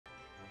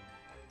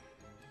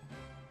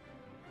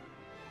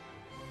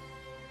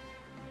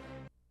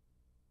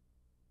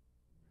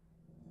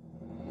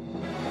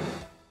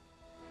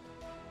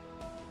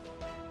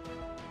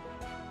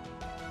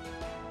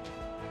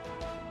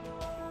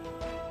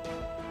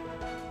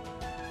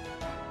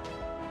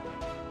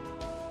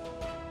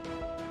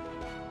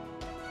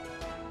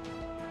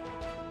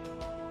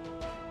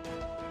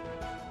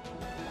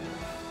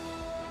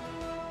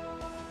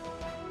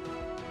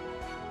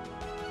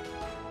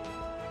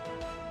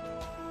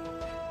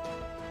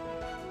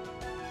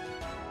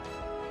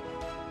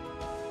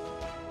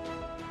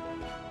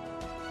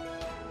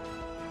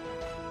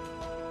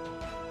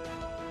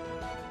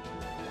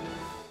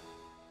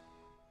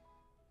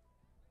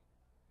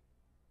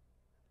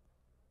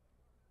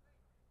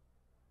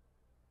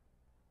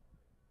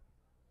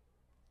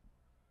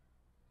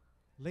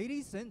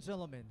Ladies and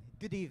gentlemen,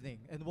 good evening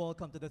and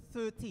welcome to the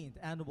 13th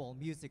Annual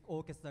Music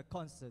Orchestra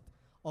Concert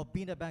of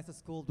Bina Bangsa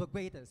School, the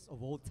greatest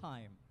of all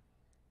time.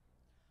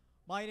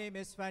 My name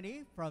is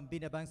Fanny from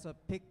Bina Bangsa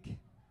Pick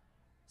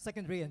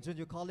Secondary and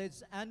Junior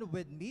College, and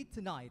with me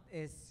tonight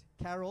is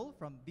Carol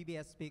from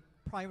BBS Pick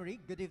Primary.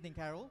 Good evening,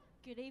 Carol.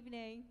 Good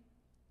evening.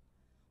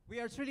 We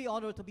are truly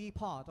honored to be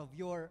part of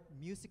your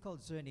musical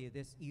journey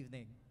this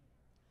evening.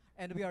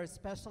 And we are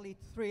especially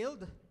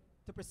thrilled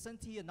to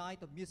present to you a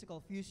night of musical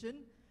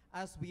fusion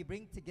as we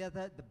bring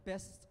together the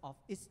best of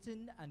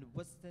Eastern and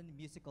Western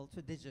musical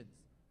traditions.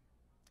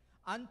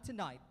 And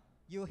tonight,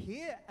 you'll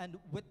hear and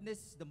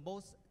witness the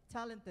most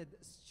talented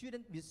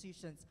student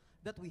musicians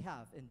that we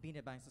have in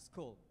Bina Bangsa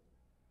School.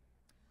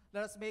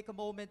 Let us make a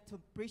moment to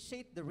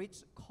appreciate the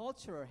rich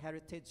cultural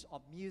heritage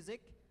of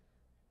music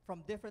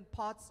from different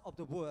parts of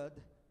the world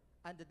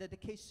and the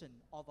dedication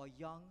of our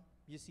young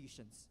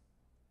musicians.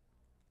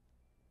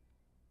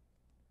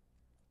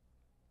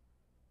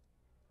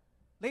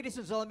 Ladies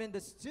and gentlemen,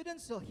 the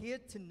students who are here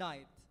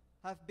tonight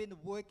have been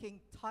working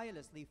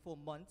tirelessly for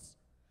months,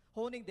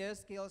 honing their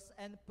skills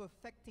and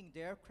perfecting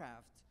their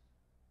craft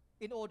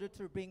in order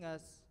to bring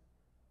us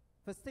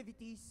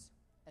festivities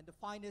and the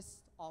finest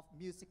of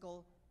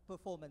musical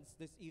performance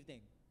this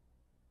evening.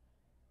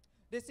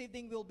 This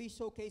evening we'll be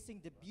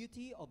showcasing the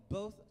beauty of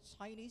both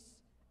Chinese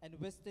and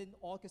Western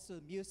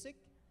orchestral music,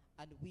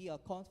 and we are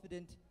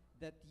confident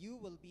that you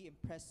will be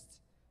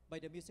impressed by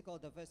the musical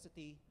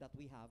diversity that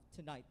we have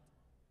tonight.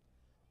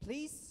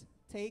 Please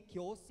take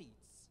your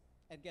seats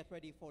and get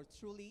ready for a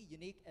truly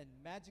unique and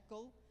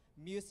magical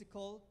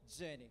musical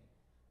journey.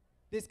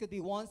 This could be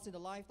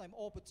once-in-a-lifetime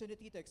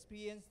opportunity to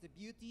experience the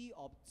beauty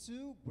of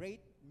two great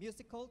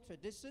musical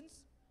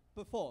traditions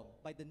performed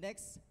by the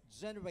next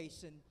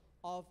generation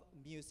of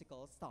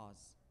musical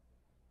stars.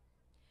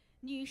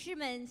 女士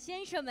们、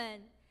先生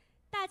们，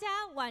大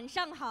家晚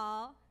上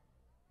好！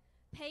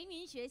培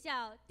民学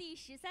校第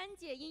13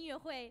届音乐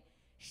会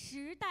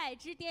时代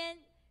之巅，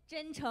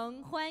真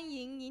诚欢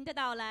迎您的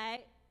到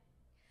来。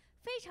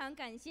非常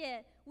感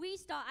谢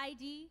WeStar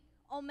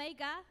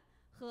ID、Omega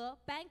和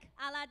Bank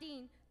阿拉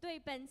丁对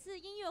本次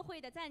音乐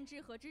会的赞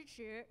助和支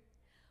持。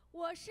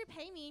我是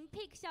培民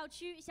Pick 校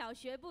区小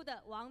学部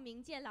的王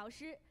明建老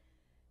师，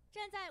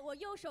站在我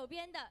右手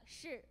边的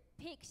是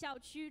Pick 校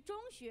区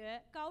中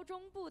学高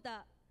中部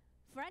的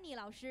Franny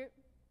老师。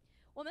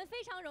我们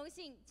非常荣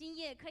幸今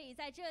夜可以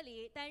在这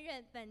里担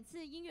任本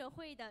次音乐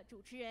会的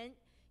主持人，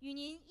与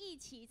您一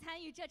起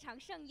参与这场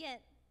盛宴。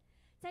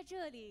在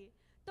这里，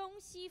东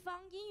西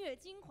方音乐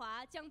精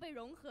华将被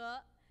融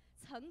合，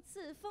层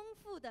次丰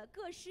富的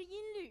各式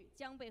音律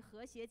将被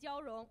和谐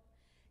交融。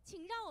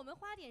请让我们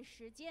花点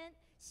时间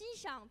欣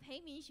赏培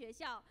民学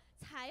校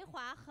才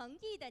华横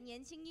溢的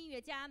年轻音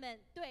乐家们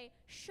对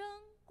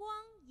声、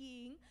光、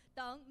影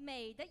等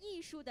美的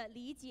艺术的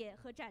理解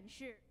和展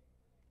示。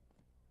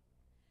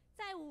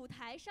在舞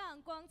台上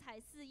光彩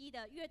四溢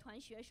的乐团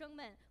学生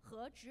们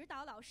和指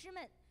导老师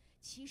们，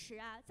其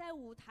实在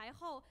舞台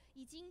后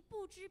已经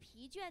不知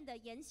疲倦地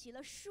研习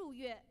了数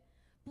月，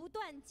不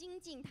断精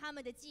进他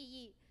们的技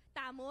艺，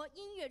打磨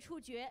音乐触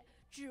觉，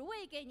只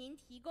为给您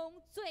提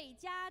供最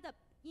佳的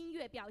音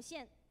乐表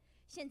现。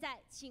现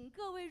在，请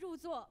各位入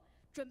座，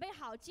准备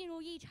好进入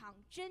一场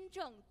真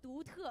正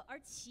独特而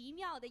奇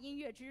妙的音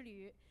乐之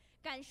旅，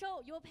感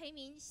受由培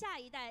民下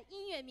一代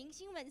音乐明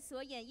星们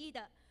所演绎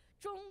的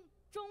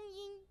中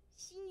音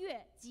新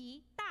乐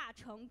及大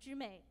成之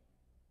美。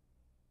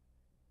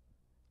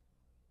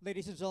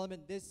Ladies and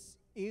gentlemen,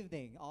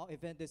 our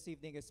event this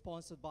evening is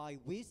sponsored by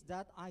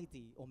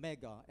WIS.ID,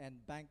 Omega,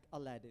 and Bank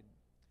Aladdin.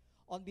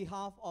 On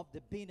behalf of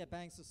the Bina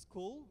Bangsa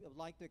School, we would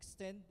like to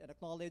extend and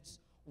acknowledge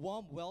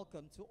warm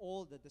welcome to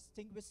all the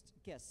distinguished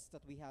guests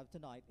that we have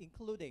tonight,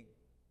 including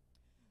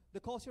the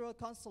Cultural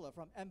Counselor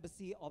from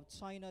Embassy of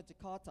China,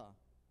 Jakarta,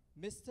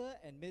 Mr.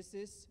 and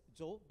Mrs.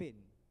 Zhou Bin.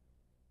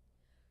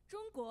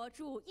 中国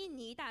驻印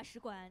尼大使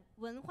馆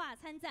文化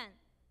参赞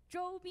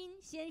周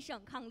斌先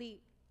生伉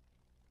俪。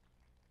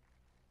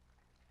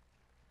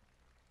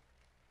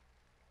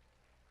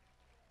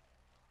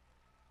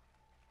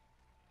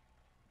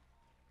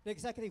The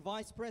Executive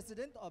Vice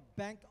President of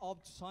Bank of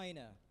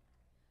China.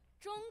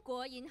 中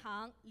国银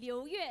行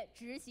刘越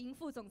执行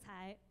副总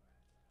裁。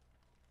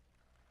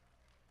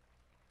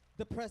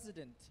The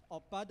President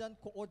of Badan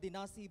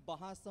Koordinasi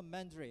Bahasa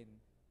Mandarin,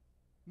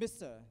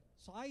 Mr.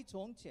 Chai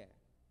Zhongjie.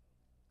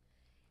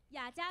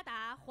 雅加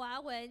达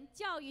华文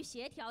教育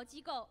协调机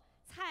构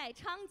蔡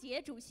昌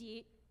杰主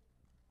席。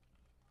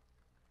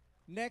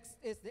Next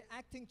is the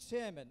Acting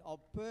Chairman of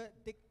Per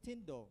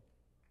Dictindo,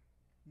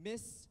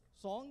 Ms.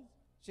 Song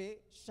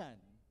Jae-shan.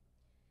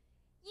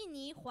 印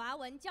尼华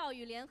文教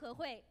育联合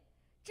会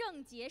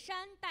郑杰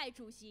山代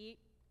主席。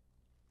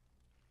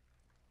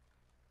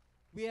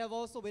We have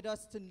also with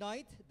us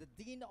tonight the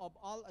Dean of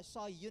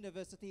Al-Azhar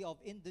University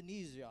of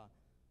Indonesia.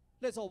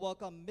 Let's all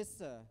welcome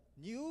Mr.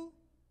 Niu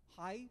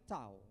Hai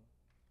Tao.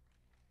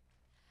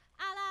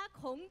 阿拉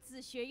孔子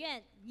学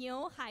院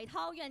牛海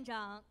涛院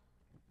长。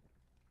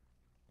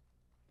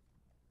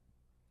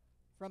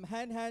From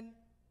Hanhan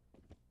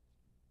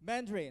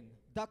Mandarin,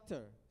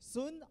 Dr.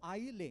 Sun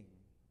Ailing.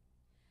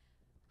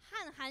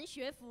 汉韩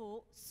学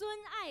府孙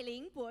爱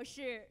玲博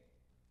士。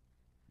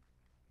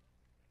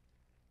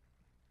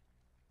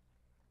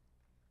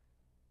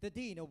The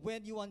Dean of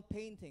Wen Yuan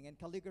Painting and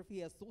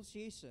Calligraphy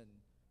Association,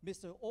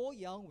 Mr. Oh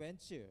Yang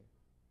Wen-chi.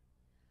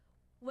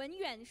 文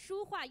远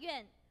书画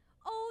院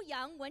欧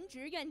阳文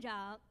植院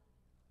长。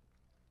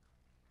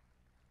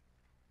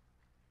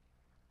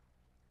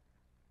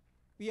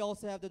We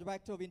also have the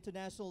Director of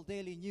International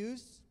Daily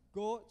News,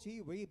 Go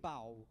Ji Wei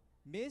Bao,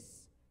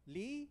 Miss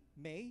Li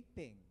Mei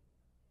Ping.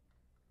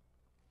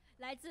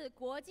 来自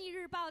国际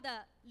日报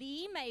的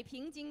李美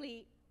萍经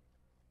理。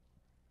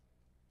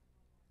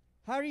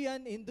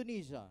Harian,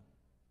 Indonesia.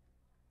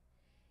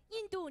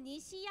 印度尼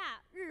西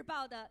亚日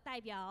报的代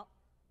表。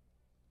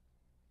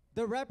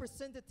The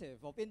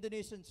representative of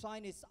Indonesian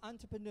Chinese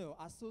Entrepreneur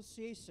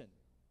Association.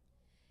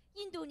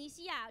 印度尼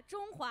西亚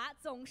中华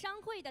总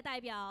商会的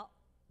代表。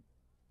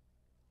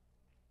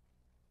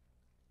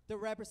The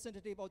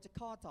representative of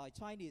Jakarta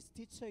Chinese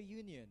Teacher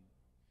Union.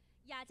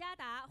 雅加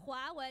达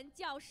华文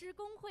教师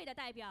工会的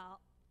代表。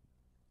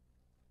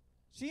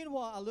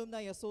Xinhua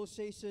Alumni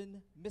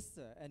Association,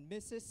 Mr. and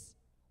Mrs.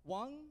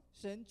 Wang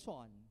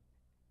Shenchuan,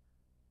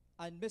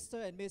 and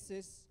Mr. and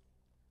Mrs.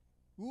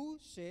 Wu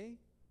She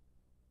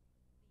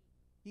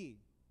Yi.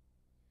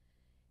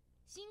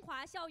 新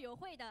华校友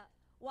会的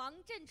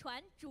王振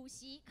传主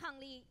席伉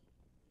俪。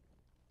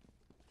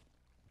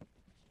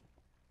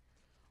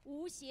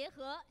吴协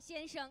和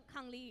先生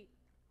伉俪。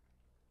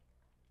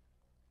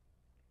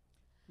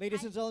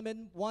Ladies and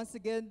gentlemen, once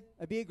again,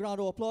 a big round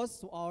of applause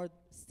to our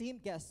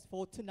esteemed guests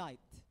for tonight.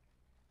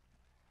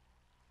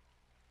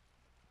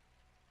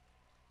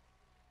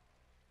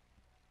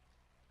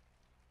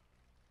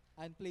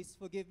 And please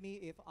forgive me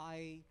if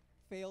I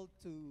failed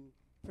to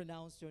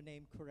pronounce your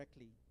name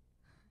correctly.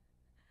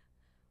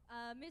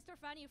 Mr.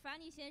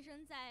 Fanny 先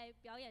生在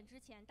表演之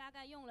前，大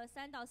概用了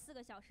3到4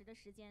个小时的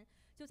时间，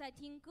就在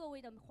听各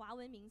位的华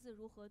文名字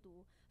如何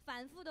读，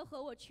反复的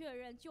和我确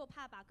认，就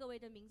怕把各位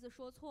的名字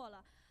说错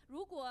了。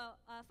如果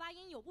发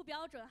音有不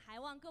标准，还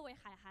望各位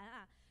海涵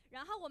啊。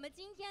然后我们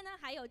今天呢，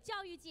还有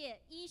教育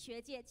界、医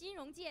学界、金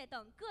融界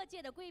等各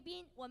界的贵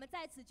宾，我们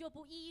在此就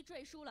不一一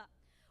赘述了。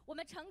我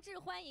们诚挚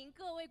欢迎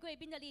各位贵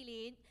宾的莅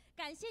临，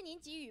感谢您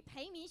给予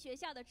培民学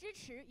校的支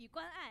持与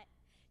关爱。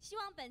希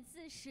望本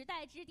次时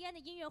代之巅的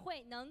音乐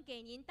会能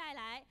给您带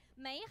来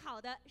美好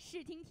的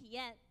视听体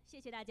验。谢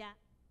谢大家。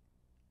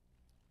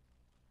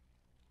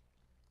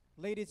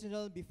Ladies and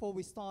gentlemen, before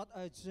we start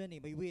our journey,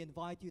 may we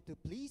invite you to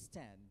please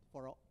stand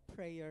for our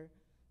prayer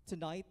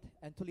tonight,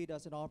 and to lead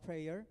us in our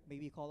prayer, may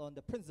we call on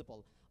the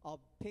principal of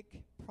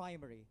PIC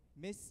Primary,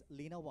 Miss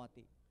Lina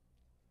Wati.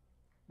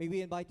 May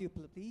we invite you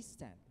to please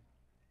stand.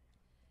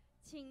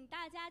 请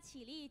大家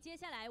起立，接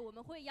下来我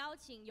们会邀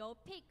请由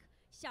PIC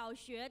小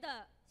学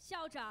的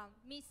校长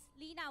Miss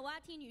Lina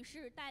Wati 女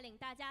士带领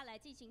大家来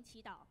进行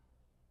祈祷。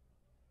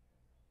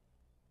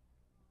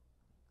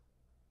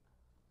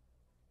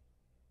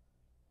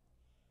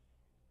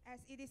As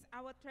it is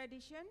our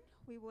tradition,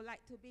 we would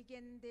like to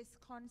begin this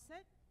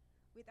concert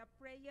with a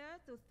prayer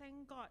to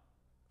thank God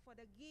for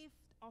the gift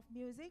of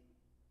music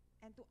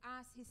and to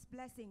ask His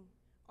blessing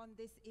on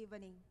this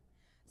evening.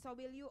 So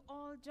will you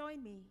all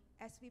join me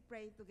as we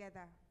pray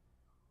together?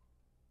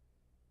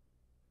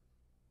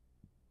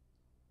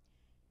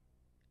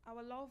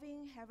 Our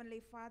loving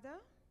Heavenly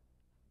Father,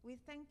 we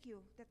thank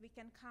you that we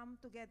can come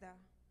together,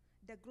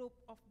 the group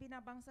of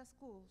Bina Bangsa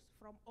schools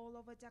from all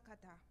over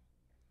Jakarta.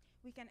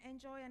 We can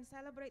enjoy and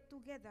celebrate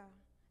together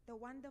the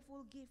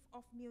wonderful gift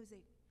of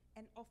music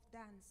and of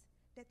dance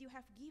that you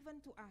have given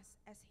to us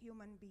as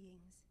human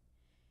beings.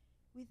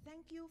 We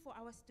thank you for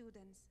our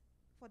students,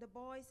 for the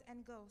boys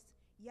and girls,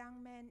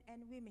 young men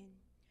and women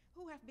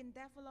who have been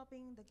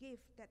developing the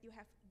gift that you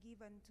have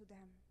given to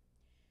them.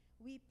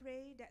 We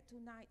pray that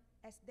tonight,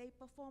 as they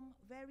perform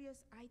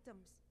various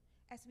items,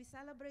 as we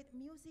celebrate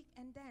music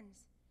and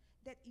dance,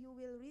 that you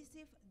will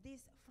receive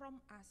this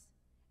from us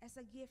as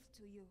a gift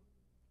to you,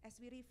 as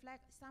we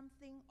reflect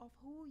something of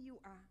who you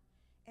are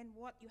and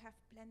what you have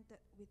planted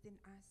within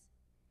us.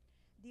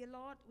 Dear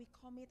Lord, we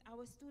commit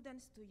our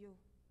students to you.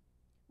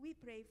 We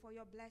pray for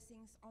your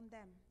blessings on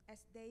them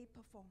as they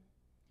perform.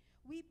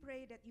 We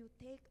pray that you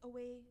take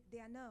away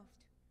their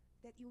nerves,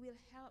 that you will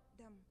help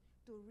them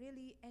to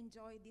really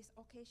enjoy this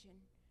occasion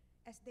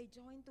as they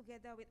join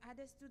together with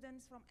other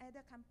students from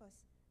other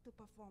campus to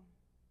perform.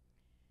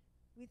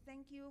 We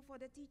thank you for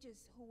the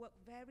teachers who work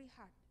very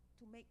hard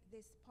to make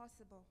this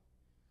possible.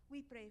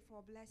 We pray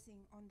for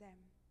blessing on them.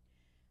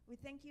 We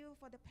thank you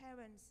for the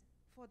parents,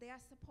 for their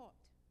support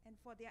and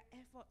for their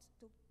efforts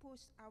to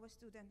push our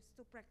students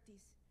to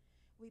practice.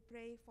 We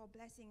pray for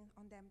blessing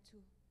on them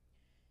too.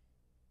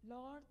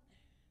 Lord,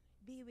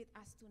 be with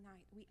us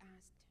tonight, we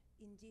ask.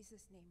 In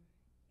Jesus' name,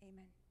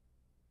 amen.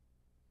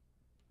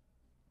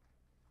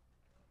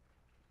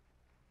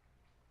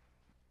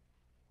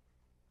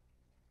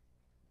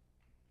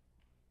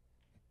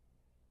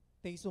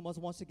 Thank you so much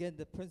once again,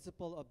 the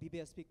principal of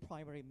BBS Peak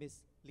Primary,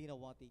 Miss Lina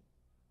Wati.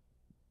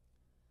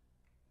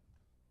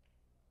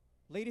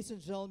 Ladies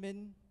and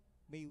gentlemen,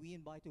 may we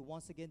invite you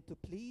once again to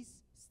please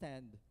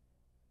stand.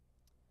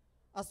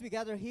 As we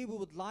gather here, we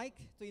would like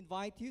to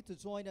invite you to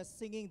join us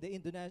singing the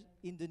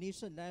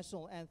Indonesian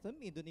national anthem,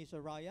 Indonesia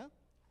Raya.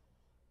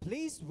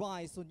 Please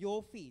rise on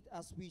your feet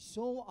as we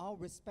show our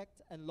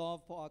respect and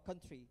love for our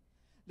country.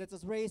 Let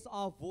us raise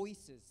our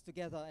voices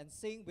together and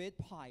sing with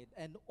pride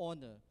and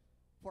honor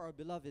for our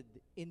beloved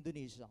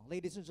Indonesia.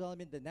 Ladies and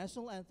gentlemen, the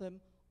national anthem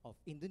of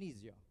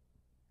Indonesia.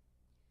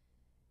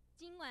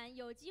 今晚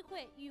有机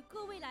会与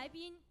各位来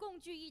宾共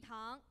聚一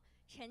堂，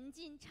沉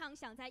浸畅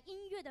享在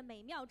音乐的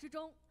美妙之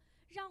中，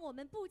让我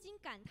们不禁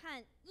感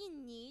叹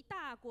印尼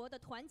大国的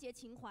团结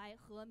情怀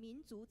和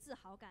民族自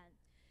豪感。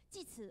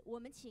即此，我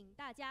们请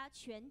大家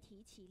全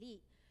体起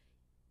立，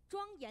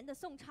庄严地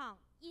颂唱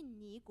印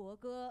尼国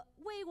歌，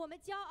为我们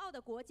骄傲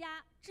的国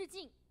家致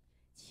敬。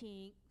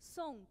请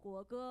颂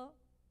国歌。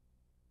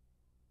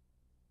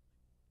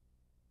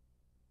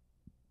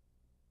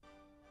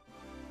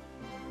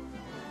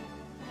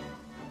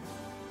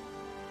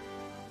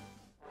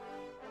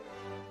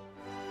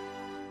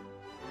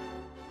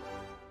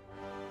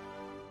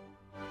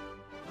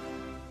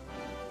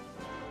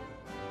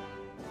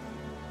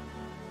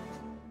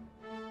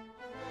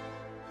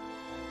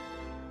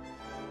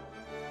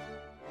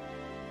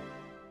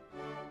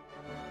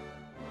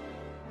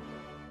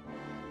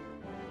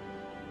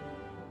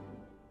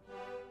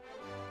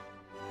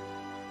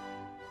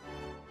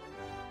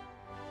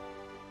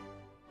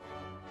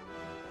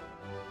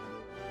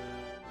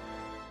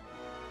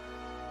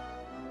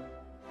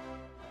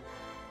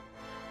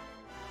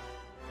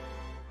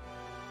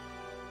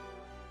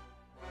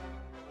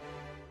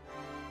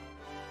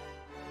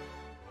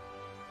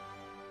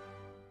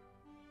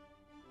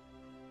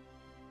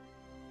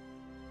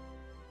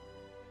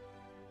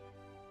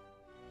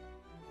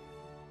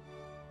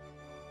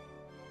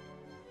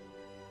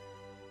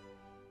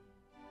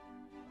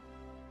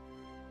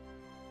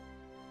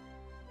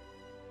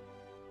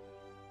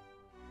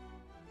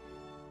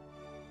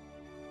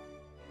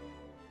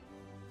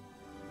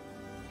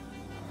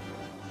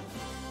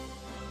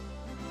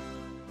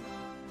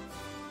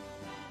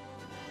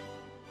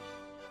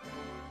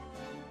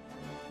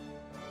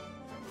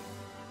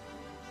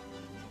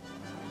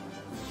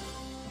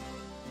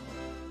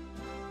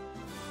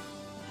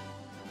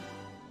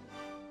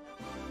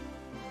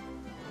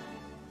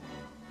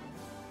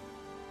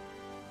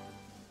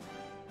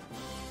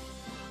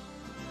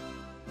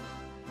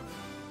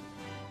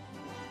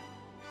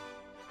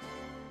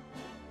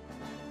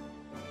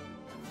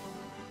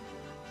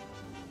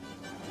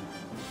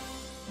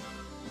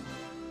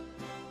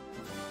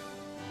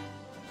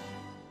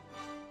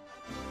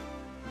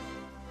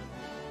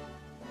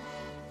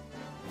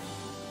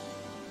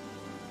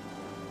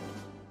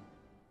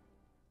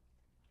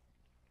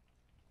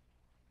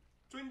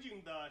尊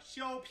敬的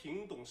萧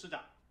平董事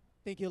长，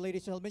 Thank you,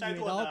 ladies and gentlemen. 在 You may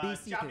座 now be 的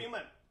嘉宾 seated.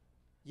 们，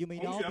 You may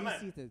同 now 学 be 们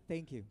seated.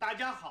 Thank you. 大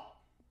家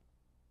好！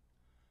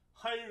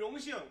很荣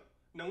幸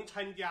能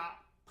参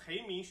加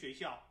培民学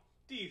校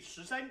第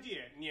13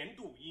届年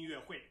度音乐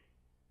会，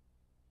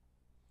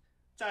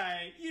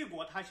在异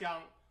国他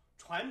乡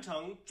传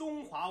承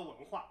中华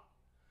文化，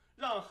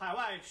让海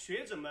外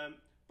学子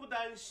们不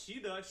但习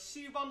得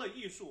西方的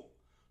艺术，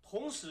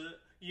同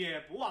时也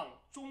不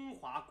忘中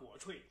华国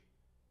粹。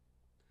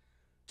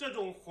这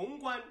种宏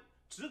观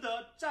值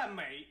得赞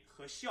美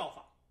和效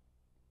仿。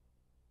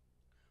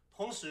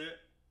同时，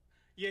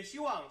也希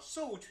望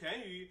授权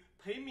于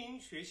培民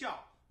学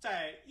校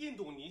在印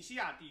度尼西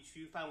亚地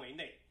区范围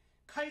内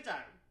开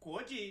展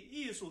国际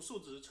艺术素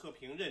质测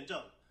评认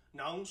证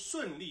能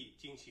顺利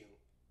进行，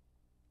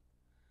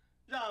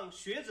让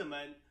学子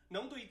们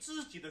能对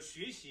自己的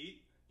学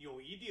习有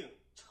一定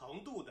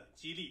程度的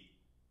激励。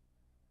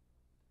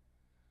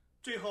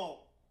最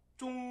后，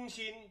衷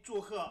心祝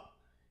贺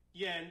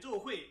演奏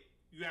会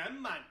圆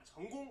满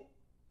成功，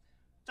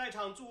在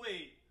场诸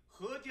位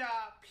阖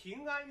家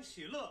平安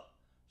喜乐，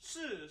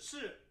事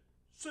事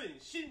顺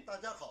心。大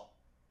家好，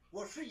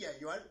我是演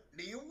员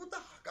刘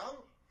大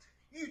刚，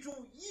预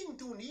祝印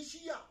度尼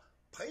西亚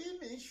培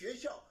民学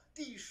校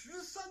第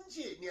13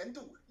届年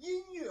度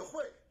音乐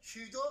会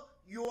取得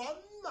圆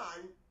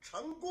满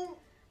成功。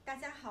大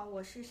家好，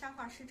我是插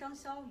画师张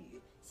潇雨，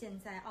现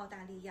在澳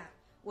大利亚。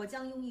我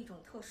将用一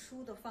种特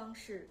殊的方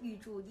式预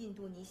祝印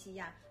度尼西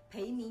亚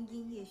培民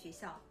音乐学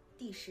校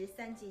第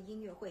13届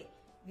音乐会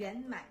圆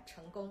满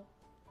成功。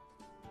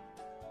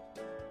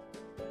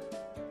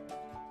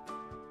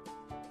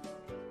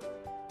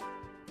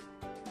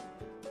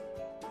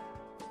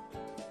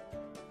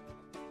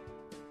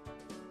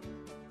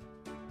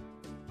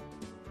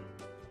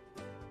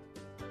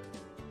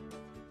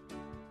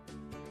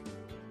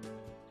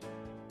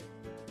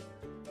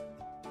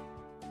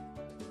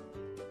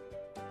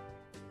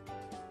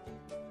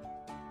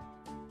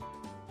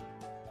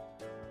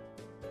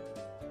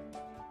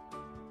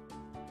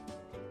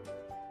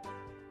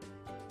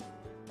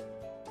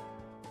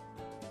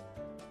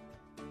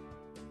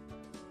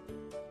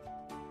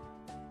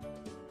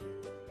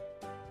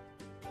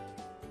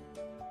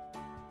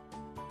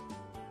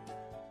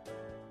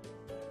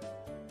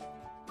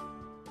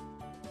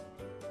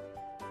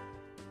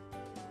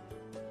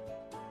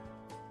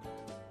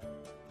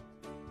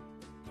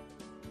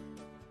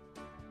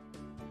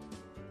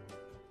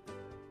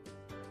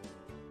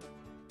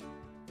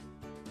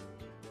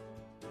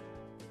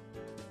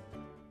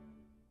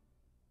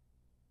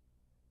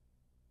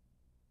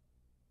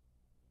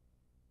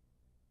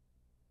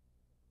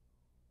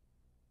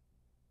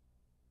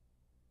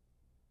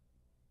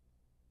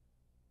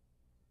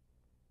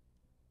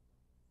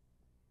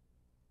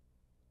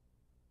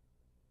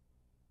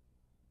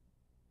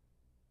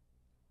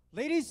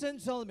Ladies and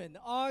gentlemen,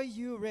 are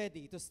you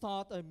ready to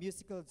start our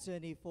musical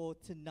journey for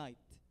tonight?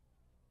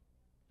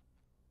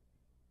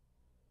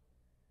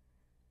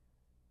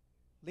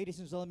 Ladies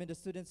and gentlemen, the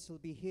students you'll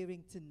be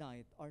hearing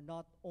tonight are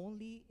not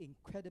only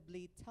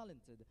incredibly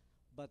talented,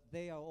 but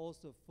they are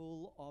also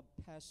full of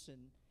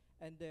passion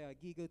and they are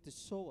eager to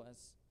show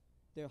us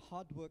their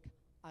hard work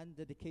and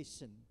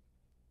dedication.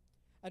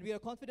 And we are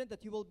confident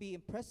that you will be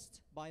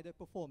impressed by their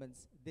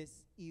performance this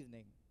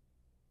evening.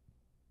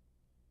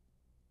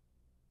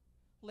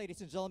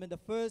 Ladies and gentlemen, the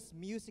first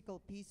musical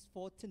piece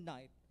for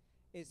tonight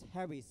is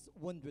Harry's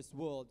Wondrous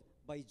World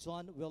by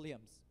John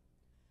Williams.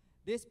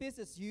 This piece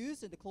is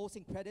used in the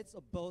closing credits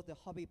of both the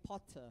Harry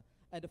Potter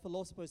and the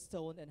Philosopher's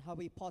Stone and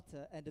Harry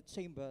Potter and the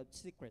Chamber of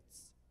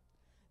Secrets.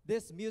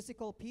 This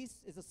musical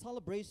piece is a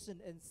celebration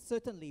and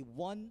certainly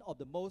one of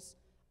the most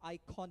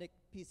iconic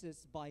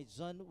pieces by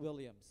John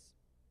Williams.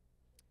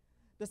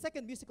 The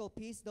second musical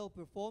piece, they'll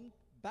perform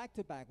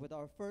back-to-back with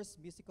our first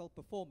musical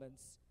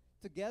performance,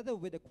 together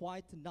with the choir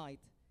tonight,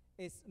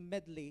 is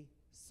Medley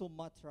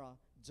Sumatra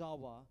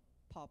Jawa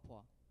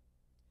Papua.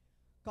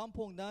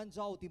 Kampong Nan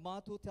Jawa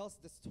Dimatu tells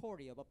the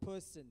story of a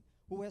person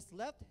who has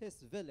left his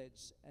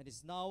village and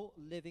is now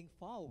living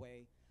far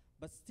away,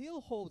 but still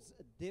holds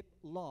a deep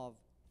love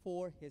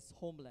for his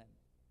homeland.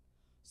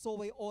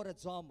 Sowe Ora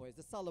Jamo is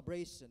the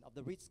celebration of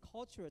the rich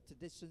cultural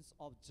traditions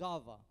of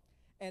Java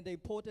and the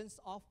importance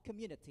of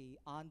community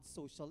and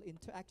social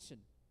interaction.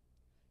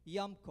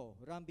 Yamko,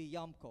 Rambi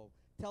Yamko,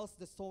 tells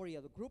the story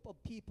of a group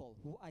of people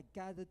who are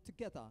gathered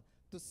together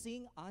to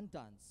sing and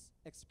dance,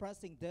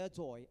 expressing their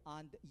joy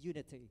and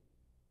unity.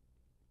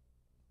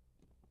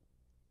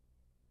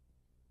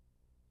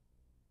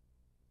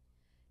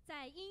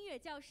 在音乐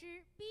教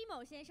师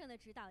Bimo 先生的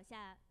指导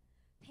下，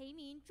培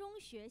民中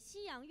学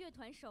西洋乐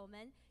团手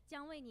们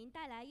将为您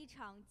带来一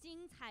场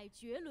精彩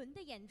绝伦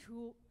的演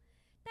出，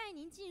带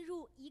您进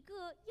入一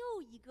个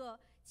又一个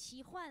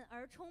奇幻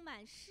而充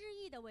满诗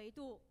意的维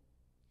度。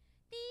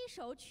第一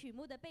首曲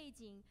目的背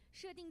景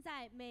设定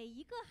在每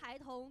一个孩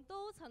童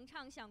都曾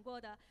畅想过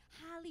的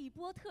哈利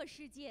波特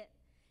世界，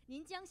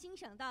您将欣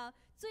赏到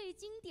最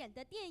经典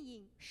的电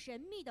影《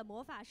神秘的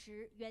魔法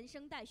石》原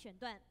声带选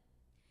段。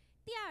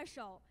第二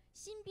首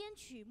新编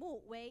曲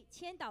目为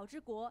千岛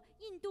之国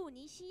印度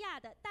尼西亚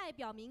的代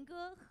表民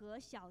歌和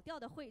小调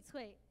的荟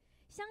萃，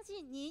相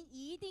信您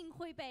一定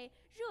会被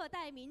热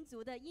带民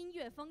族的音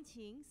乐风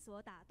情所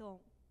打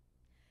动。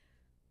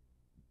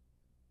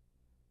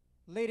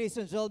Ladies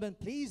and gentlemen,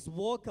 please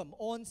welcome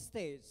on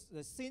stage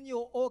the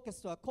Senior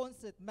Orchestra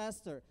Concert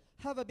Master.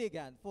 Have a big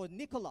hand for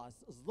Nicholas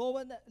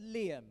Sloan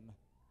Liam.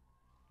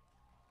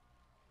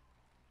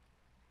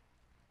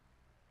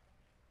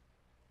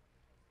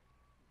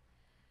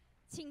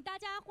 请大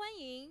家欢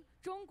迎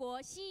中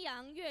国西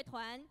洋乐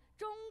团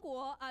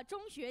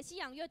中学西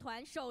洋乐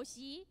团首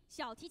席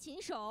小提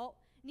琴手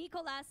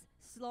Nicholas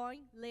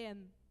Sloan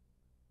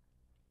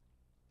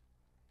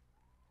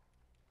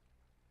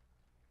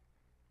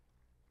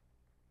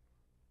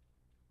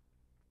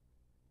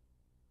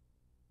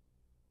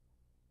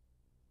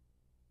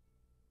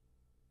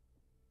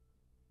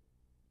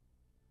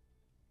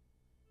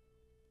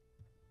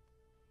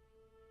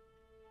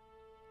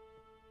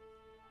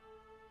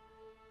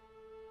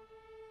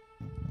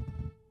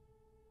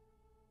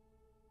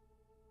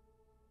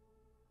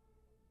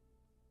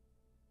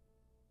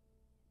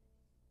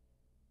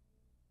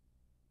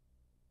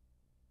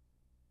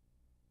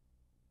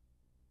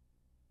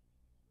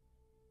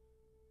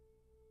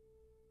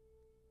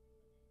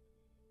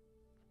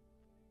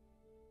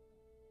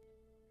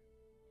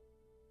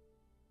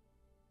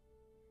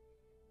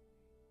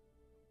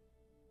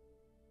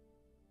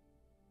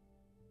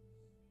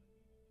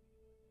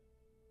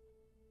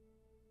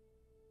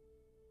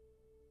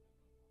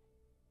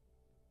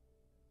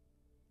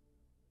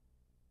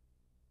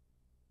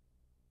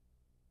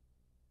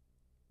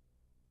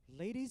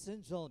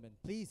and gentlemen,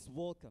 please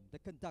welcome the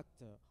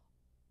conductor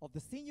of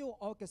the Senior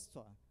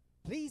Orchestra.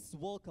 Please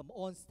welcome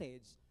on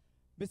stage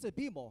Mr.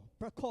 Bimo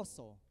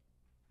Prakoso.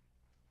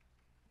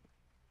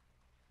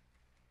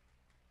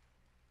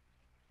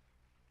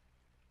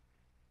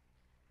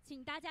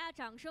 请大家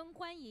掌声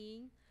欢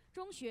迎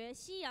中学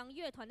西洋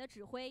乐团的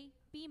指挥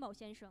Bimo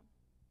先生。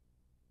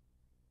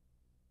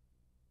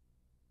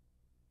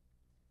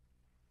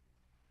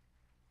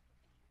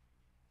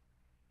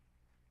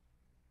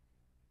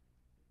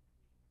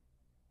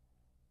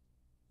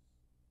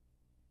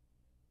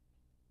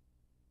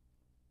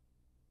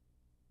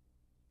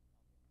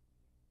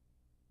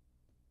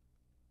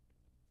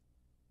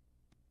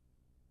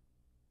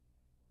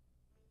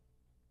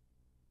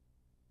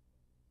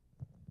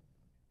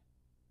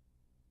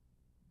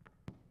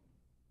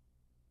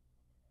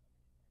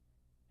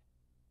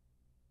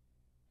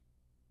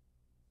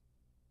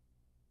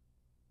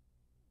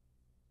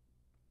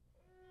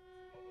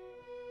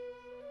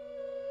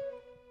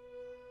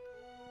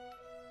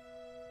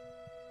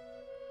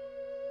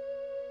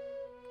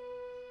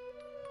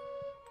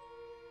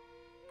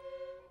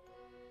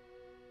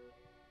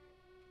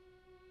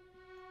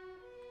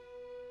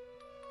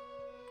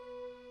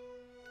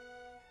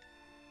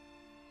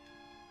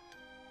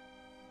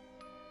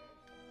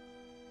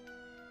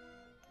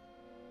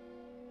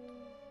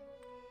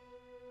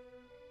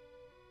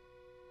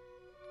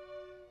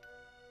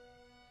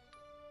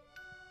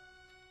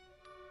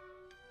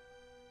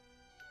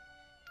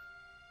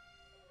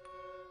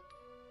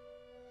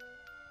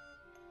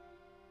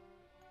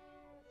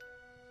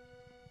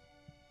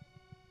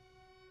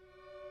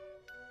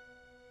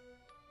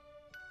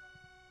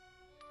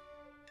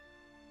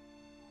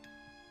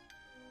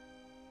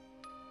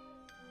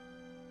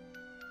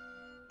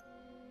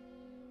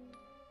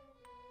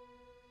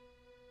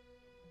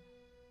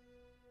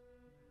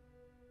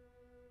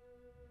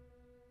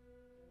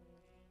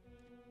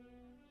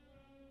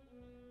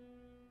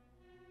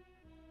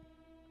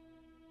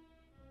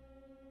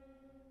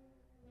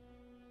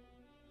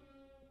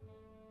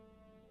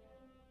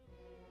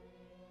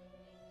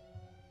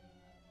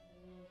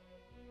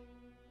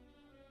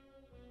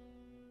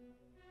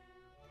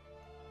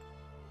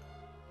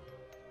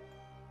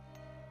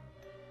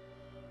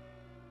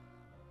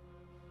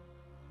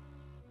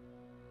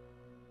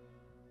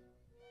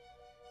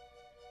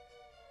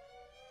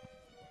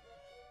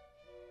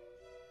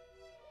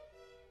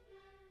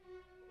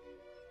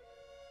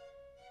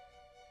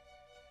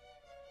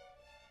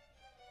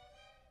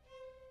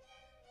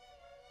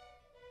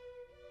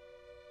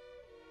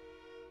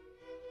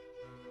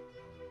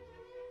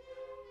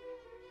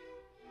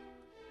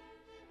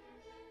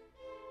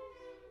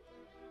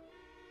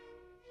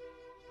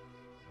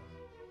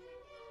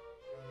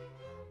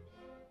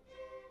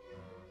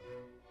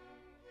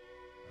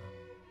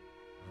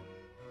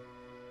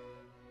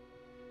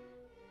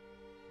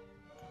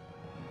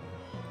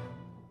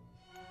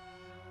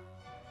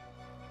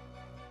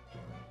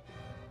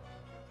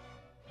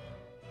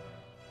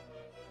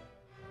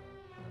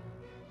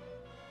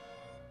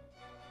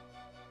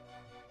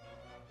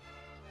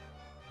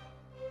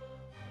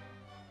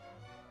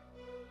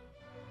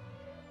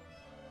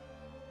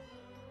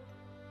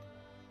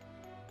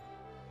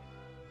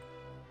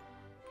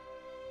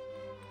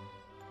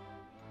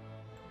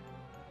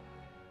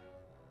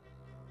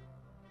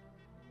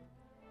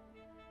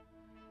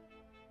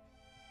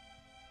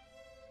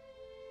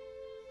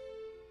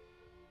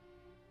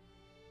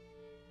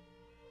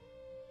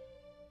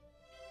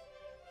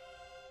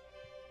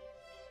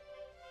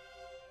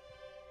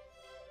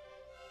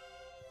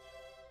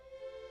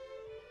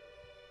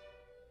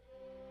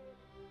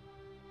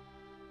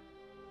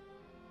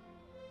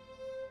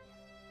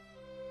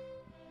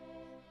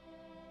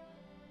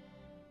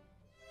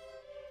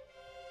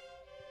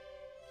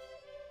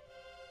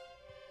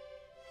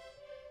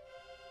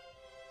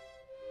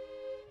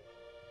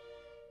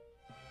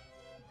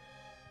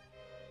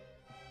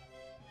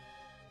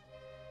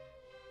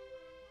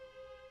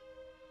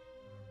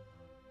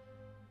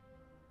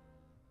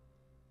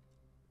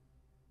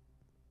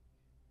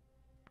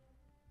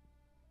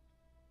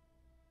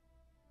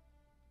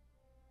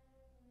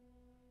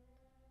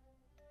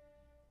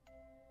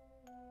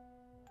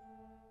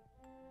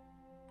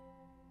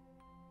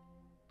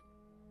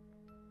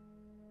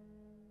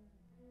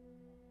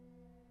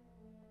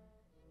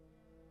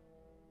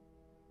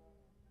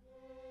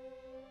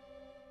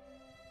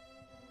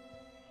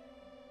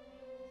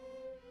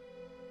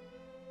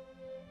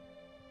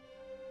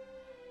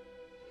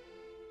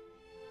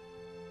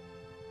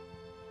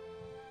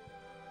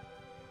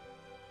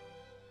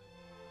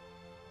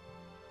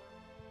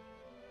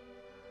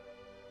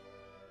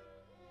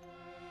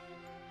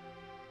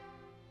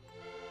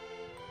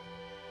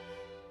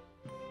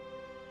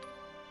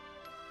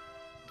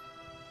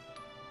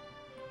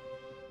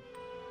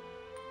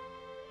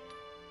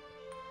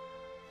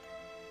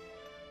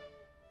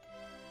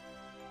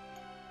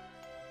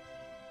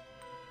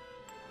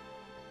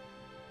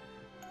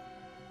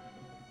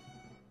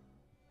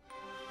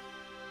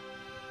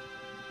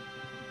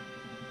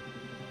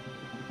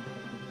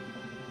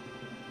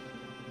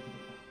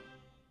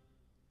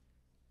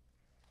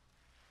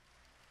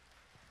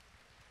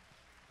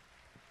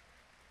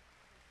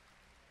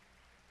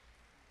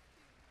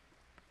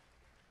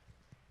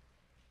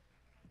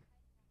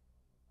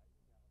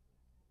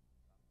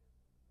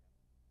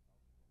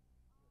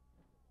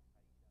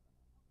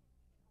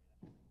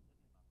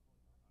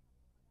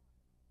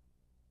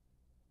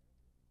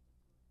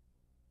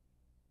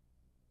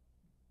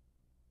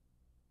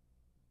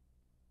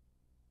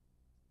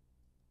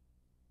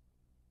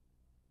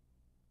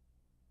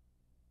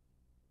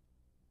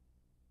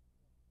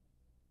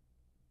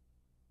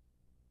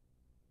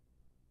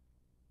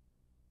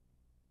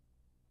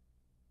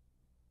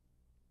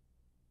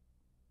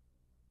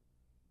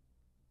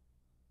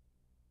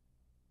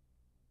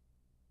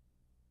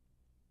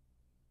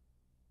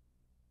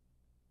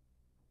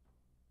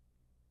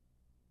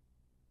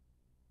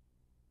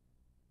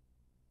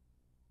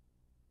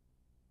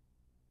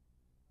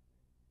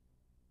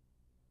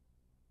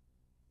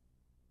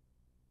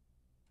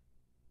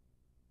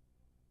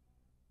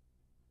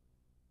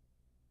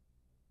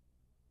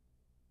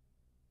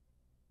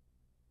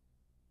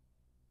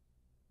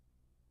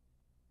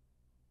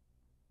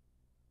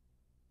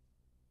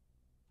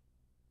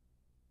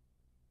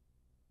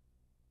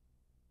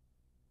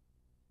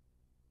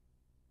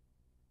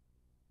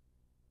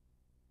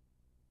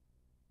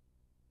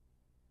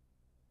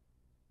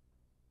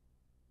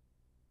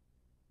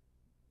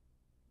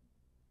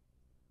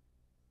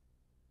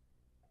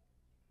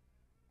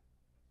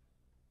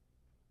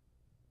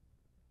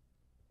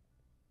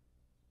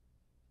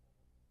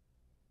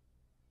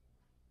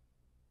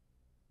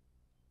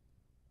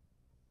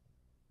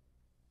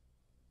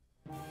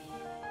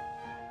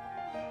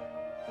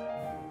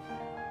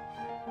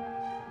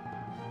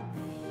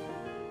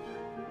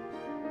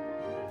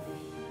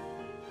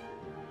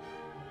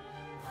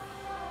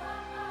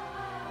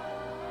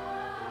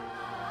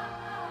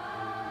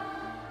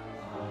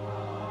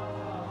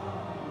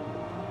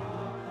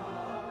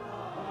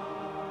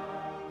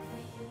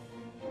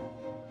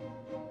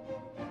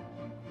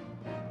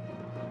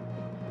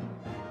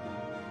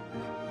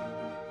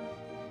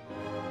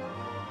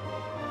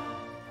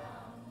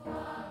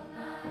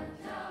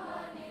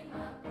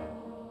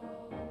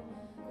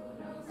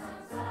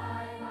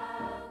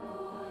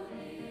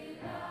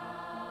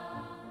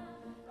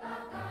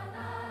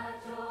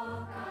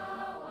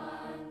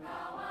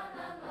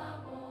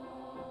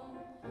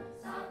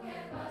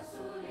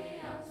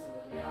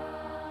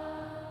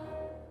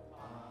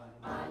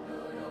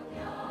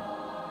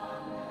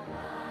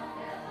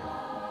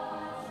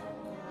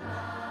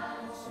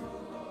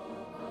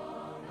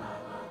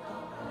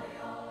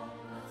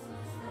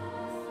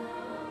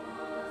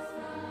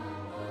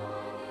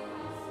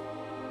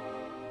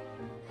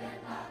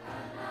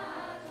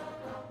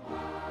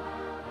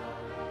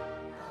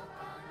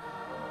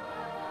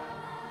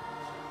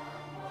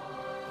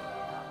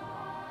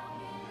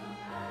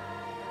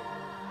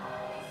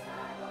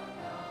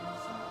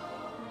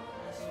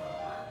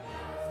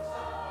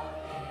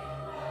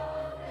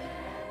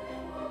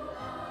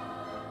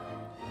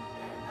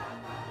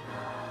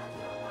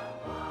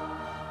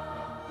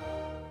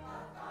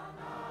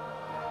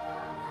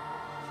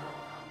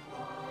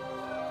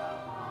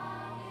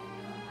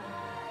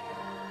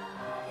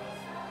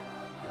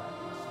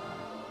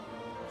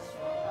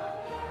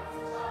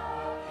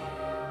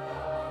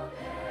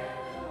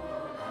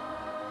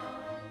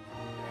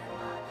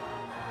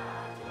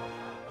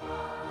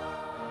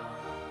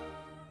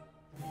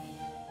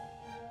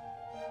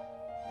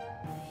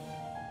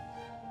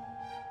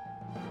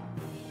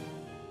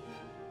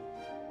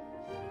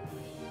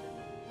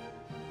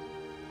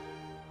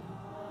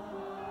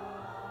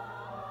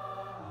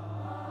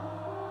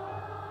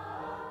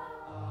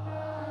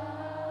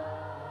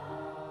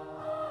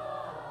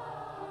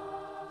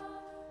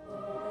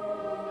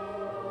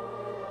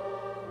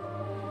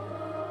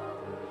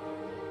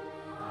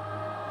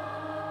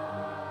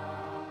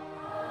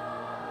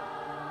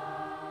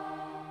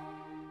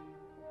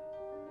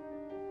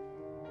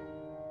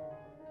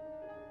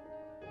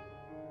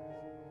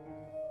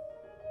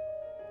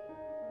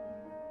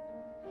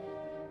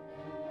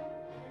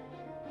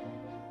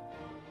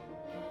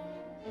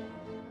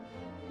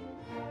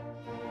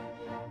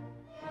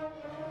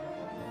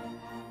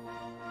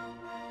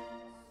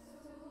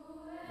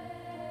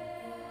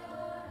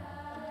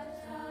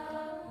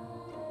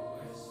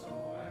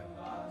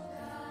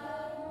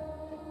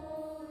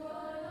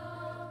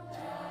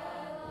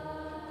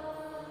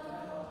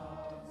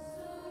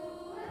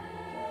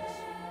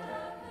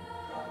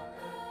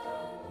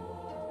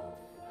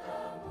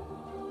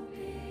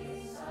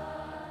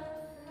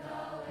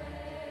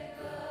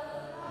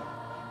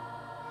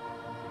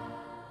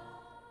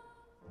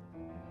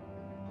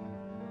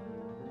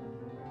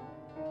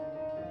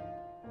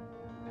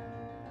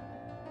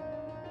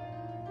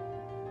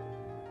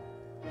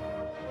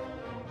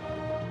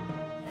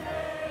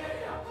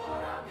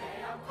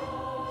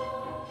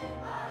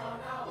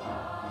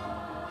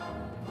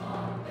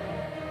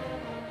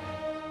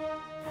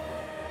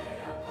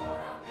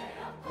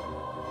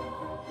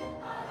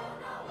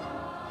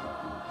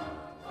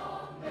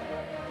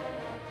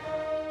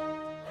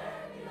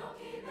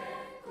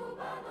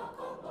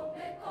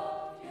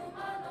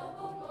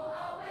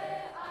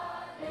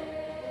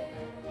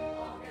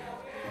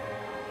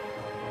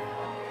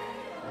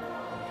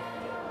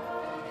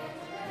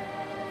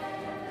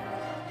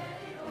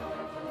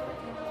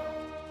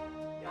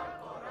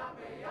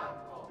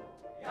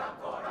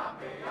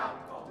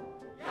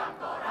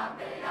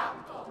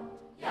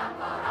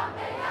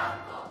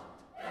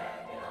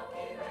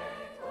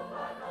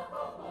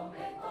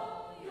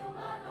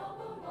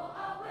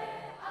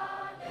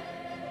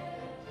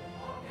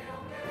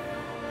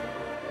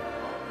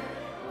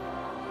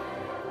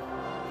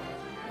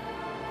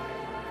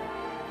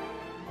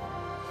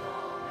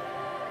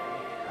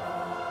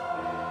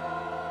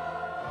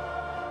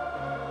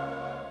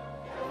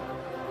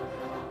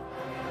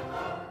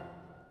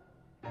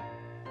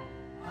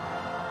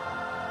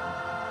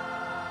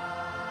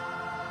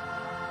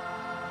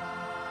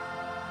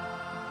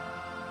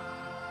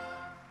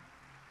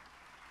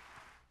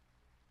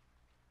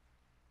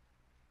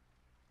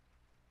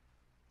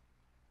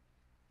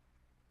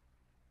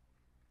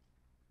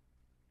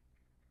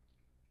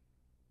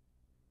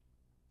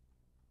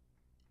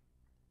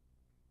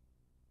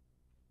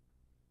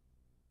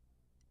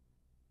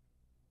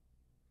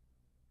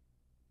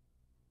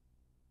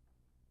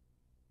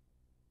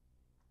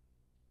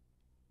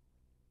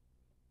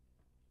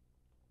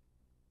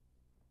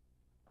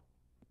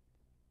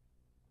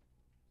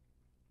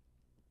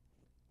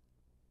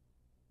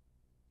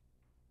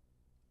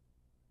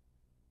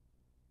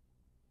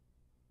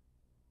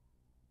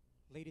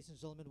Ladies and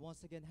gentlemen,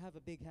 once again, have a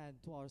big hand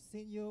to our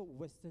senior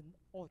Western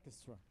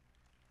Orchestra.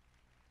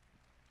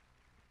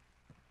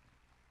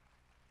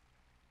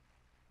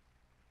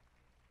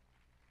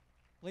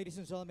 Ladies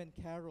and gentlemen,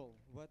 Carol,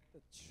 what a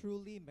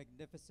truly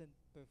magnificent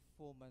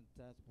performance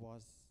that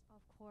was.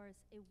 Of course,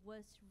 it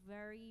was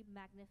very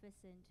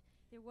magnificent.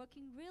 They're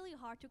working really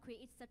hard to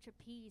create such a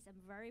piece.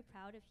 I'm very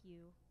proud of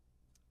you.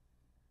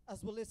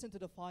 As we listen to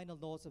the final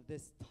notes of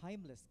this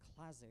timeless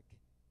classic,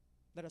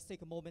 let us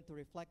take a moment to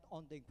reflect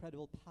on the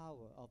incredible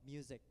power of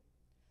music.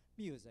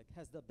 Music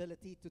has the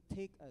ability to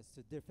take us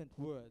to different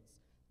worlds,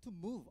 to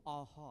move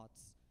our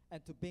hearts,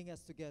 and to bring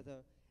us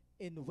together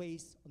in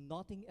ways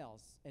nothing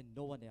else and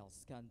no one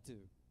else can do.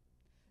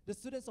 The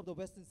students of the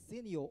Western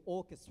Senior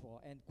Orchestra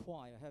and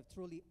Choir have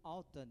truly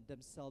outdone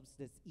themselves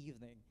this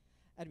evening,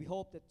 and we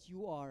hope that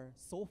you are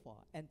so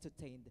far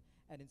entertained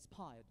and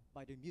inspired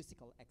by their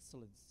musical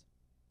excellence.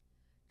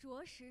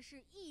 着实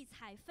是异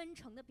彩纷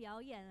呈的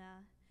表演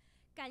啊！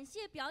感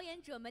谢表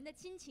演者们的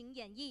倾情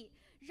演绎，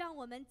让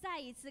我们再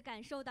一次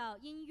感受到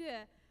音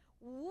乐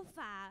无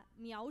法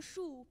描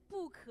述、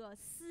不可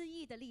思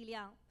议的力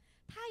量。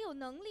它有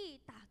能力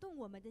打动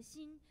我们的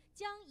心，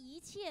将一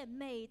切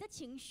美的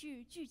情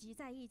绪聚集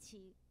在一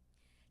起。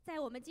在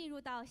我们进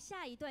入到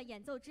下一段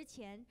演奏之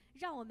前，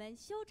让我们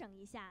休整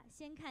一下，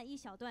先看一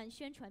小段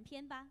宣传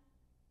片吧。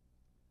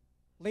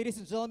Ladies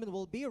and gentlemen,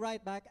 we'll be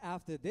right back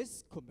after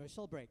this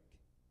commercial break.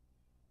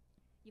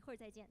 一会儿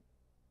再见。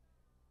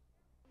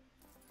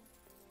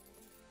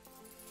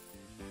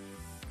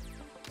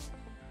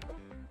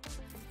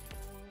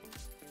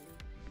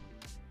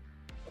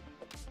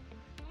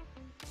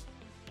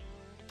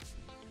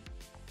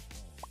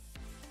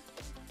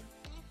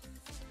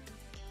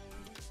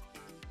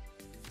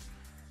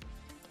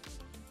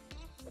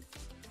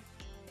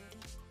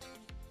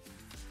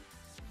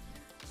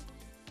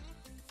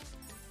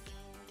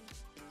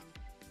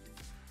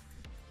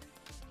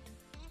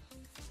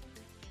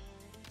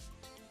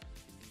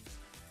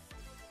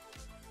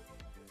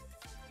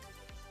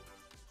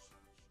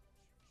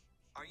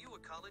Are you a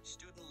college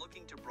student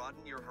looking to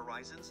broaden your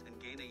horizons and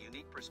gain a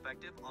unique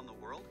perspective on the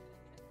world?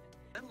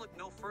 Then look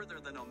no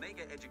further than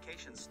Omega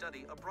Education's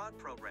Study Abroad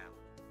program.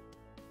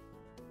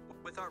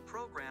 With our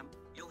program,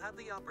 you'll have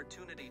the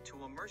opportunity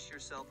to immerse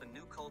yourself in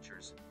new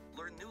cultures,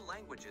 learn new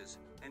languages,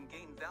 and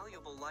gain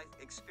valuable life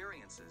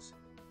experiences.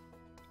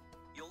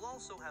 You'll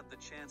also have the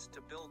chance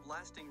to build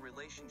lasting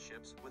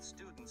relationships with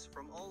students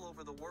from all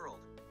over the world.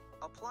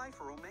 Apply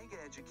for Omega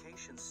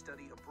Education's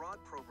Study Abroad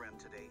program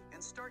today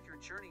and start your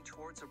journey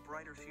towards a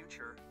brighter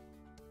future.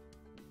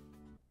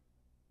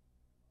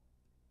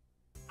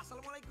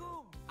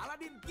 Assalamualaikum,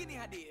 Aladin kini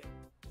hadir.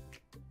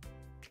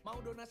 Mau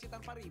donasi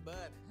tanpa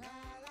ribet?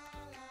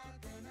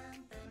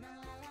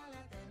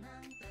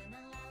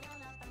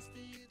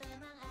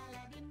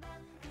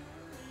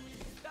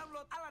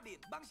 Download Aladin,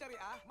 Bank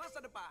Syariah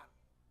Masa Depan.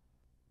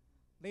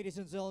 Ladies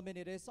and gentlemen,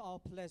 it is our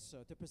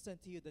pleasure to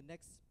present to you the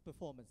next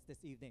performance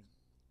this evening.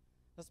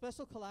 A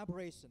special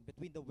collaboration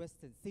between the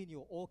Western Senior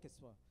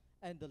Orchestra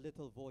and the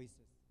Little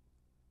Voices.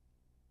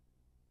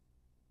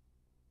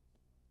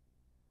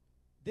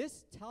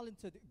 This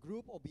talented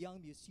group of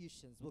young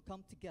musicians will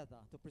come together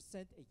to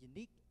present a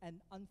unique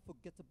and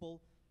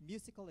unforgettable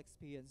musical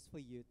experience for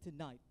you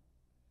tonight.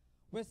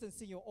 Western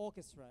Senior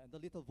Orchestra and the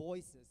Little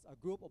Voices, a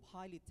group of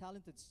highly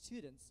talented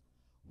students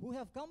who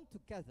have come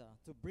together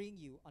to bring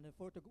you an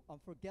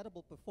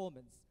unforgettable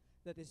performance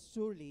that is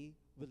surely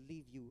will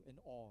leave you in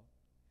awe.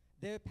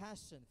 Their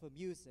passion for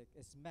music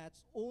is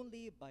matched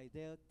only by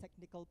their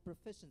technical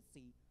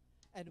proficiency,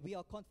 and we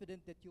are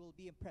confident that you will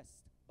be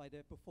impressed by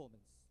their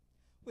performance.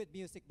 With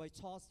music by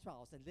Charles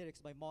Strauss and lyrics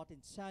by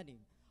Martin Channing,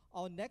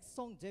 our next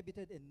song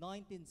debuted in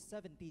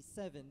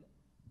 1977,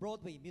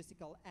 Broadway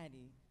musical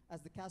Annie,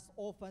 as the cast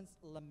orphans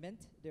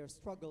lament their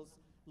struggles,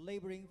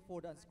 laboring for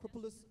the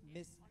unscrupulous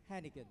Miss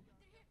Hannigan.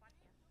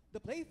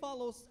 The play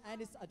follows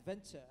Annie's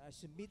adventure as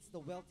she meets the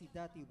wealthy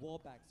Daddy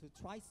Warbucks, who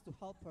tries to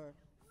help her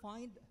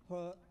find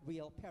her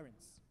real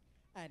parents.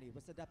 Annie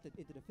was adapted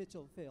into the feature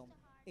film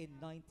in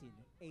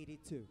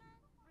 1982.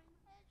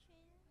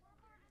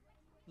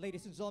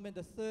 Ladies and gentlemen,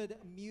 the third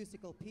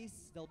musical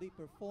piece they'll be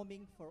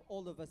performing for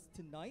all of us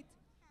tonight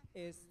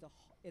is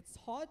It's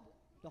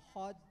the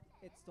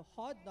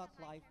Hard Knock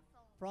Life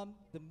from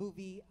the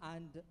movie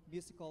and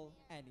musical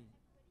Annie.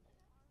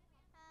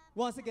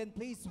 Once again,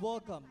 please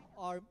welcome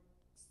our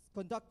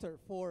conductor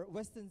for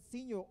Western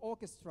Senior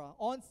Orchestra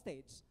on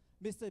stage,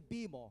 Mr.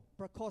 Bina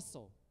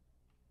Prakoso.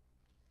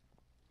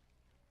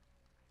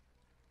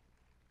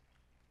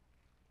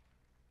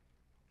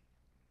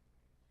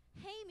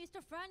 Hey, Mr.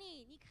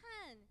 Franny， 你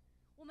看，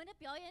我们的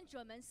表演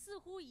者们似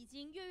乎已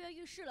经跃跃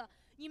欲试了。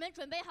你们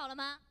准备好了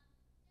吗？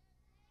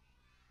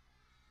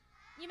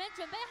你们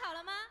准备好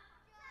了吗？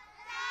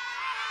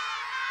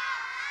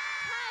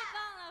太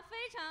棒了，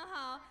非常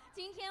好。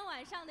今天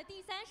晚上的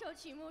第3首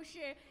曲目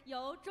是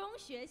由中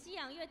学西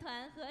洋乐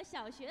团和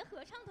小学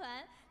合唱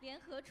团联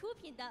合出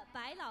品的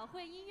百老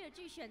汇音乐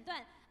剧选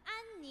段《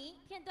安妮》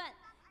片段。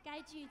该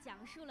剧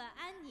讲述了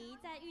安妮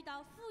在遇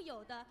到富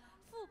有的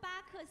富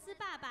巴克斯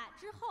爸爸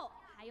之后，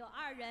还有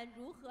2人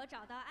如何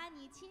找到安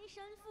妮亲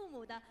生父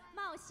母的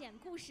冒险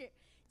故事。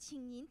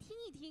请您听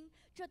一听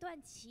这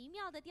段奇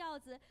妙的调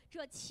子，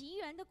这奇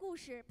缘的故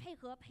事，配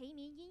合陪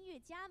民音乐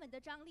家们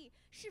的张力，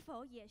是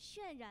否也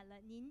渲染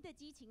了您的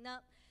激情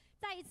呢？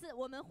再一次，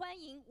我们欢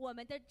迎我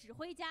们的指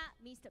挥家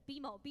Mr.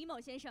 Bimo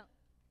先生。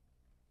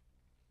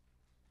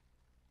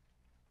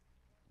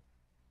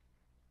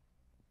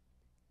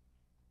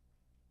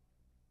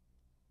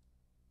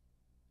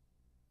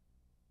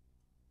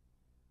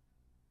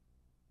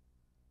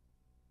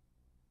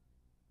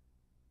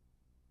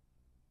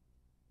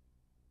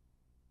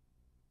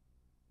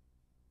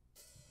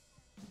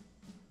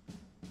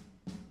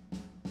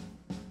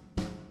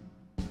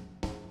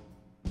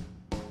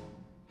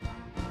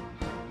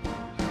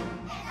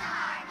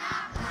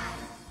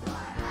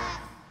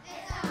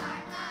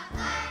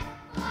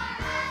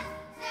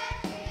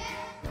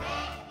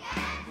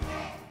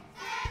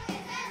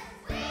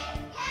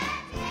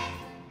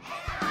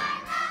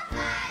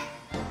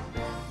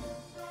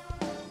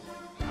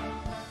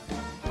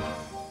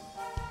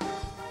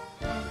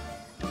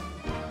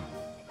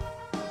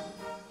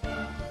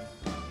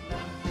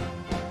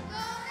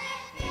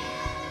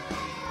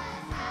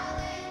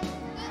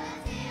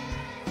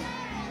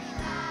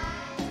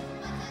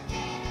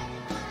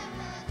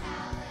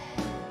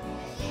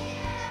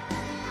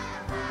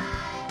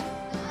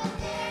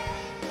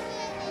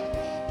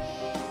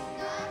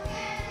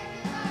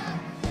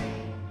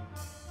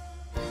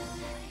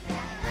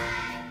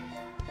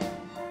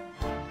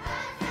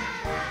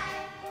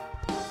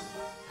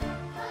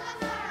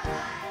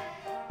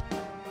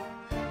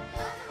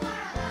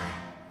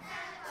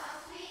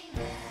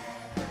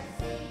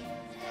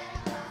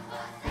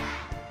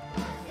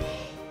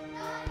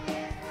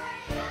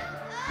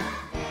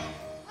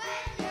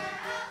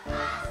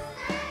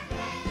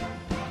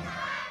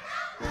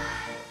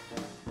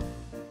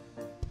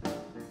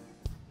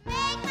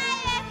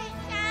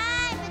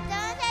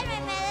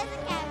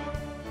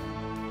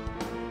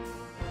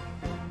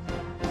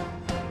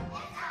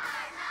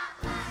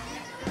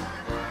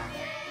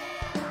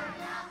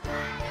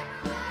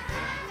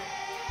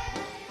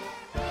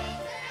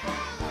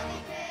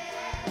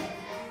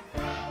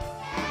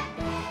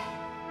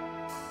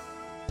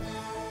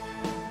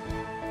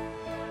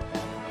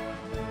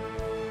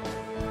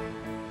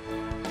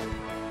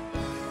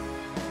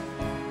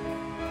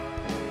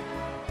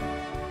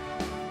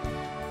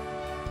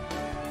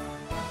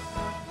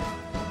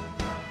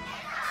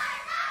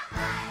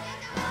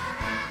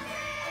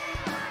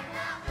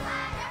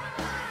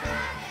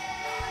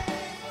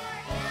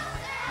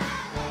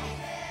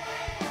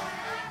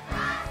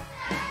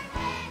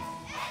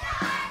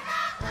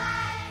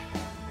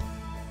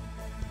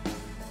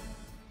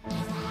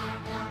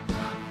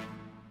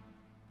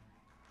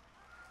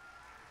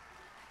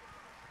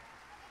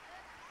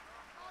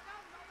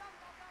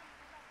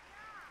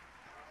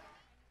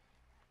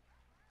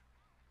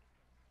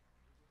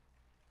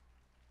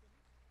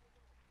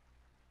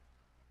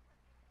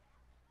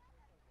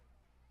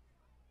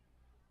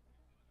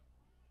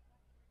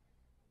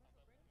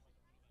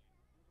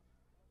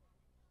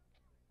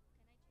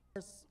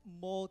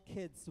Small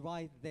kids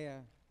right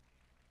there.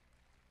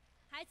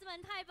 孩子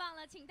们太棒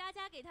了，请大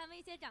家给他们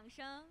一些掌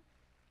声。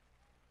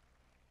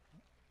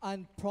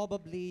And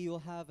probably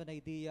you'll have an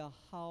idea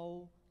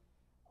how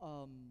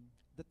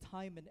the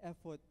time and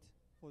effort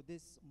for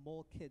these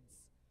small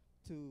kids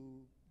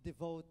to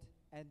devote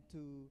and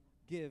to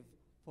give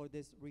for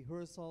this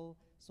rehearsal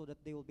so that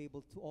they will be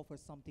able to offer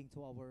something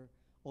to our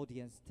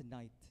audience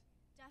tonight.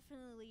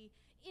 Definitely.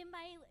 In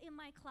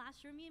my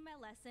classroom, in my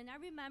lesson, I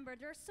remember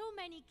there are so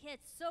many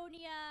kids,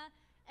 Sonia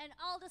and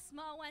all the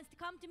small ones, to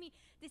come to me.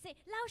 They say,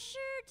 老师,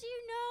 do you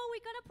know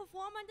we're going to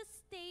perform on the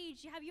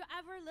stage? Have you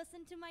ever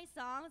listened to my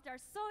songs? They're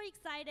so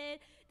excited.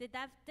 They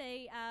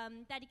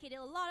dedicated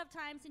a lot of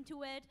times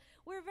into it.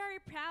 We're very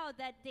proud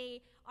that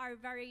they are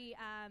very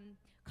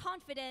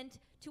confident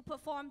to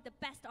perform the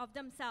best of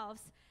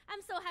themselves.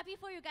 I'm so happy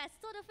for you guys.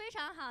 做得非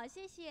常好，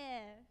谢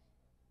谢。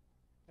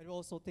And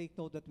also take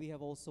note that we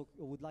have also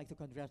would like to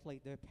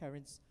congratulate their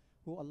parents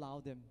who allow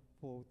them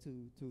to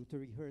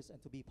rehearse and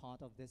to be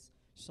part of this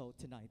show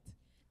tonight.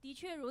 的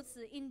确如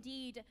此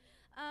indeed.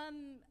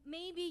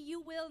 Maybe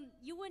you will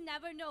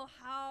never know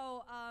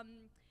how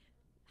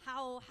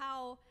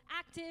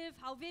active,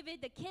 how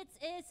vivid the kids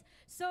is.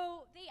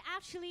 So they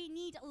actually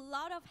need a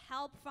lot of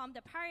help from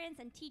the parents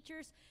and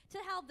teachers to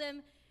help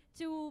them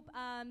to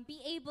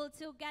be able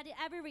to get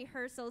every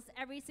rehearsals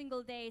every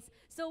single days.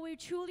 So we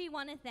truly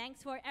want to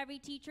thanks for every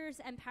teachers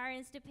and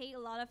parents to pay a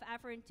lot of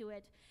effort into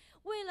it.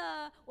 为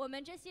了我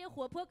们这些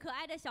活泼可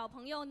爱的小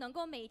朋友能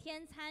够每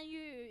天参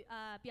与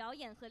表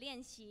演和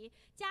练习，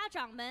家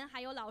长们还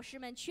有老师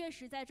们确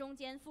实在中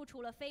间付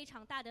出了非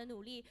常大的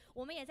努力。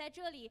我们也在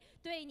这里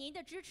对您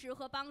的支持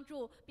和帮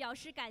助表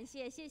示感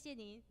谢，谢谢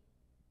您。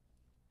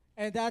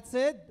And that's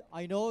it.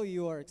 I know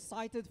you are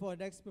excited for our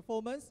next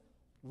performance.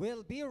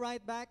 We'll be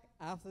right back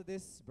after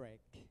this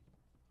break.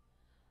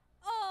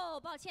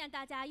 哦，抱歉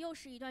大家，又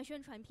是一段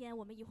宣传片，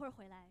我们一会儿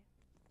回来。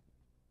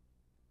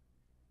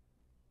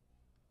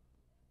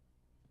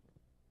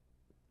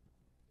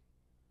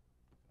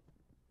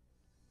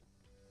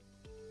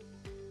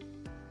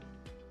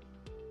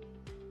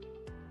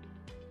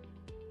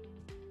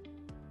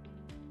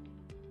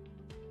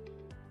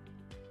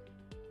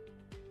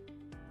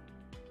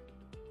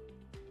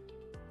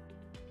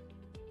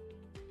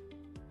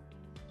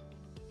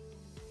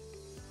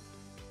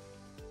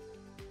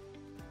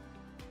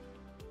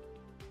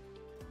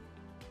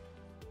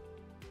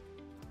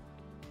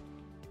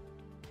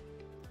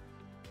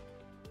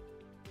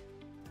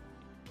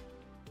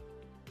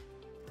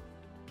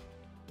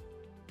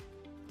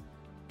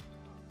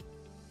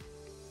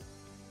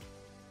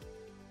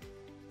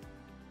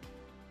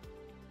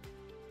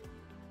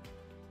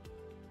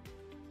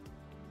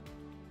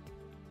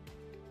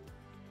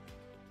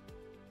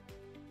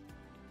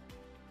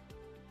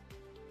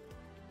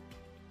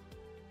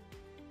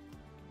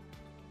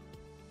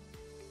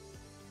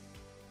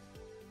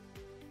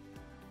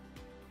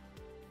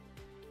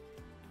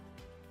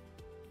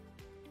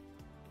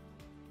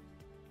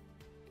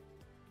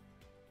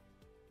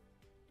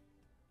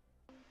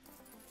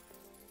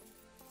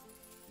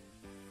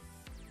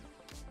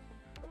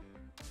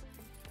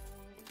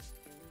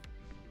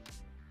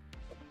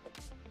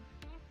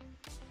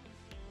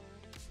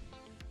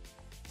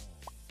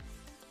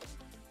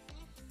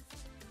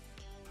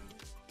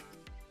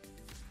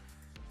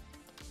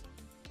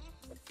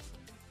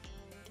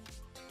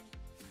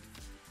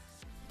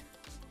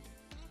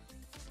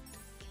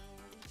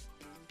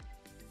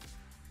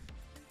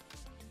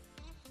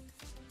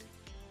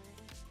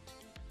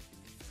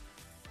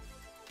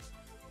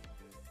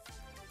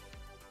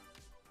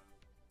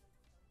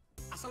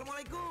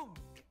Assalamualaikum.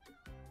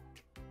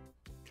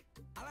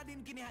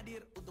 Aladin kini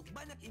hadir untuk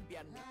banyak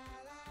impianmu.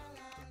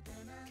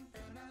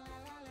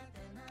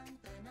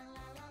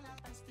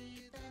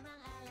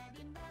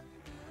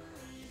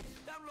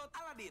 Download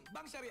Aladin,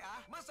 Bank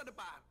Syariah Masa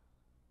Depan.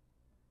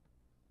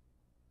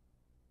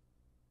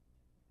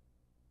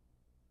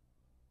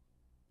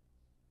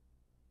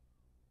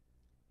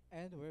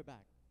 And we're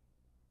back.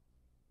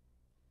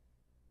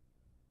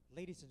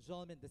 Ladies and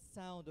gentlemen, The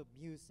Sound of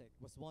Music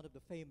was one of the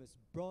famous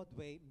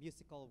Broadway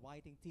musical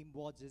writing team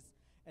Wodge's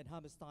and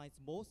Hammerstein's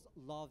most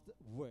loved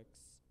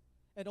works,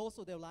 and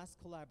also their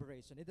last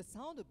collaboration. In The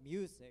Sound of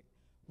Music,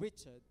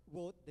 Richard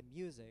wrote the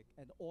music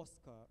and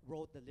Oscar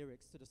wrote the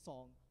lyrics to the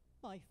song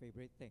My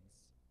Favorite Things.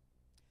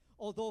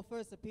 Although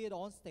first appeared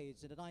on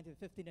stage in the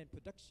 1959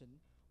 production,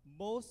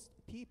 most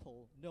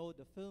people know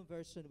the film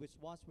version, which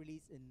was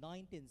released in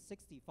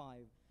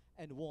 1965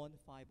 and won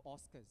 5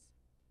 Oscars.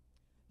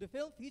 The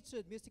film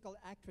featured musical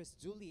actress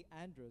Julie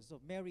Andrews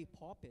of Mary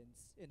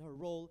Poppins in her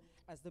role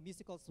as the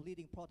musical's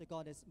leading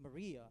protagonist,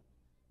 Maria,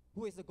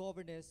 who is the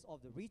governess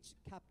of the rich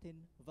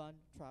Captain Van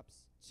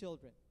Trapp's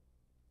children.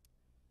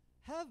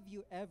 Have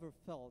you ever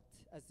felt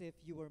as if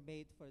you were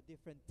made for a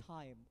different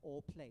time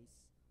or place?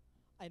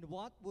 And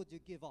what would you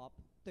give up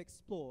to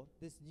explore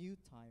this new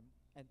time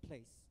and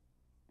place?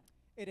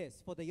 It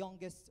is for the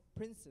youngest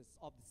princess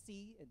of the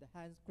sea in the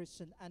Hans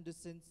Christian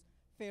Andersen's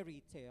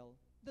fairy tale,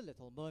 The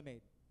Little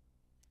Mermaid.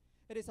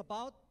 It is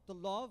about the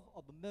love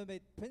of a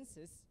mermaid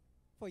princess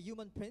for a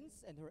human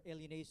prince and her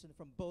alienation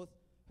from both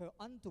her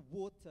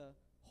underwater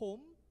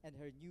home and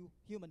her new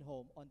human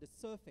home on the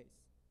surface.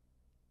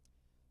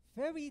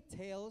 Fairy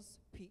tales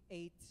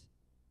create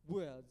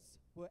worlds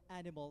where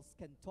animals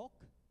can talk,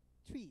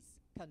 trees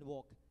can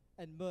walk,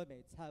 and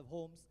mermaids have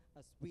homes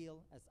as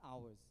real as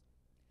ours.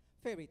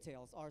 Fairy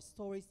tales are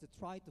stories that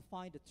try to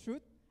find the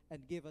truth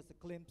and give us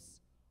a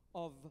glimpse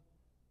of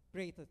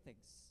greater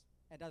things.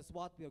 And that's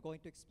what we are going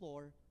to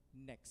explore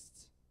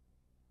next.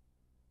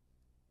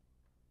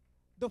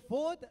 The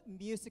fourth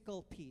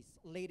musical piece,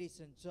 ladies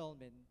and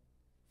gentlemen,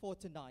 for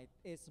tonight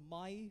is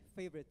My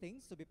Favorite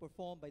Things, to be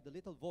performed by the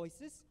Little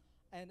Voices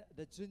and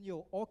the Junior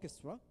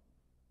Orchestra.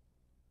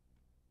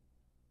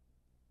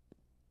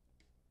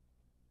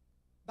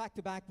 Back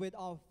to back with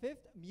our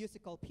fifth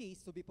musical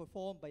piece, to be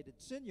performed by the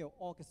Junior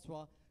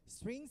Orchestra,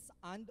 Strings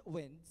and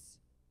Winds,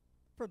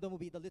 from the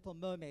movie The Little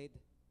Mermaid,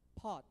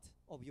 Part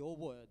of Your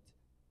Word.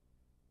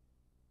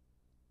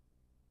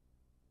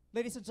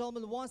 Ladies and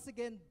gentlemen, once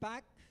again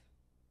back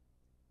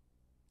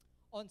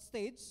on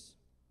stage,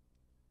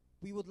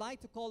 we would like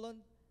to call on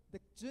the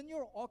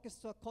Junior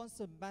Orchestra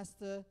Concert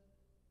Master.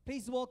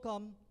 Please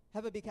welcome,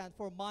 have a big hand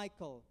for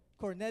Michael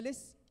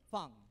Cornelis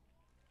Fang.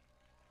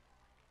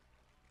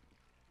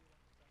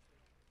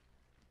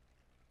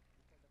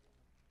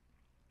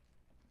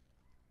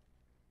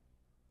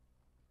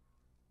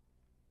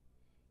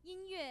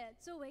音乐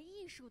作为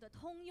艺术的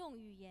通用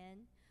语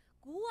言，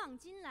古往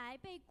今来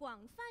被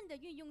广泛地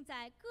运用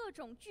在各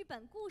种剧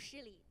本故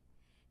事里。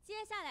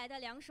接下来的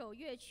2首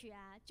乐曲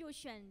就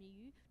选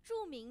于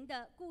著名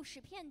的故事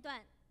片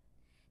段。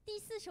第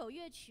4首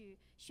乐曲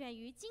选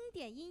于经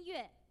典音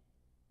乐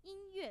《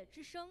音乐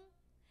之声》。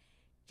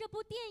这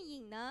部电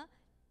影呢，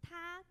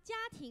它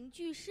家庭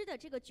剧师的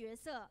这个角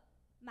色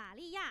玛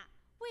利亚，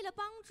为了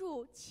帮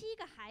助7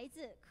个孩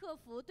子克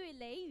服对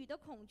雷雨的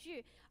恐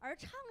惧，而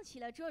唱起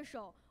了这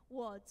首《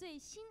我最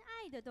心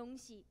爱的东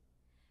西》。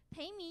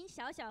培民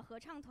小小合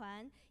唱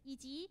团以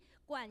及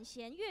管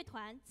弦乐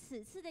团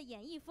此次的演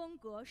绎风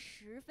格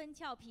十分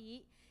俏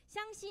皮，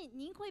相信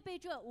您会被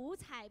这五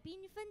彩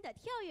缤纷的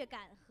跳跃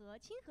感和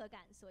亲和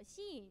感所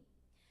吸引。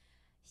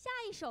下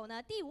一首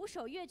呢，第5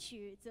首乐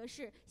曲则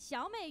是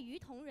小美鱼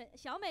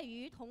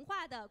童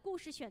话的故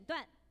事选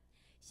段。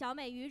小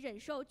美鱼忍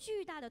受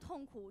巨大的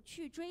痛苦，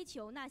去追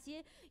求那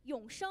些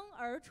永生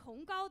而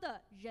崇高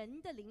的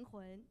人的灵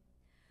魂。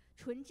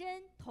纯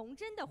真童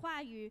真的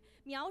话语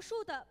描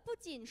述的不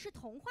仅是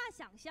童话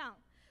想象，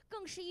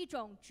更是一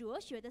种哲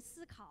学的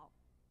思考。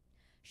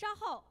稍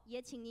后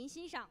也请您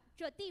欣赏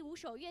这第5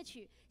首乐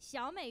曲《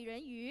小美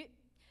人鱼》，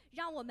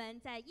让我们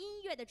在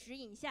音乐的指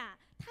引下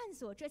探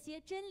索这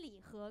些真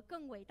理和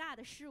更伟大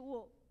的事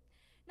物。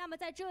那么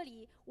在这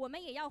里，我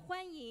们也要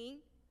欢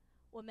迎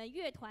我们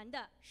乐团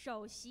的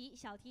首席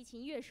小提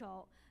琴乐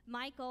手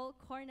Michael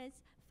Cornelis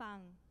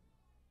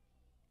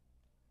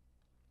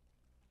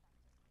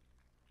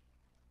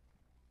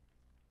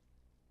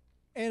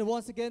Fang。And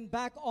once again,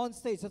 back on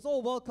stage, let's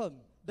all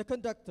welcome the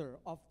conductor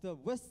of the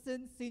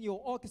Western Senior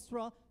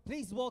Orchestra.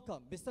 Please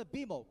welcome Mr.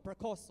 Bimo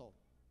Prakoso.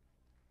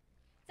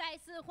 再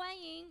次欢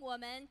迎我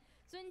们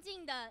尊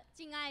敬的、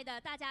敬爱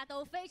的、大家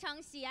都非常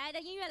喜爱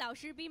的音乐老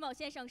师 Bimo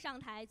先生上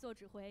台做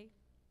指挥。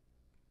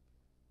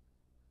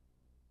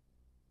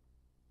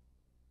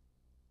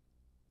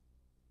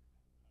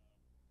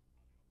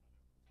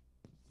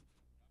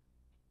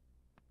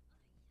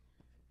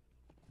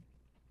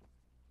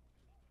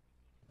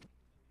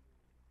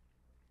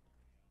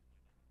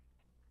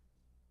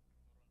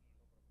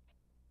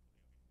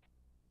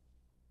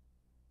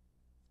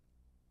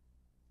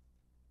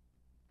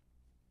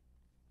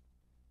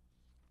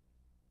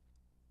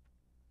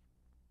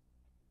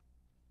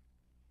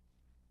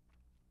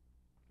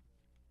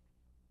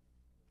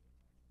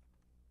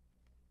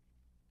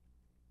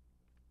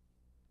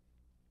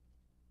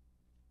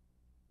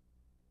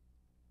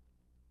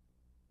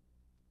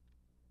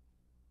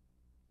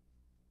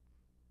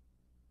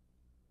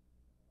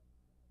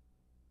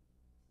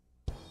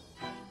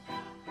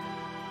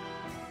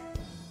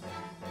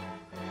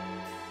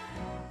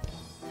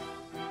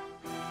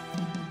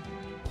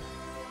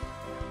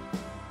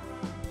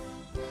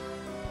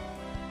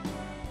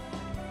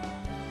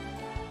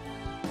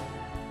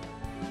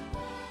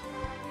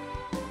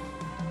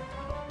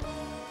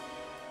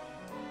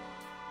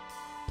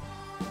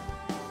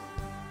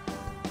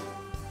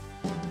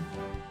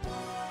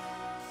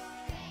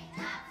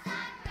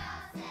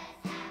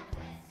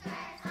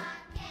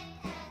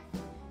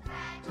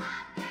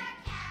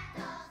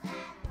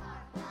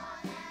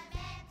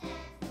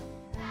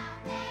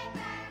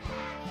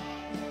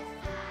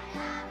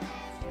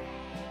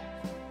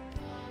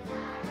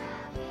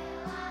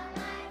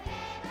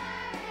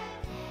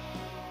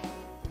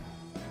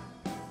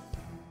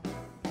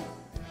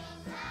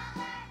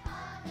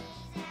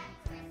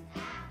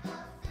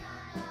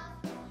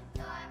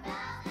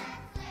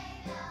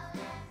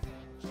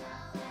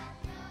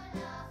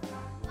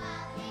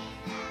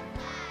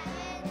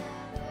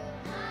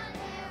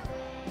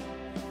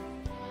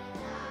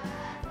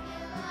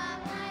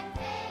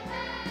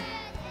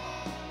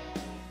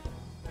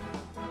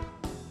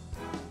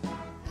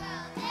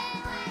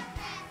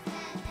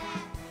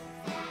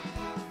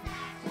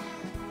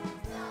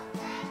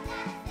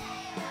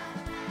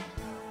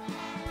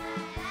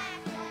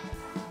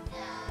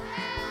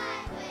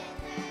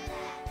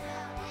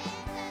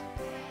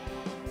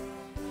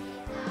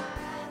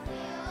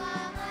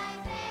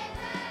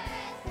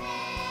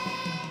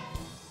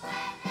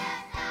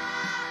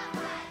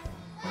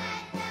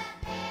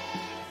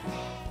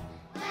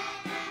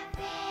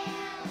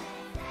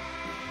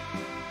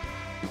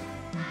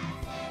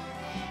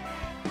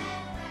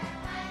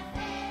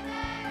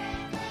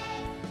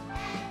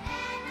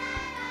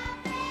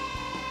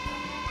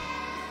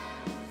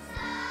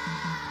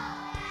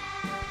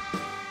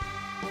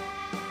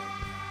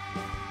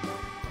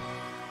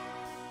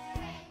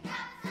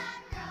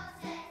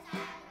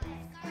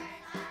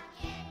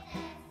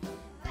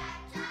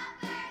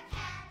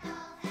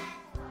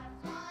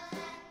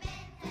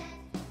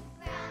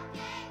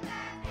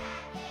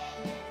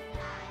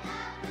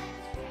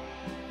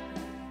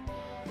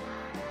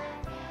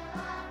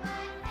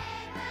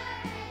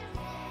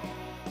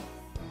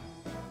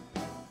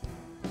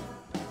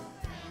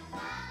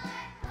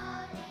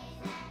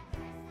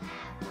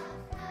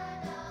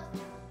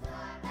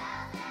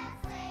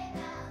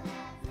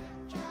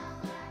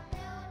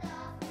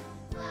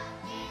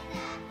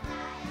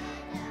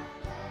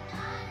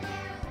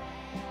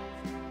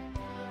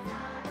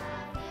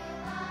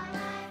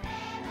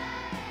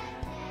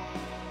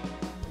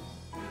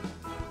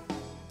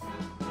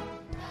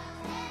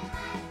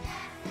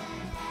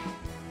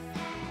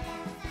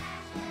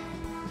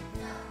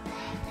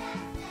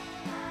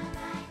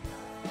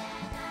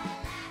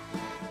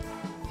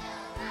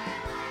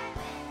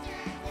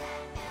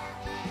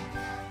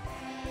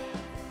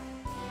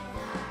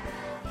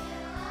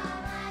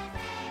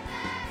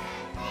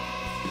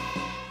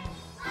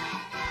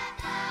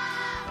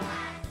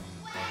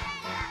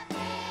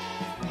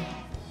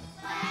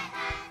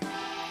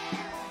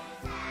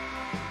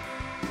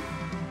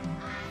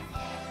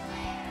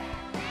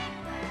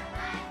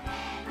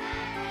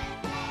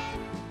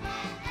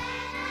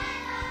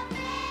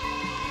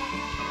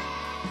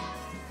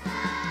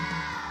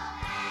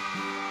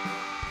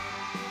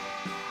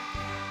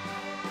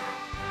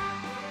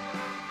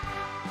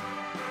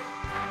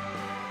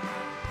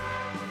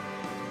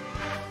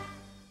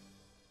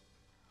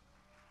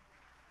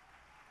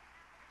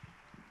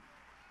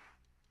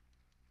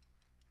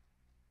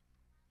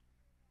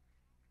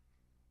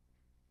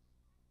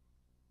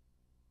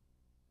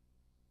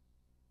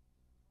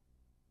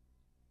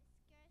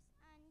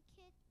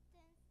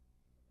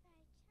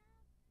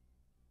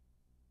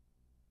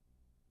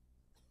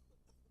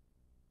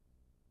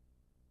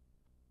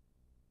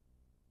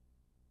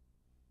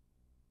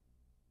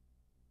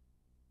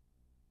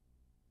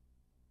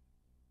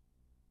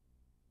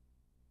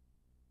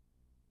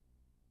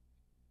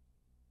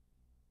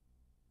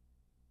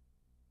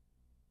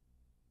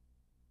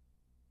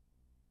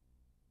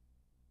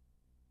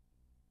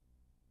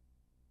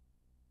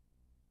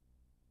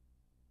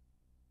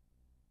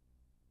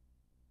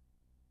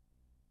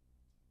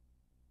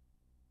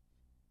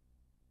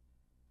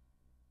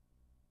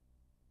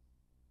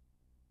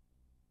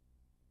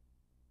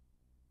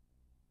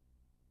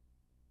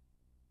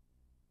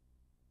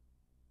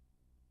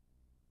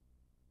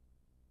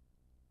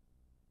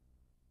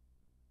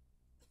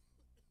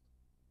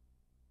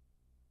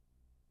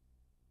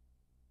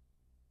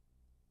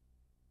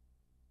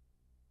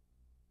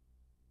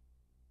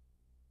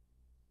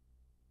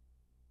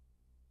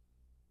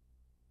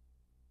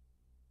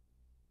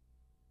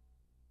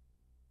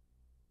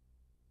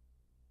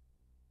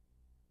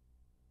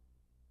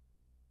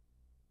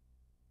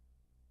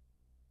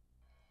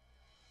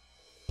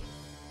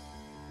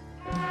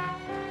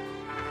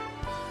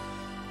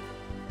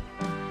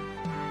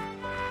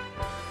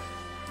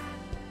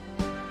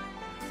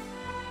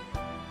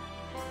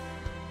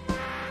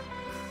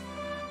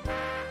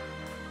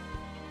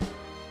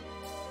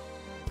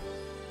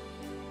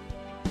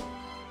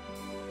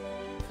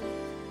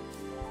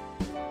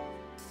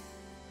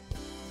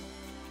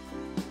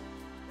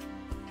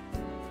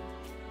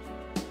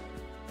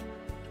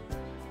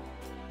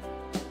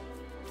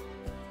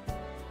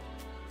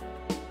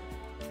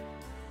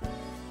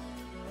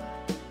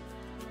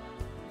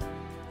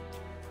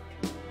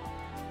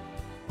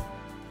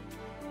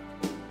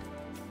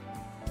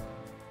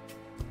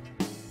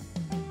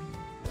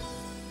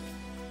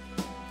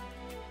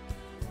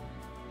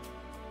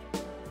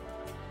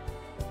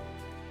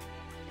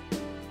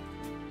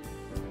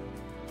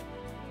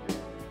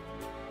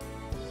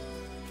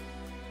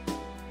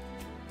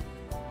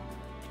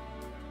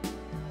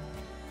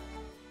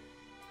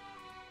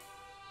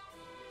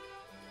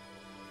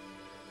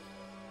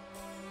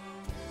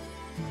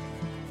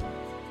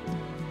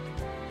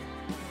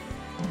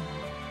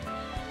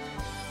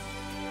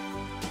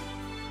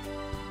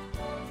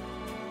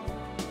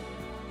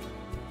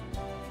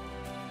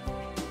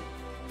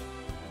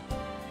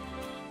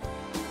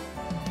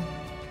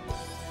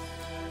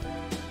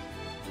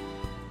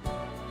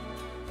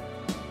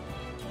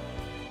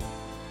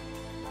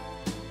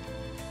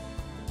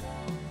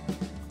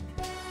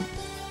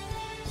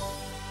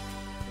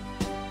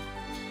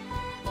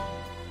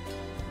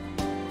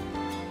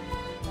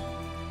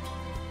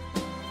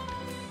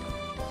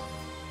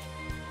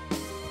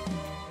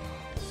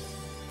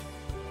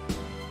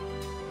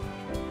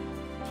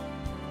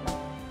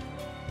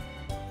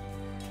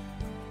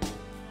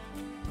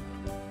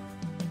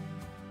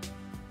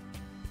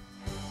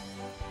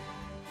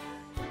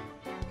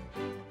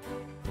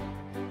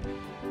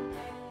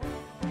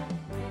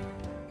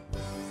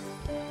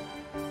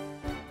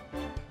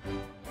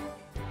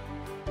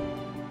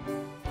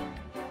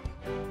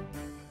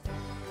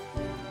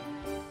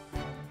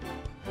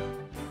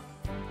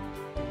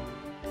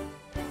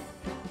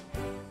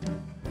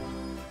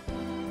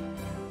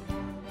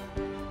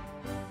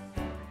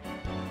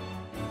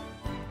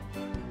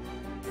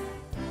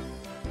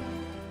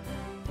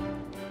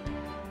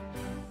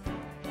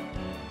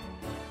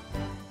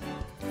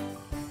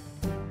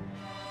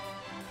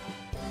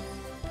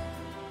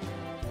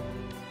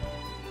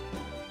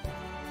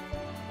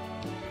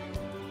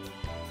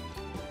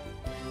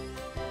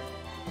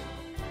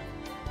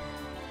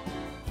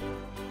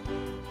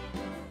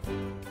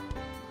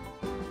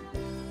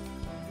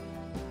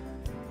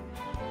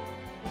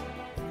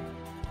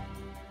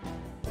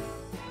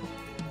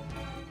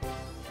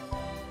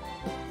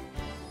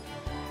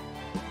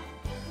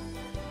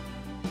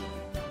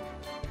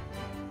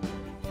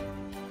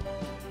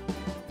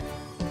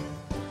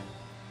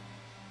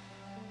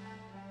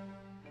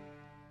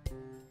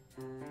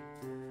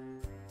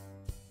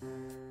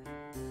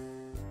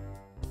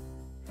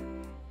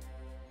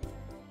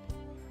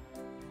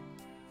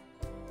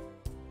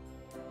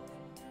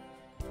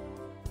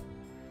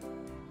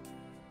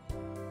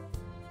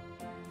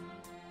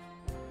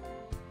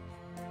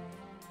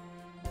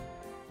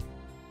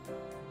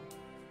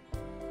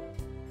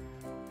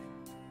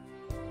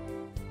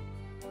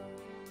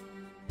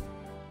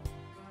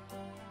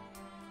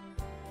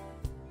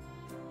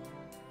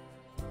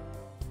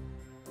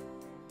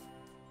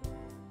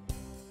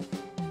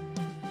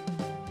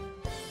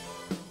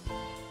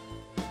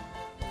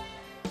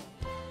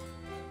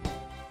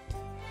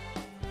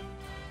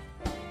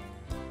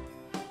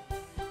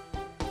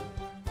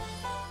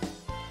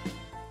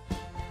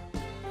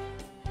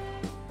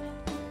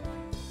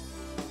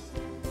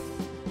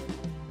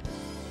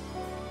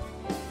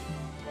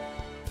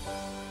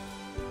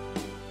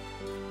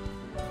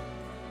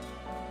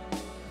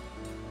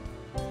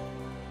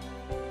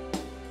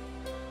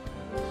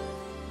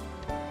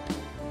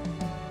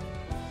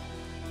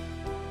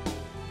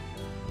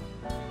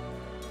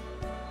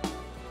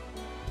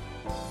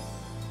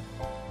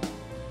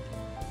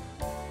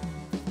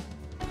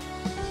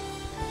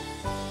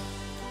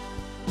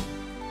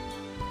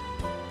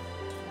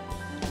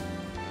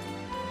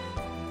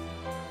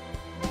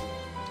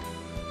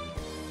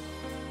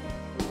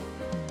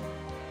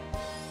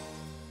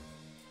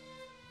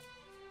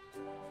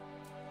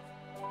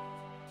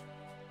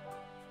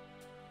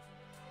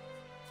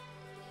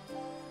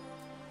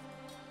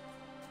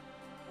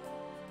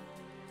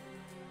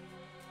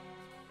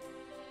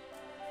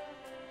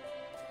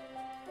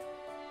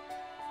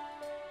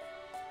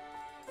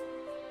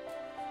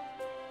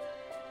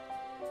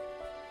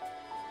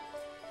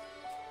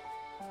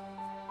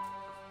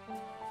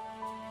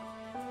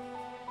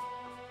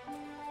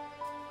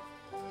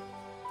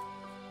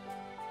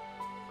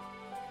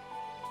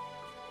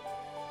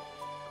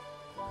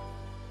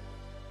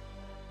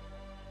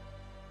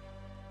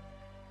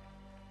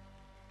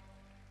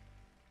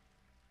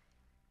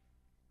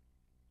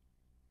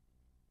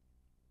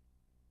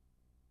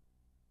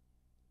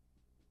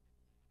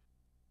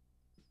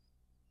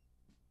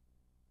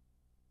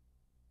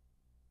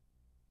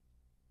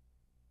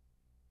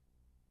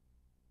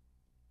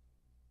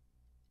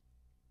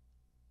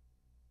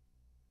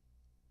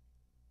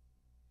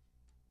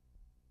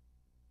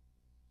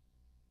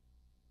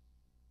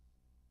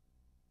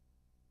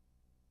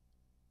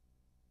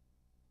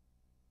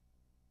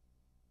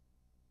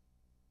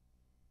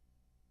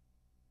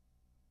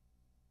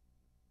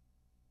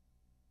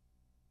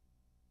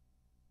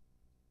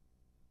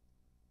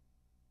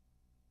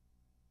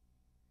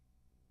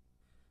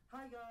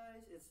Hi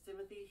guys, it's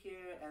Timothy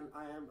here and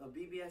I am a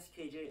BBS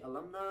KJ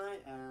alumni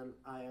and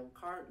I am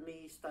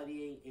currently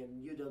studying in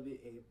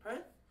UWA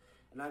Perth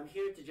and I'm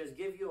here to just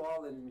give you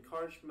all an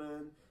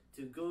encouragement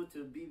to go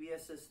to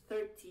BBS's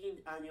 13th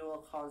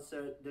annual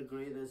concert, the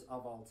greatest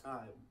of all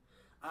time.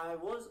 I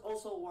was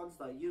also once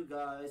like you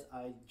guys,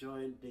 I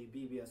joined the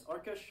BBS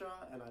Orchestra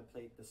and I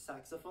played the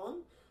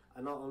saxophone.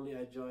 And not only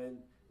I joined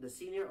the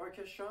senior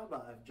orchestra,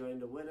 but I've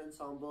joined the wind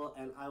ensemble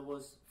and I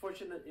was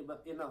fortunate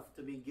enough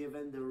to be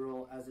given the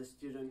role as a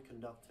student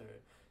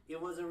conductor.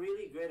 It was a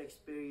really great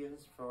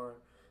experience for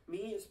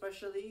me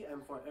especially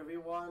and for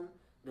everyone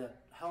that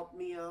helped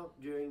me out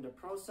during the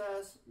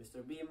process.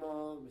 Mr.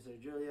 Bimo, Mr.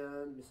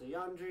 Julian, Mr.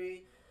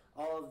 Yandri,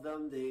 all of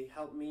them, they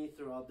helped me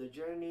throughout the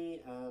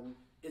journey and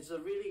it's a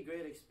really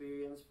great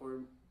experience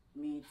for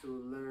me to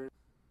learn.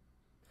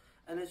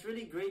 And it's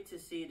really great to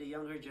see the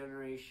younger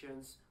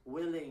generations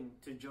willing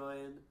to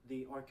join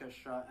the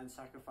orchestra and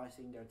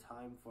sacrificing their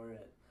time for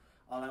it.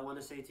 All I want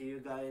to say to you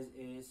guys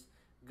is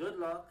good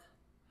luck,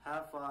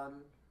 have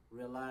fun,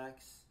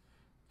 relax,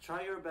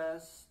 try your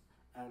best,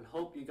 and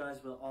hope you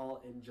guys will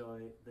all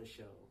enjoy the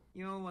show.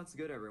 Yo, what's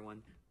good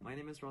everyone? My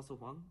name is Russell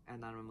Huang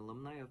and I'm an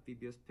alumni of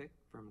BBS PIC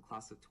from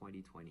class of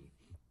 2020.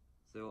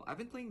 So I've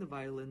been playing the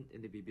violin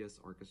in the BBS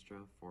orchestra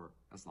for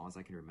as long as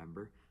I can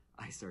remember.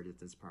 I started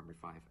since primary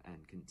 5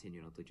 and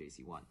continued until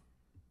JC1.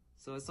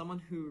 So as someone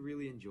who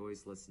really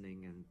enjoys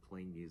listening and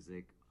playing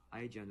music,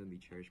 I genuinely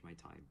cherish my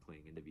time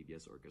playing in the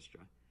BBS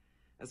orchestra.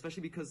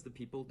 Especially because the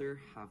people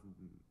there have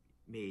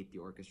made the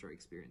orchestra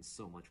experience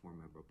so much more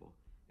memorable.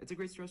 It's a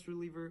great stress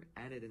reliever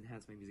and it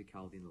enhanced my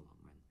musicality in the long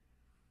run.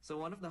 So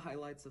one of the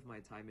highlights of my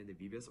time in the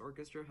BBS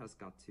orchestra has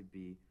got to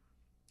be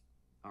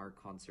our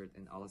concert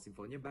in Alla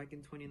Sinfonia back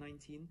in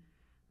 2019.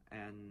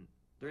 And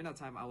during that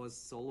time I was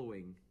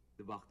soloing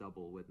the Bach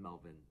double with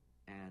Melvin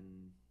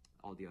and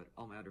all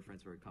my other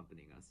friends were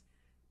accompanying us.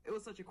 It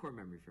was such a core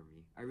memory for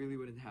me. I really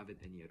wouldn't have it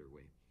any other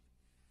way.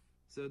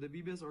 So the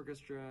BBS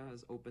Orchestra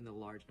has opened a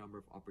large number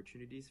of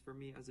opportunities for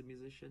me as a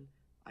musician.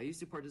 I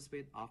used to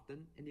participate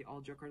often in the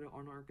All Jakarta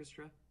Honor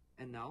Orchestra,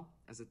 and now,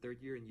 as a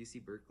third year in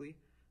UC Berkeley,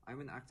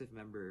 I'm an active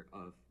member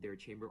of their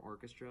chamber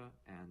orchestra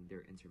and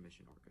their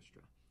intermission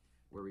orchestra,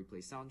 where we play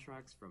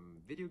soundtracks from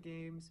video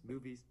games,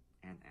 movies,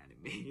 and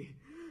anime.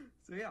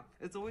 So yeah,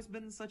 it's always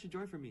been such a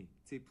joy for me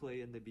to play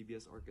in the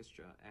BBS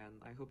Orchestra, and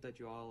I hope that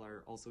you all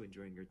are also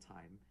enjoying your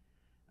time,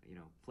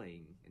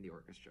 playing in the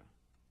orchestra.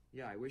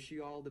 Yeah, I wish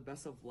you all the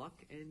best of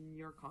luck in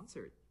your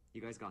concert.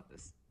 You guys got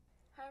this.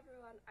 Hi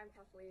everyone, I'm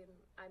Kathleen.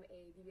 I'm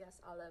a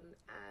BBS alum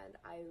and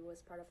I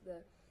was part of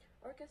the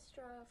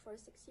orchestra for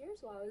 6 years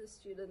while I was a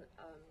student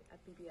at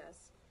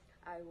BBS.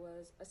 I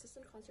was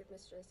assistant concert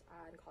mistress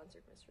and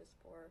concert mistress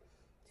for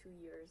 2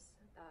 years.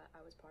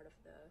 I was part of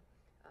the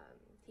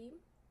team.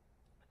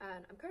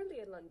 And I'm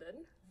currently in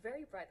London,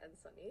 very bright and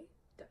sunny,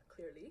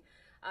 clearly.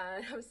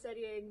 And I'm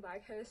studying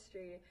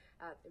biochemistry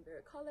at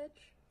Imperial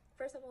College.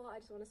 First of all, I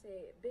just want to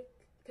say big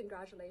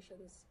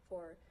congratulations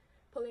for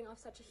pulling off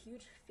such a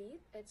huge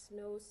feat. It's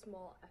no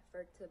small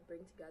effort to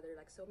bring together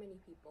like so many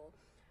people,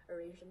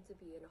 arrange them to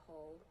be in a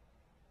hall.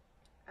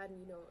 And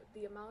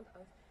the amount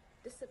of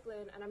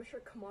discipline and I'm sure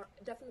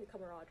definitely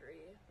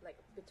camaraderie like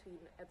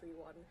between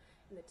everyone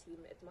in the team,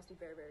 it must be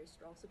very, very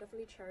strong. So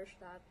definitely cherish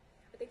that.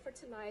 I think for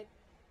tonight,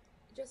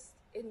 just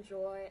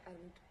enjoy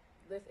and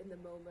live in the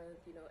moment,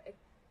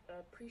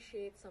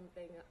 appreciate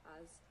something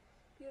as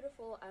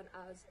beautiful and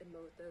as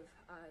emotive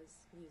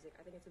as music.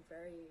 I think it's a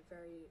very,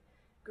 very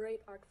great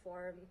art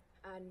form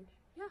and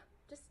yeah,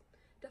 just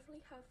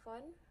definitely have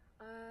fun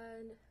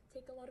and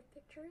take a lot of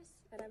pictures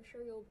and I'm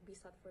sure you'll be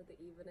set for the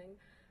evening.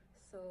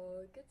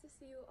 So good to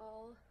see you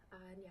all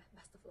and yeah,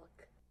 best of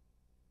luck.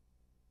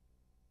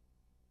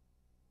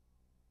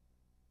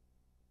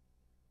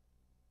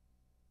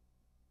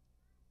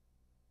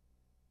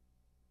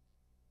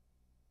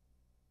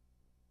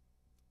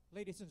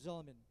 Ladies and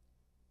gentlemen,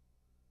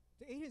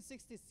 the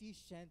 1860 sea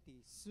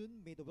shanty, Soon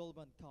May the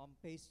Whaleman Come,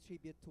 pays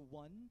tribute to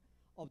one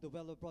of the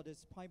Weller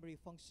brothers' primary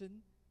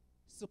function,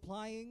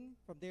 supplying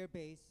from their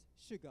base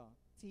sugar,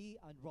 tea,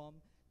 and rum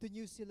to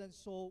New Zealand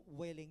shore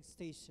whaling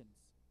stations.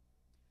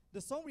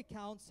 The song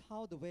recounts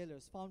how the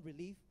whalers found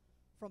relief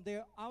from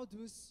their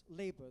arduous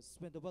labors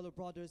when the Weller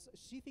brothers'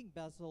 shipping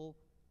vessel,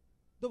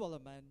 the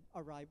Wellerman,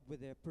 arrived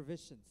with their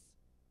provisions.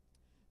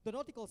 The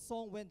nautical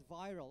song went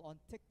viral on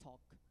TikTok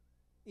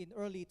in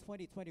early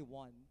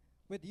 2021,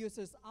 with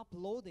users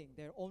uploading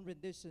their own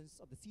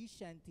renditions of the sea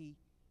shanty,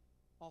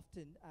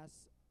 often as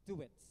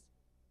duets.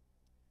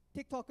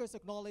 TikTokers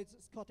acknowledge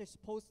Scottish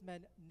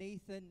postman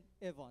Nathan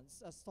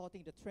Evans as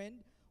starting the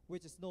trend,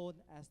 which is known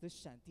as the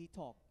shanty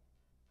talk.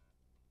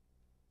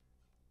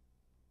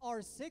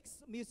 Our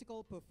sixth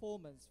musical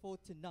performance for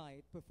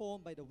tonight,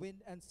 performed by the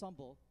wind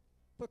ensemble,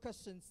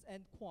 percussions,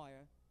 and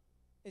choir,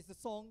 is the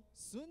song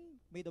Soon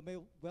May the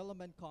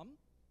Wellerman Come.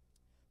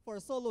 For a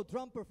solo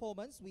drum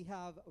performance, we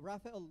have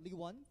Raphael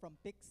Liwan from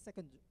PIC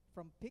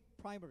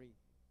Primary.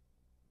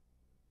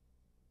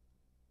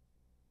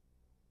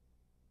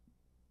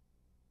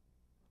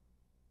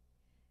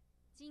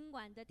 今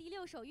晚的第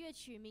6首乐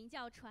曲名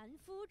叫《船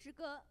夫之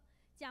歌》，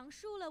讲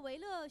述了维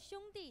勒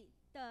兄弟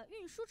的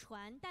运输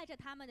船带着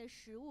他们的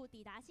食物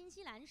抵达新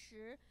西兰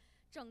时，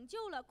拯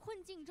救了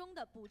困境中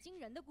的捕鲸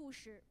人的故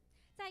事。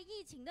在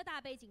疫情的大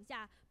背景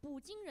下，捕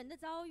鲸人的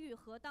遭遇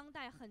和当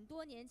代很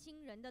多年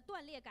轻人的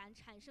断裂感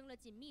产生了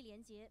紧密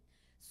连结，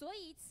所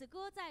以此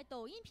歌在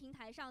抖音平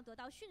台上得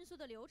到迅速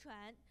的流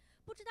传。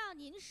不知道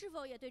您是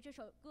否也对这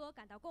首歌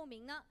感到共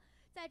鸣呢？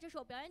在这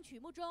首表演曲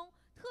目中，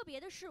特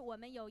别的是我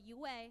们有一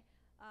位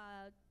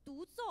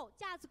独奏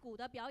架子鼓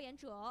的表演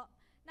者。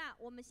那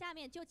我们下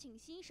面就请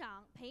欣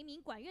赏培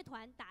民管乐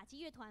团、打击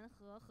乐团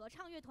和合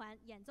唱乐团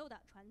演奏的《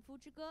船夫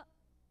之歌》。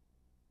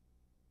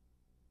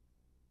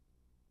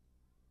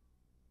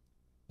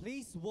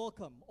Please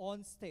welcome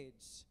on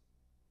stage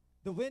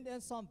the Wind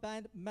and Sound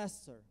Band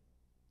Master.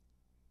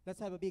 Let's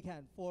have a big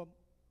hand for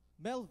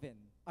Melvin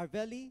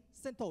Arveli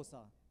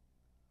Sentosa.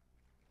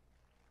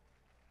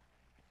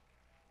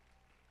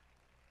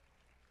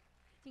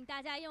 请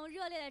大家用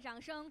热烈的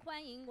掌声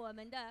欢迎我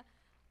们的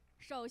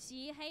首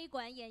席黑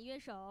管演乐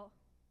手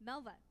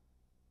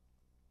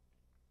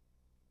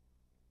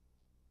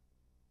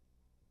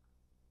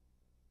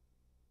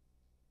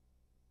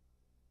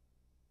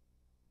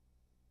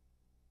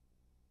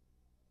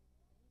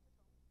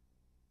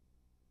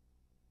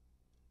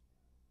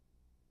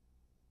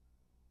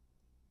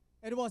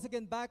once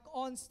again, back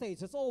on stage,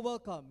 let's all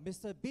welcome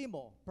Mr.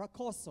 Bimo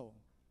Prakoso.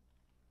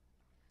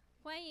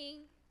 欢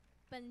迎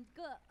本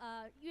个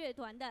乐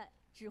团的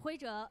指挥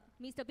者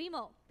Mr.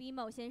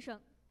 Bimo 先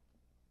生。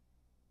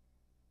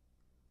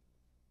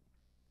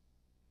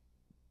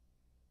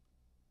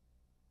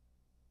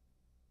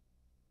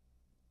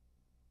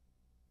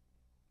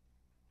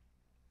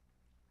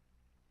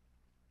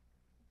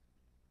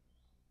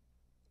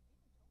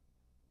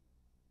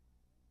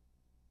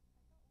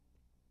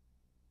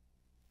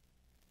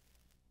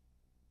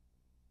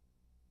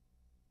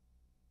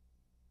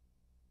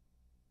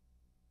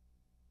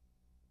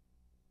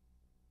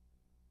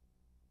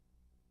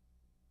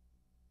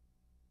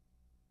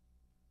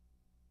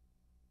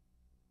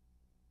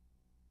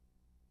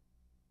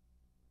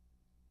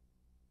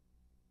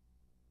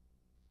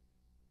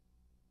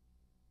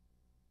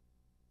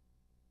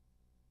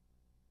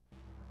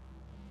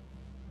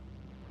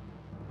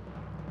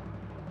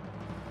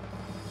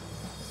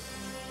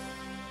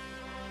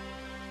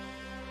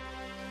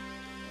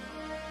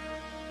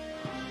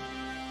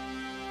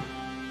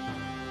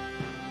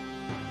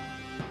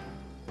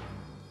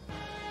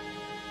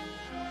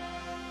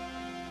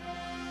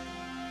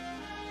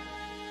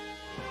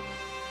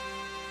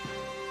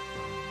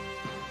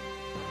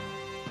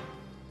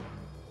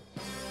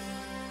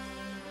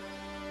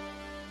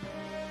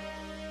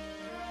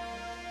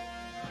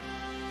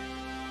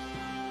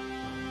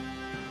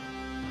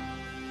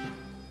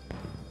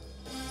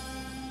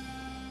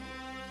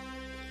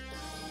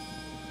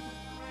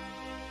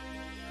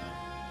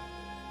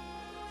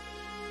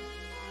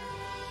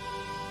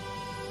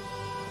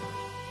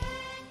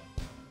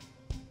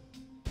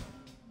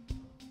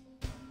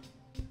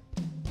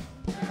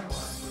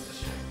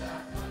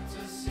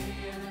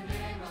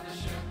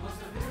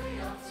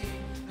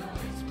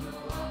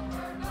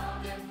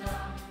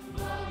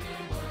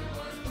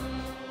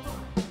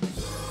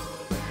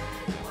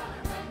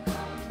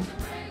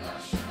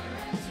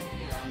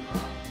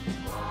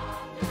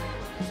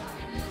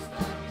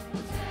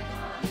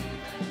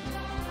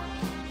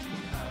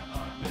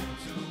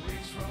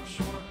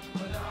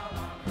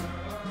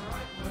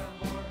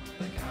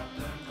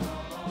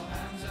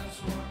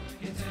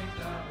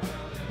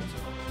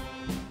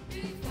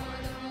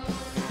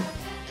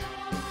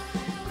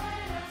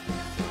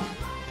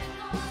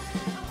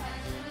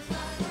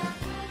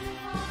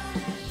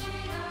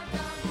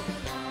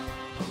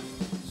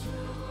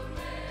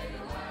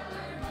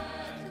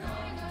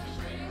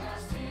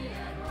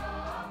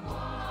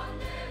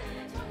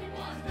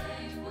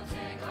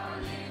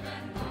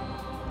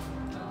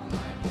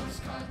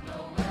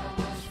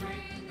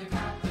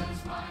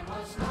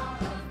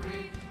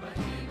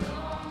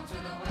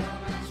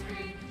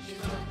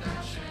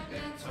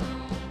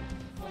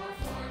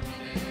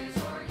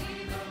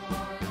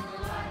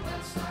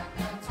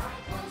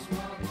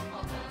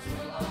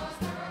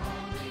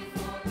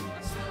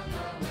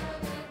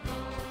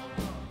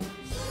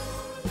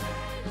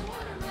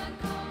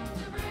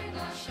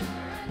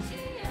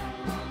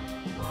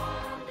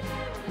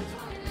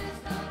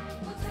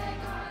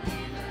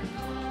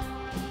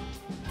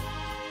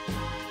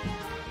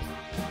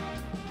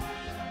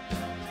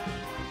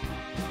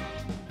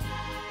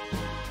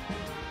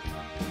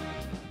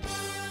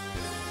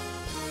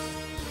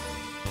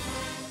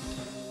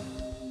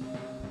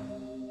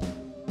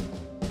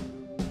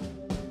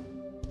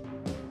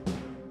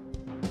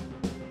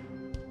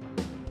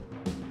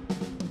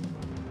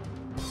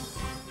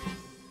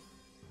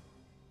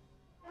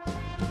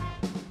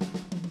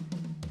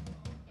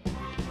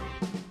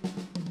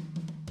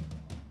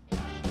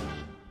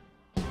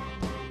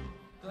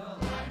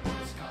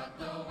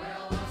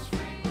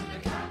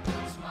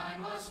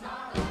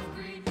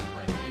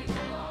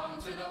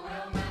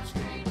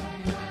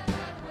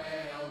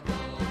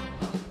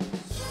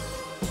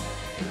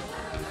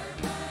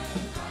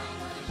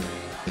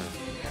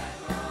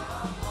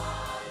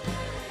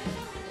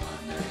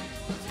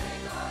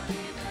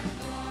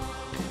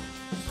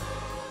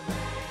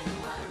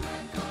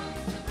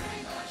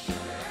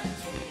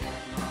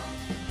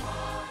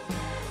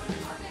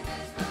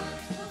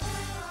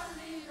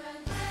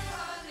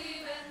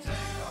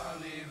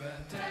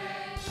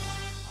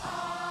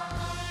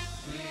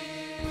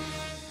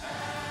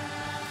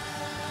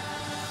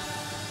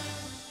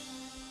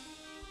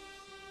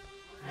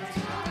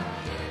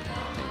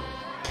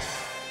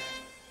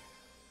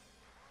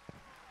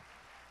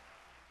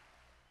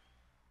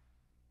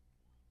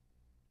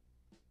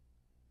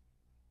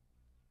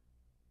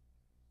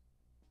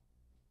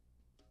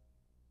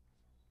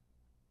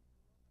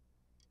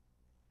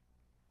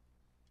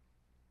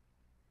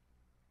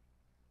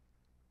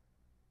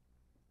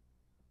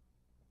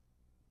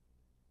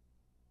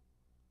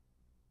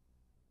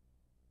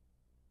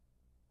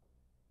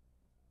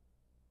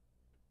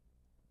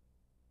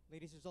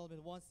Ladies and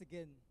gentlemen, once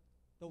again,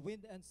 the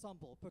wind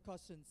ensemble,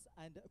 percussions,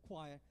 and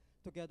choir,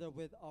 together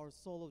with our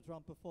solo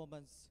drum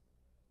performance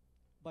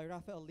by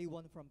Raphael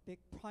Liwan from Pick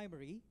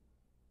Primary,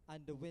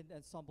 and the wind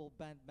ensemble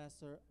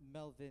bandmaster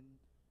Melvin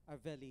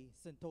Arveli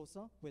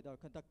Sentosa with our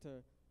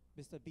conductor,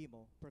 Mr.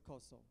 Bimo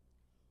Percoso.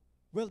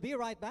 We'll be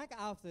right back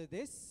after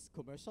this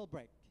commercial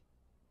break.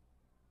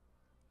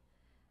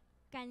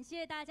 感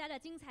谢大家的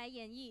精彩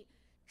演绎，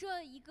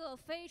这一个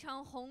非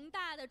常宏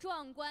大的、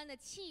壮观的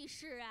气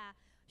势啊，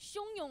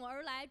汹涌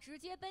而来，直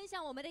接奔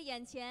向我们的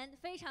眼前。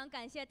非常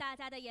感谢大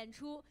家的演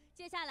出。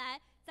接下来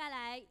再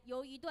来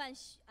由一段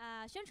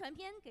宣传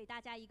片给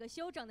大家一个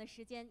休整的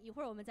时间，一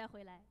会儿我们再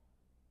回来。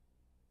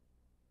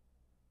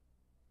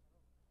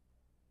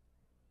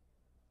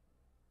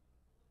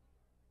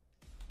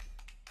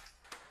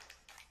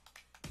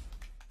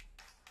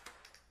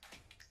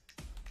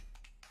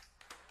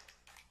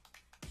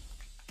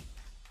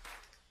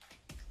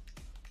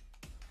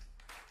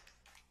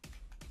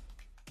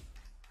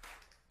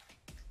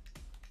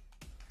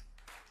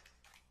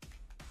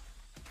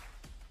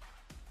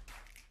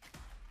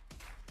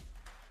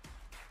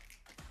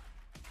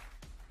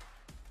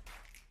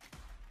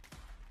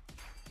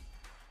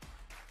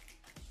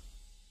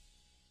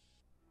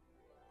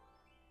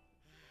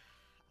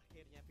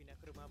Akhirnya pindah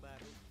ke rumah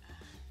baru.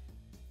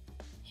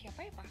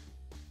 Siapa ya, Pak?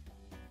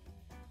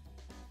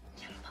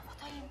 Jangan lupa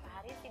fotoin.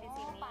 Paris sih di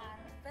sini.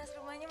 Pantes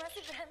rumahnya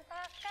masih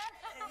berantakan.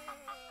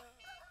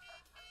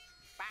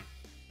 Pak,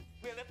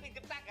 boleh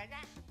pinjem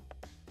tangganya?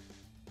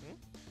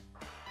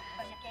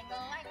 Banyak yang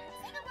nge-like.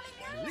 Saya nggak boleh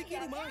nge-like. Miliki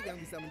rumah yang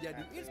bisa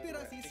menjadi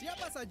inspirasi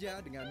siapa saja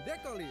dengan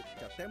Decolit.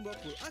 Cat tembok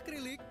full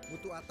akrilik,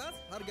 mutu atas,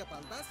 harga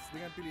pantas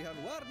dengan pilihan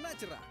warna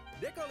cerah.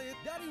 Decolit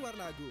dari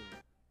Warna Agung.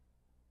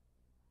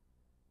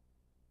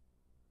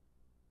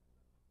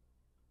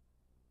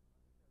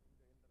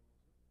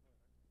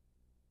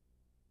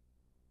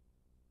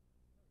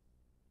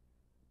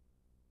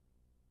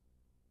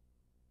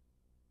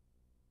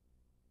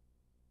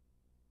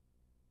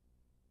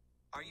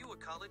 Are you a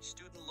college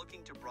student looking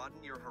to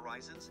broaden your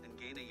horizons and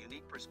gain a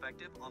unique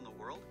perspective on the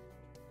world?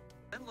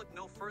 Then look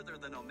no further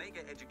than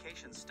Omega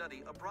Education's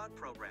Study Abroad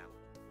program.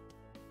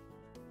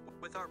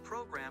 With our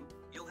program,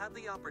 you'll have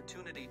the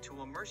opportunity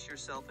to immerse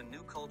yourself in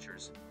new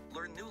cultures,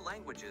 learn new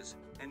languages,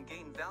 and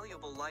gain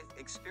valuable life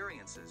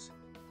experiences.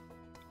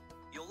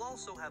 You'll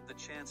also have the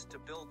chance to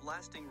build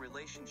lasting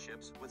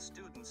relationships with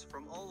students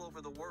from all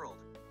over the world.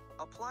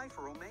 Apply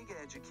for Omega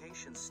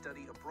Education's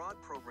Study Abroad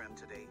program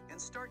today and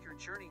start your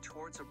journey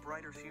towards a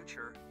brighter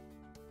future.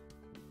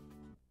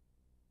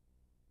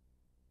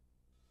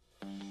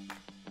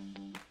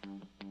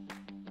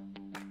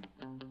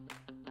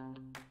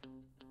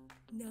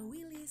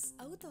 Nawilis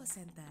Auto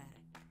Center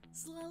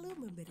selalu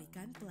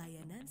memberikan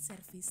pelayanan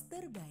servis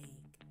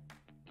terbaik.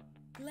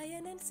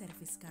 Layanan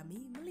servis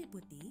kami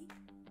meliputi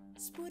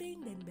spuring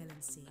dan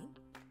balancing,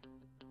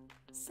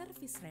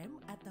 servis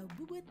rem atau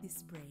bubut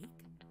disc brake,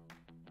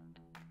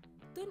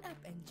 tune-up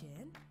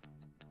engine,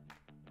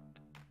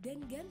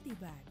 dan ganti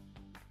ban.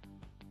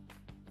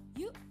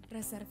 Yuk,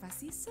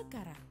 reservasi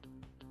sekarang.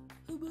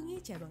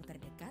 Hubungi cabang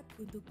terdekat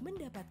untuk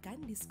mendapatkan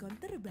diskon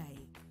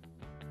terbaik.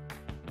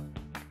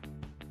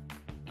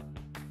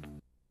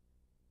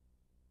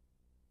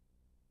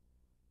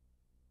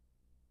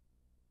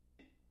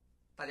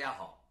 大家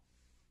好，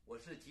我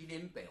是吉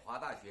林北华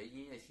大学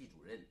音乐系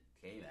主任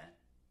田园，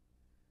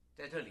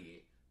在这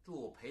里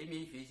祝培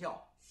民学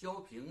校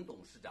肖平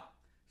董事长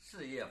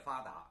事业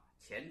发达，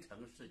前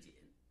程似锦，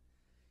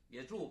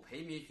也祝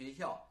培民学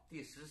校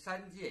第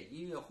13届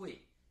音乐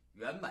会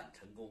圆满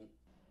成功。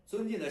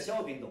尊敬的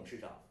肖平董事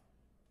长，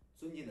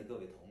尊敬的各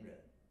位同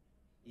仁，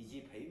以及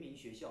培民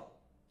学校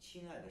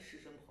亲爱的师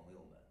生朋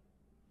友们，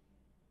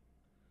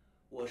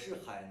我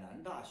是海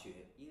南大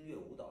学音乐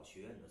舞蹈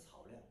学院的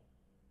曹亮。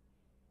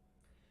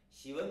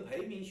喜闻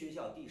培民学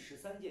校第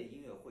13届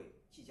音乐会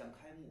即将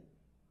开幕，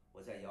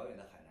我在遥远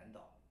的海南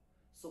岛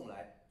送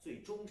来最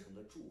忠诚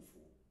的祝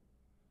福。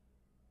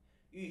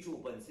预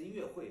祝本次音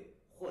乐会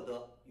获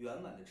得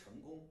圆满的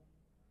成功，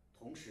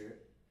同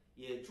时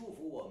也祝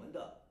福我们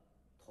的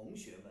同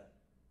学们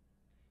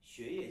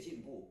学业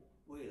进步，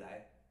未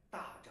来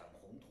大展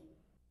宏图。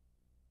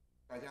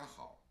大家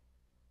好，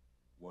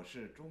我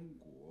是中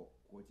国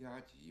国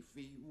家级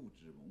非物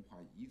质文化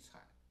遗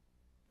产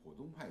浦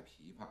东派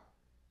琵琶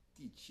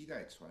第7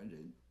代传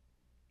人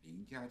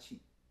林家庆。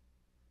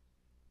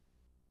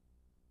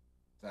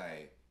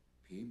在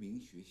培民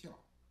学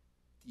校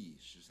第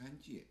13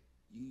届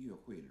音乐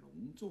会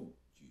隆重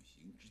举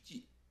行之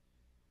际，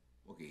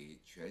我给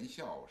全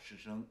校师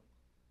生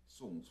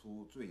送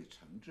出最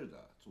诚挚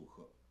的祝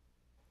贺，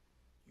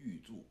预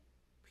祝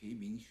培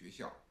民学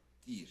校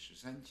第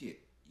13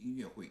届音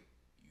乐会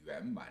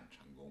圆满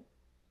成功。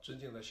尊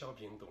敬的肖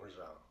平董事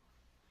长，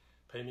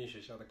培民学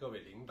校的各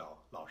位领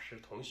导、老师、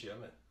同学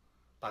们，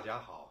大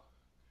家好，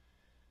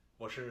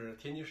我是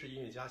天津市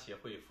音乐家协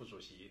会副主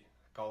席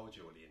高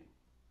九林。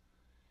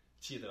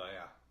记得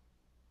呀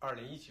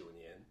，2019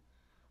年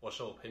我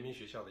受培民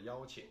学校的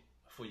邀请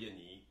赴印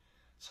尼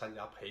参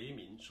加培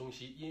民中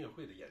西音乐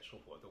会的演出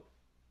活动。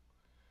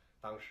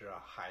当时啊，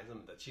孩子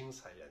们的精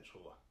彩演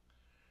出啊，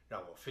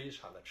让我非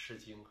常的吃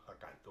惊和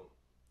感动。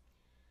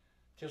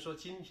听说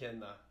今天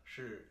呢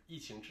是疫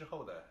情之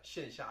后的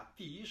线下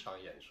第一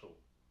场演出，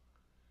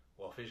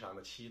我非常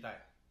的期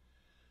待。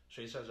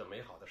随着这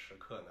美好的时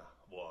刻呢，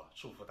我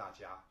祝福大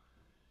家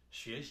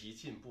学习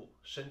进步，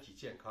身体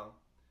健康，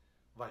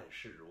万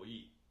事如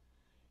意，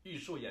预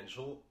祝演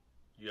出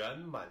圆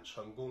满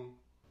成功。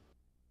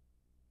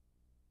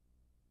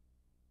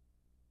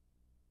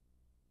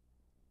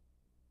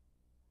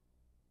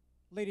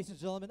Ladies and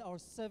gentlemen, our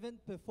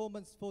seventh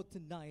performance for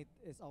tonight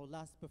is our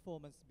last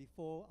performance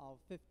before our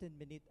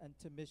 15-minute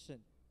intermission.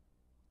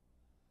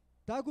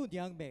 Dagu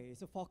Nyangmei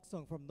is a folk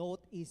song from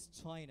northeast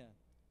China.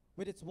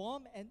 With its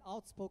warm and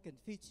outspoken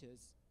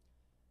features,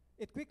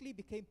 it quickly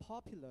became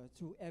popular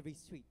through every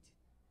street.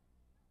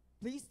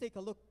 Please take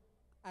a look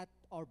at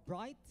our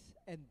bright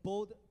and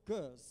bold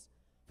girls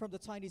from the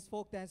Chinese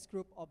folk dance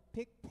group of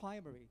Pick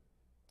Primary.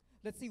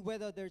 Let's see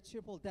whether their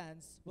cheerful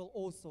dance will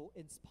also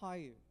inspire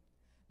you.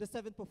 The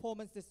seventh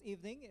performance this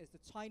evening is the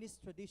Chinese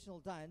traditional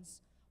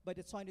dance by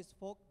the Chinese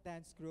folk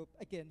dance group,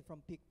 again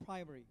from Peak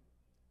Primary.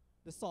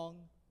 The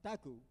song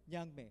Dagu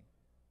Nyangmei.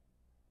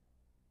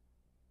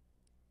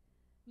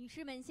 女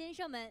士们、先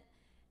生们，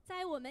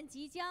在我们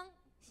即将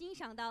欣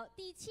赏到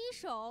第7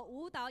首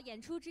舞蹈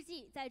演出之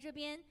际，在这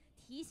边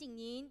提醒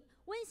您，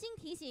温馨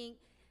提醒，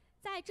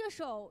在这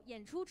首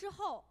演出之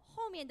后，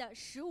后面的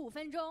15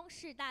分钟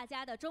是大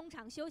家的中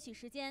场休息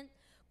时间。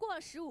过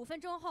了15分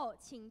钟后，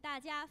请大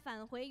家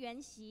返回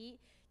原席，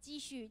继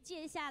续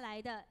接下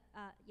来的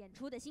演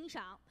出的欣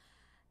赏。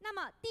那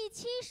么第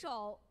7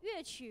首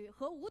乐曲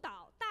和舞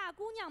蹈《大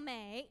姑娘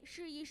美》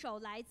是一首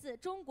来自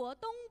中国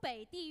东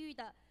北地域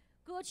的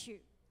歌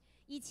曲，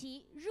以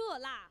其热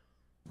辣、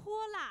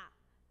泼辣、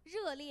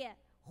热烈、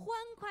欢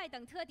快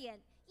等特点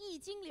一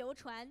经流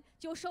传，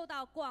就受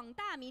到广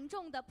大民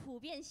众的普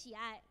遍喜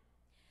爱。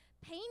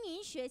培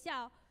民学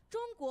校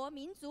中国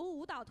民族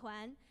舞蹈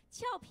团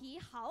俏皮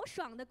豪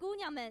爽的姑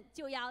娘们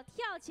就要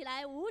跳起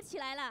来舞起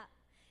来了，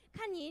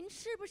看您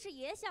是不是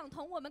也想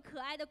同我们可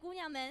爱的姑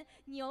娘们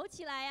扭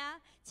起来呀？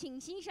请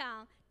欣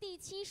赏第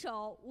7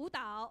首舞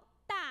蹈《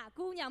大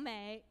姑娘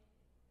美》。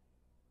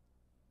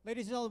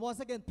 Ladies and gentlemen, once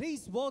again,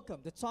 please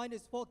welcome the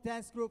Chinese folk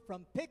dance group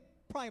from Pick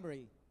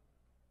Primary.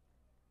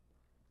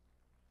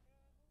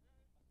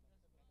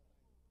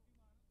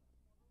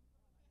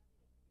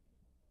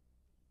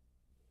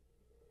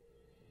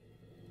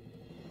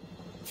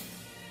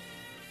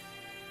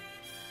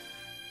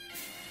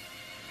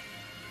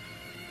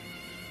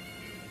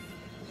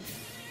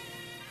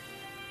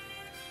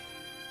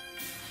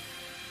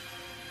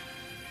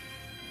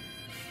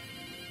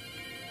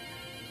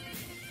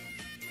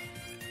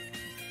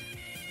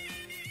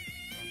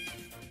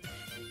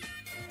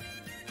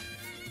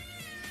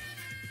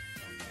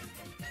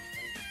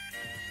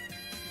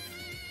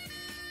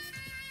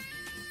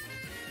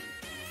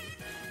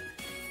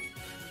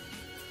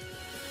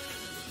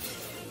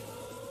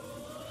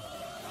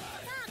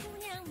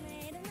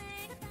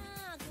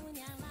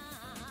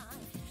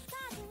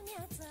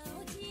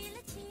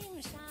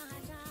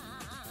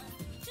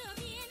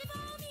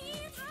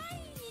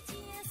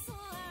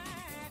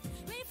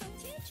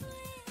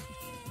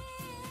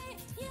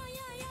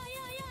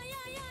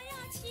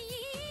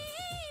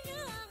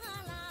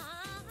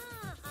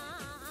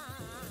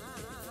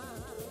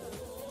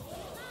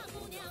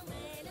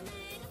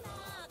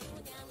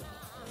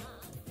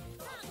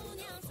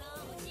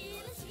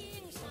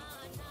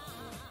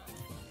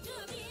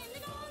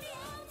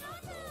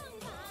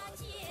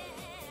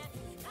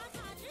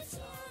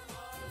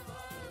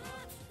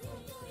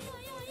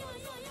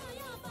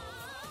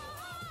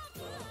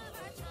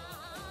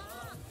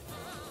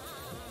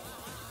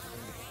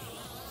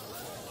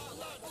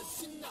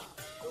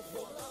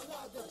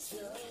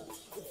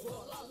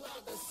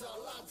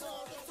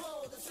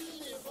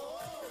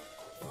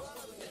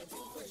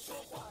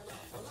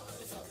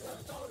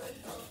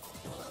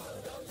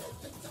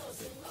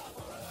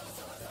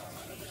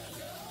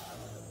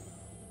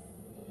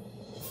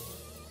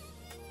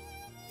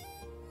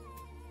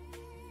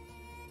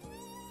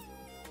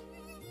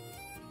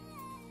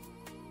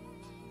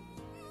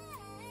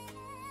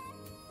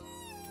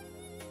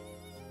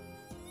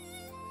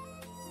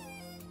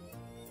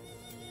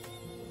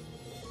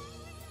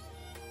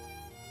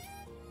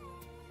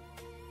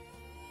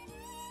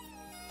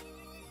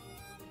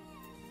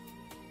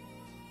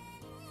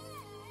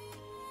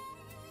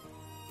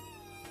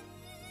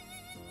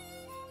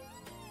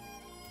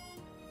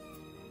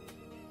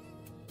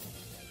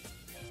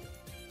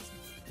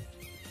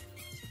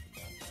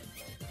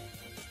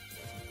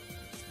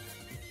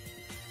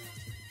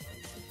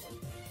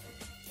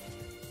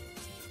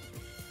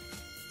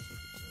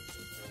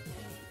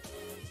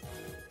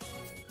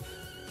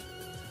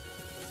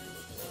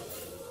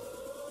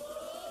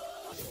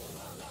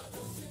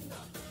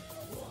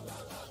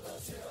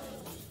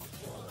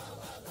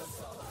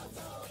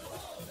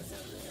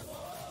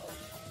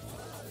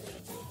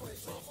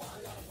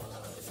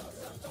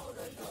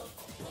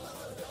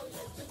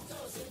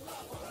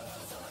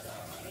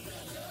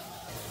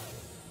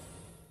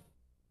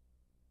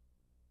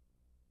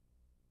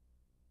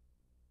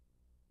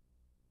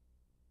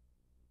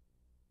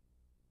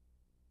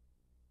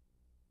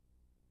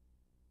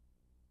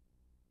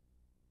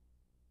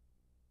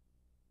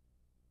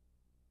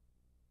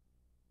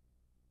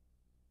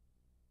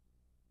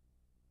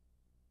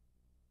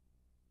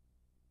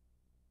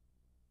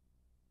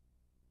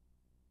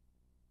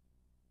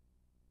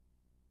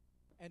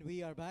 And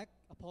we are back.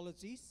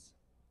 Apologies.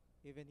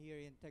 Even here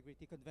in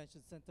Integrity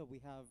Convention Center,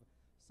 we have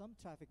some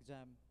traffic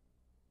jam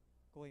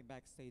going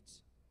backstage.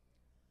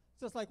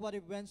 Just like what we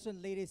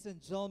mentioned, ladies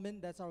and gentlemen,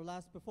 that's our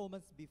last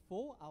performance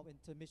before our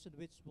intermission,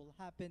 which will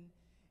happen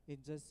in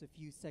just a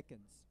few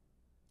seconds.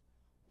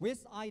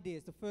 Wiz ID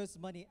is the first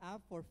money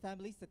app for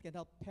families that can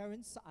help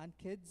parents and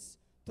kids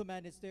to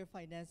manage their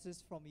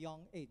finances from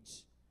young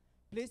age.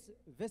 Please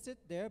visit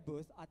their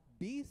booth at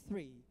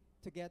B3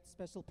 to get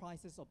special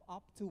prices of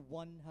up to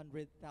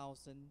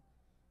 100,000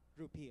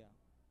 rupiah.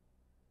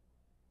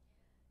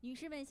 女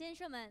士们、先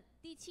生们，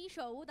第7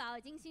首舞蹈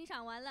已经欣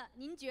赏完了，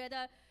您觉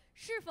得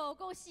是否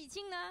够喜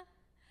庆呢？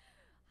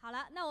好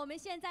了，那我们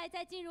现在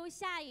在进入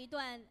下一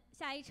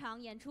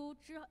场演出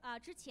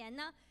之前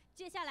呢，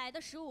接下来的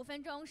15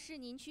分钟是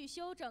您去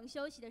休整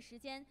休息的时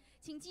间，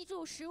请记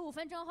住，15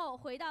分钟后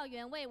回到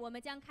原位，我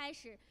们将开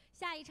始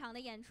下一场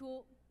的演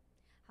出。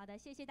好的，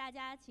谢谢大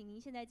家，请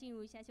您现在进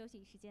入一下休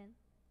息时间。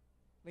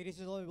Ladies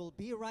and gentlemen, we'll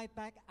be right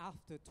back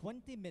after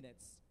 20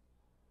 minutes.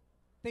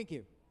 Thank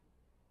you.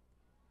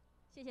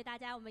 谢谢大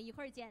家，我们一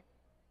会儿见。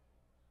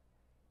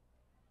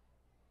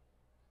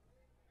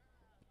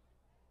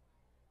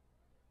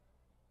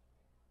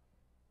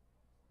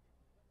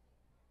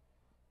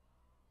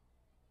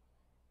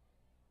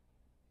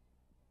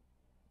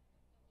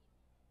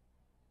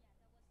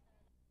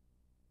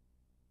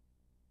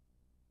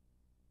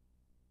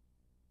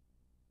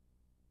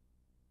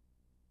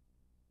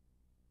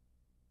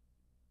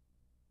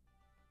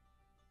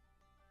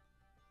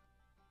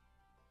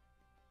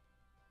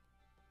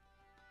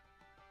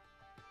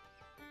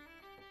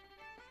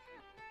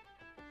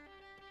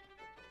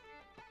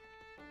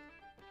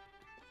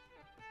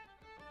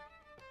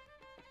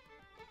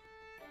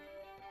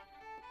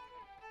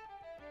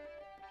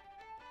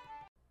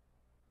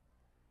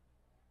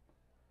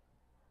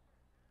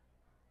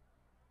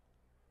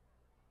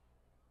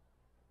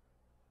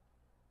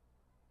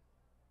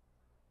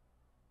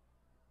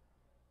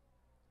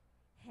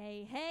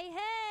Hey, hey,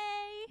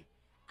 hey!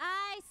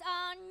 Eyes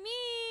on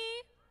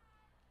me!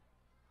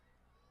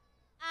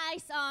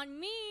 Eyes on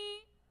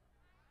me!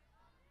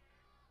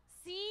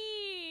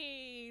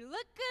 See! Look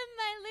at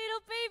my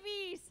little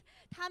babies!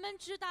 他们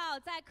知道，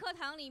在课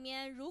堂里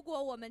面，如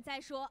果我们在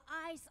说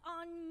 "Eyes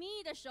on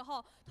me" 的时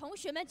候，同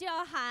学们就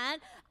要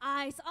喊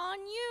 "Eyes on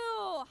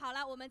you"。好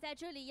了，我们在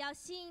这里要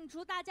吸引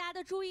住大家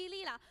的注意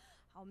力了。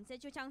好，我们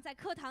就像在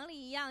课堂里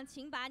一样，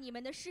请把你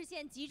们的视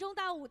线集中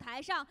到舞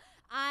台上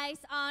 ，Eyes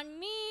on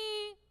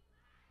me，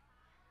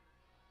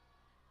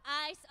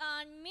 Eyes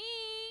on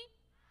me。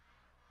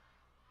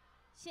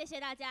谢谢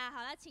大家。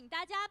好了，请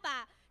大家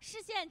把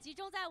视线集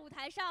中在舞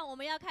台上，我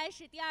们要开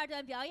始第2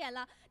段表演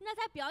了。那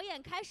在表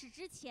演开始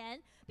之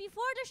前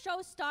 ，Before the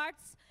show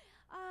starts，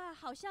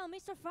 好像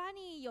Mr.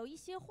 Franny 有一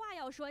些话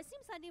要说。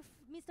Seems like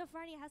Mr.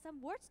 Franny has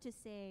some words to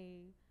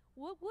say.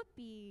 What would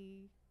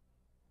be?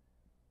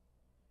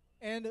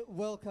 And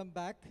welcome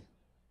back.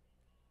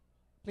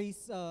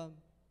 Please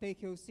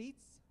take your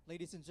seats,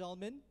 ladies and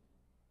gentlemen.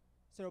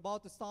 So we're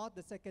about to start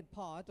the second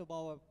part of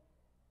our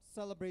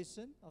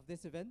celebration of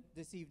this event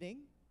this evening.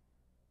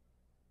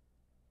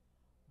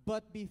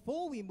 But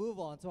before we move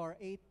on to our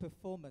 8th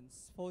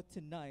performance for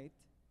tonight,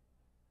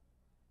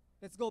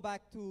 let's go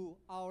back to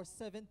our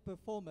 7th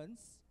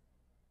performance.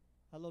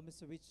 Hello,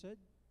 Mr. Richard.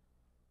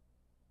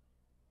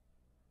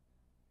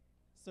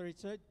 Sir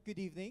Richard, good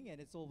evening, and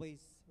it's always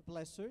a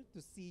pleasure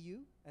to see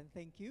you, and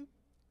thank you.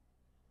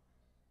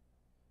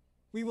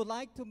 We would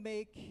like to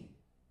make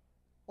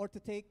or to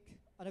take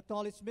an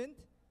acknowledgement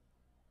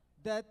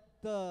that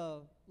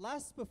the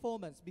last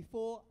performance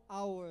before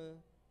our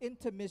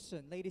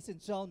intermission, ladies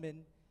and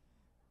gentlemen,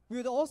 we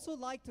would also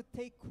like to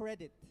take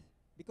credit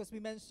because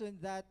we mentioned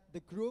that the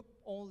group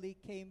only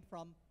came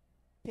from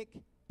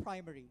PIC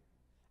Primary.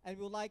 And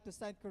we would like to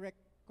stand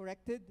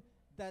corrected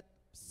that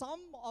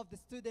some of the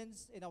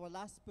students in our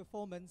last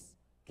performance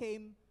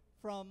came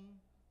from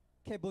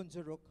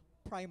Kebonjeruk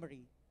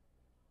Primary.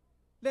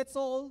 Let's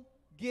all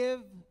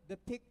give the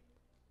PIC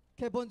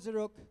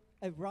Kebonjeruk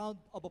a round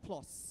of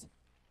applause.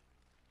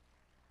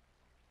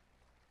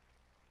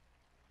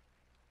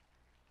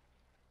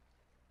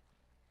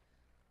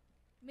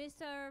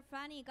 Mr.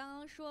 Franny 刚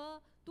刚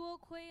说，多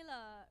亏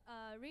了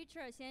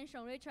Richard 先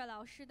生、Richard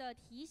老师的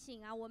提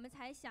醒啊，我们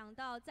才想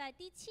到在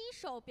第7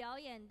首表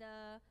演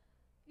的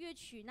乐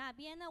曲那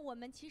边呢，我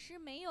们其实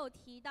没有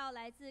提到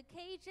来自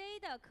KJ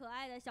的可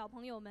爱的小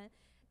朋友们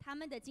他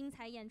们的精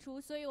彩演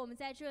出，所以我们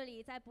在这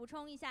里再补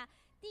充一下，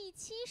第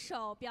7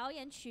首表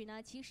演曲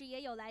呢，其实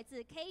也有来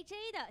自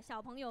KJ 的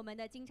小朋友们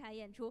的精彩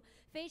演出，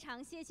非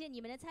常谢谢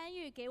你们的参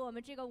与，给我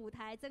们这个舞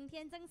台增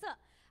添增色。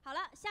好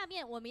了，下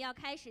面我们要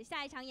开始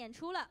下一场演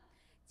出了，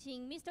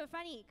请 Mr.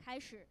 Franny 开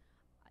始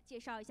介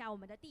绍一下我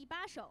们的第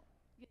8首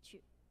乐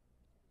曲。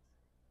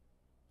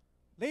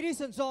Ladies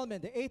and gentlemen,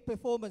 the 8th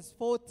performance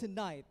for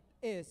tonight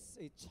is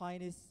a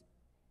Chinese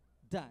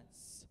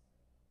dance.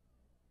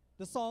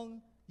 The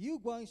song Yu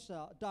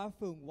Guangsha Da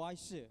Feng Wai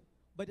Shi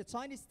by the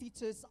Chinese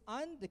teachers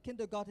and the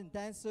kindergarten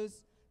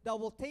dancers that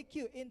will take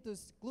you into a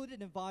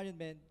secluded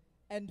environment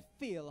and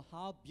feel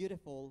how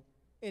beautiful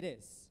it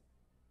is.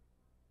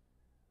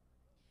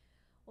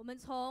 我们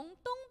从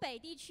东北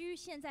地区，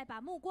现在把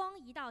目光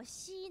移到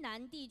西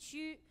南地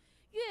区。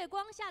月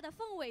光下的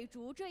凤尾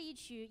竹这一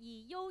曲，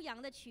以悠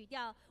扬的曲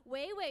调、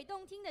娓娓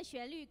动听的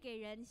旋律，给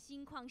人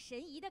心旷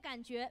神怡的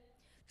感觉。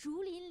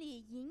竹林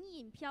里隐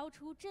隐飘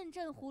出阵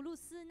阵葫芦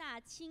丝那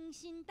清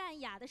新淡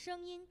雅的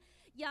声音，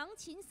扬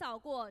琴扫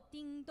过，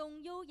叮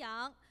咚悠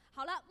扬。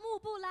好了，幕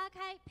布拉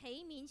开，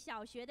培民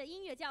小学的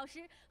音乐教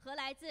师和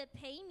来自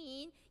培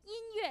民音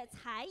乐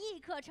才艺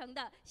课程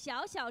的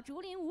小小竹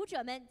林舞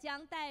者们，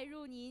将带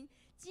入您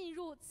进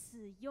入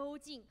此幽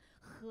静，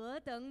何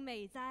等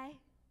美哉！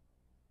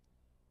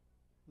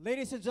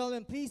 Ladies and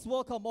gentlemen, please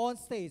welcome on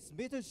stage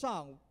Mr.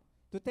 Shang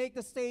to take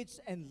the stage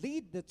and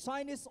lead the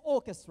Chinese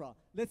orchestra.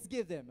 Let's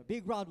give them a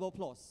big round of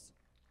applause.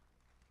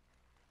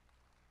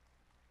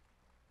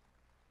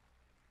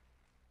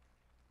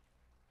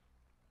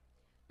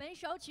 本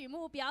首曲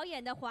目表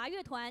演的华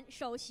乐团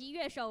首席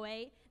乐手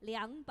为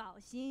梁宝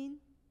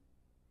新。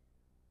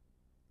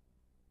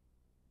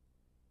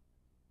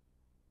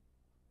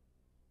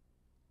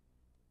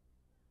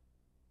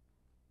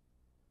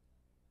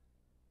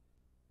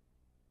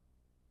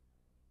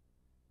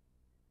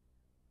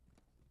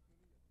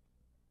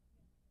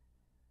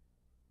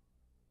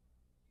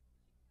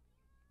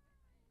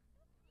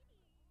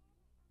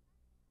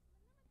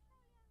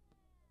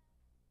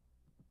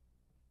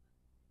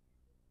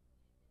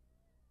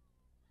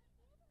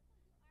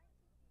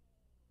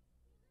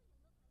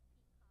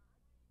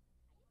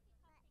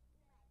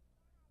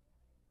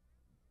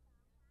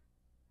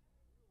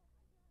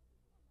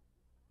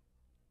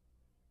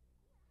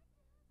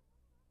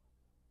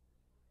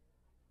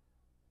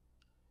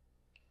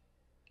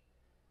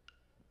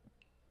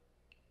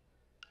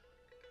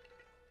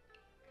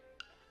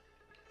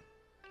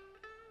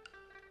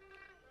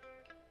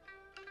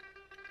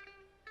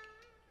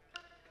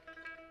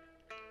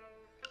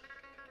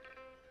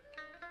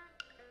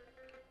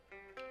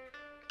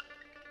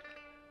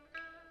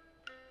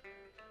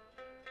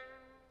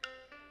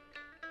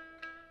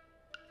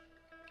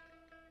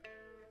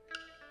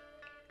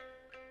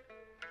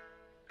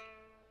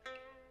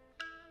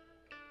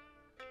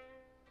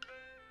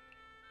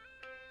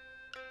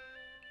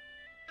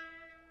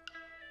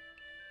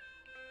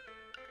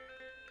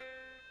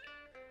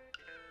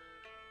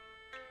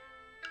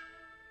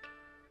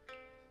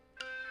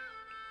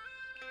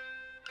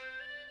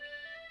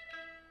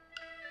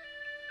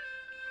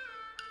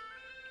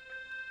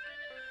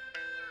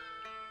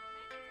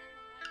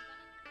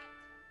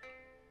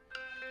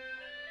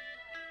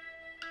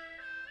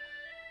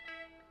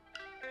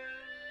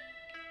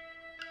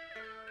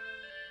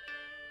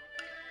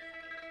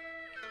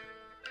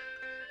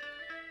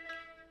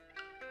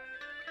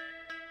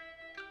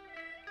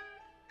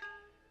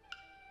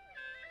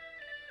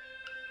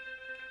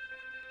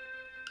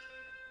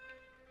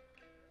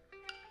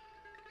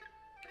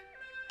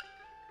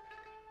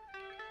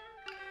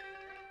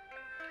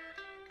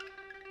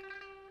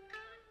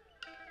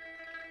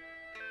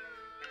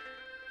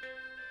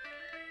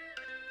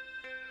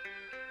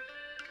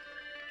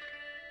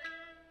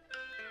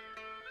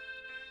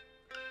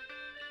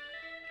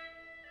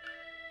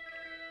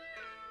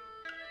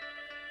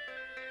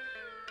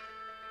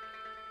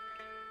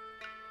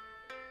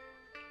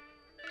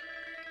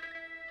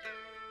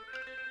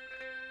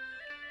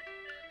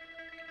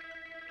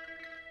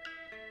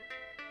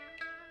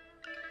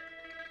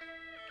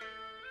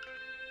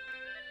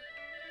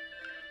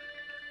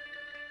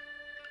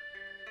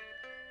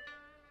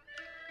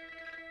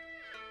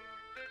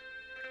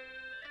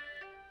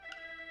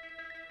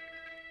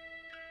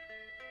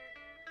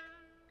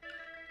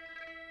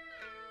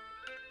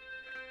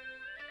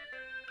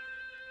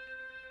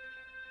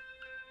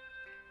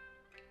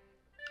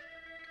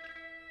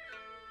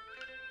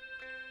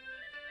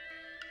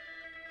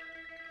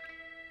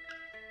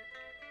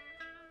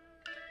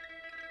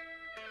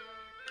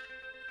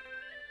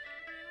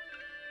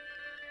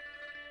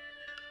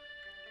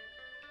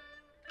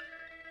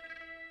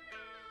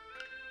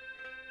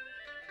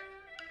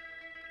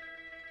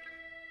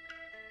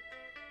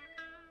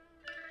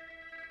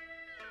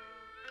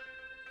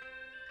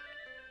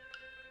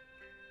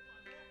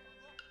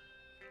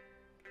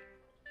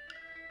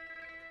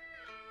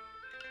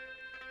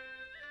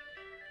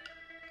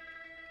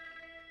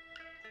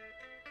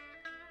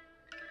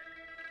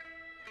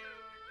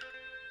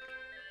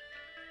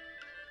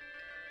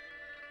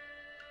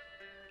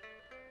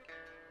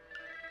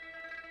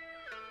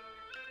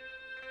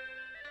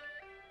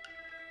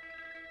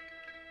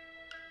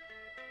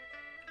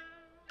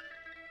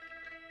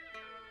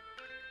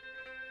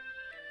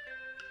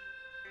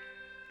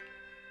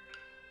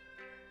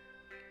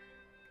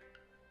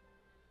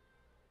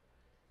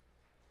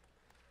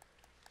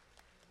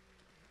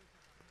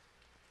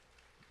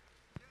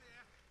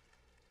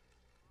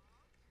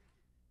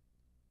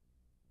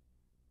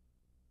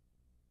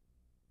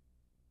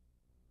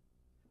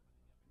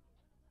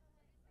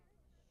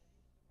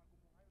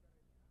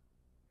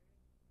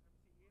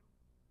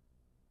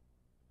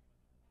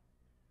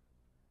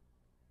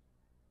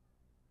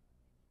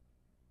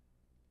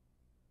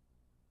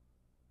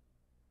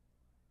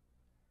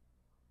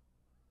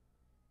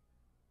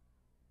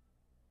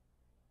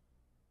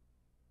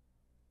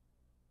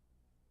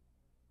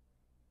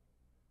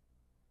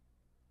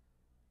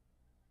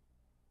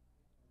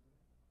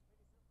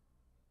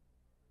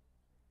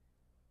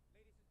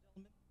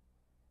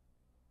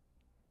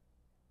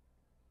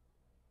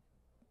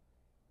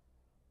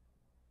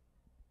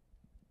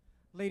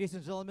Ladies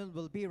and gentlemen,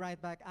 we'll be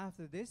right back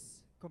after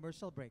this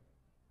commercial break.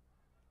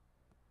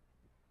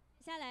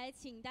 接下来，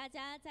请大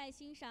家再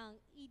欣赏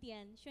一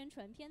点宣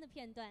传片的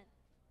片段。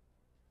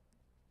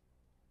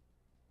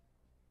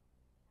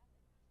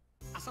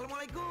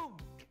 Assalamualaikum.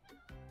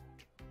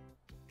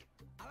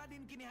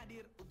 Aladin kini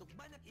hadir untuk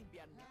banyak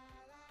impianmu.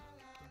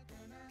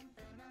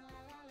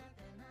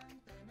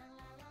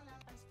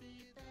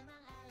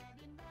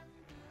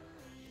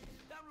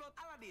 Download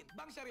Aladin,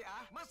 Bank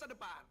Syariah masa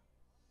depan.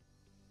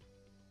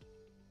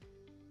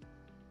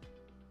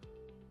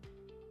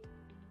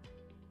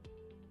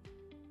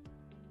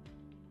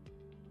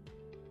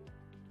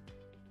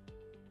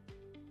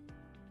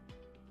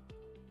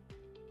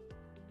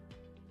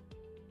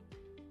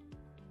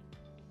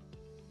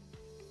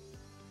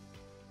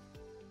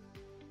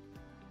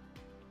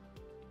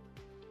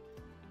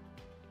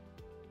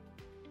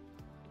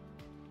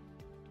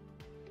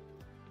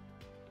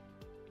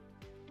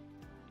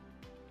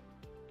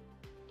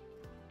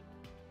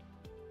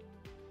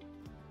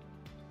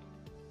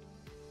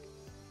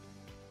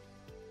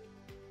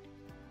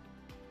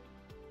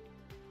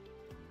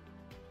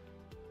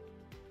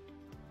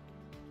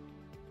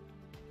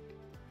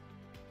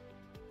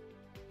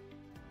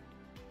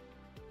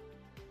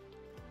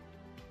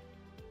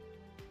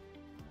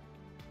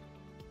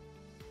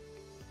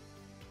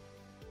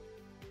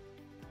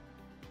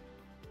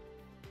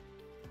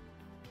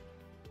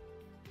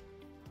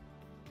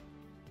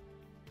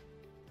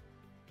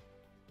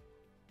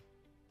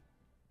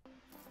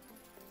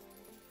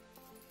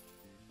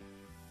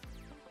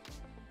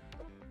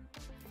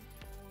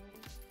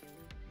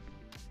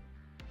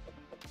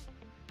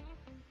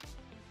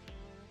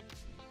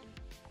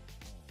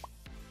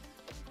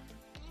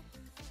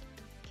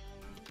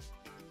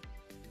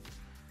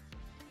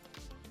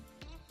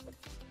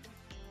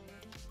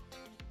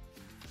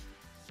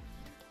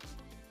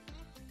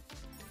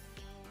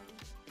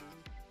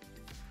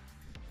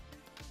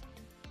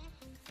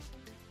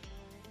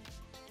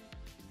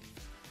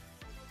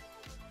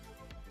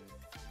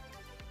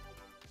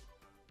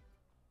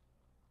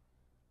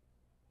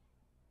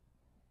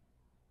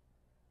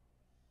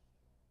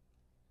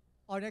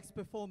 Our next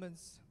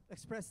performance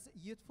expresses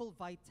youthful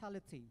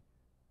vitality,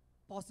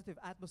 positive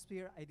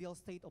atmosphere, ideal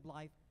state of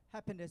life,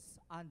 happiness,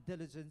 and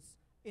diligence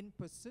in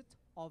pursuit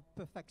of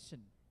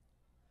perfection.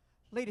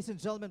 Ladies and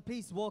gentlemen,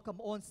 please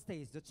welcome on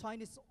stage the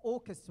Chinese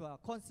Orchestra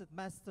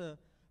Concertmaster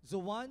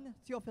Zuan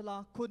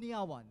Theophila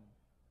Kuniawan.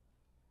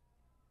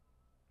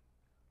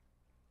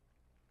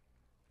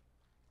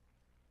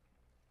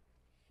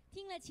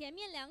 听了前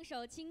面2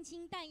首清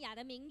清淡雅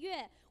的民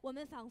乐，我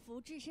们仿佛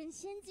置身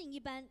仙境一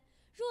般。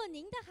若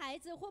您的孩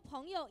子或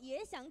朋友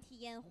也想体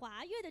验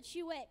华乐的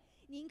趣味，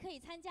您可以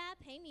参加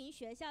培明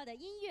学校的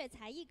音乐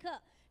才艺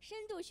课，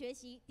深度学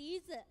习笛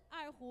子、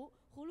二胡、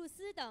葫芦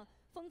丝等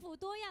丰富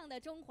多样的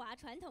中华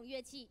传统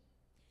乐器。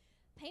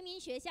培明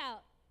学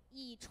校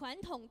以传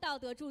统道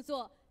德著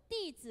作《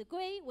弟子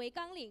规》为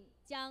纲领，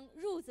将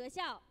入则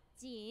孝、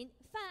谨、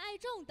泛爱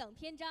众等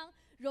篇章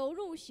融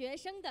入学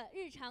生的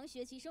日常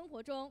学习生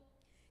活中，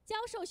教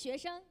授学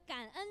生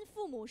感恩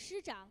父母师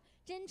长、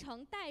真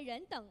诚待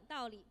人等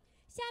道理。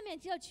下面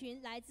这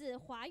群来自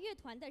华乐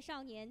团的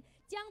少年，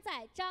将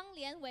在张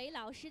连伟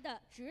老师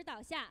的指导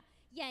下，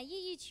演绎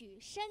一曲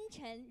深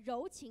沉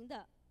柔情的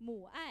《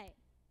母爱》。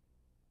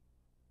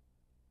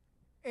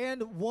And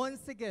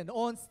once again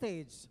on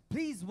stage,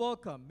 please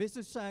welcome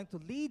Mr. Shang to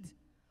lead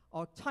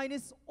our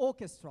Chinese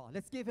orchestra.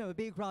 Let's give him a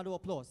big round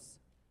of applause.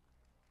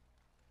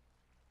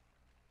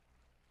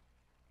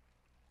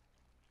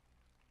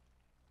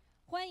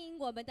 欢迎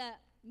我们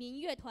的民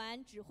乐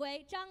团指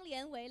挥张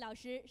连伟老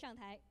师上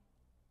台。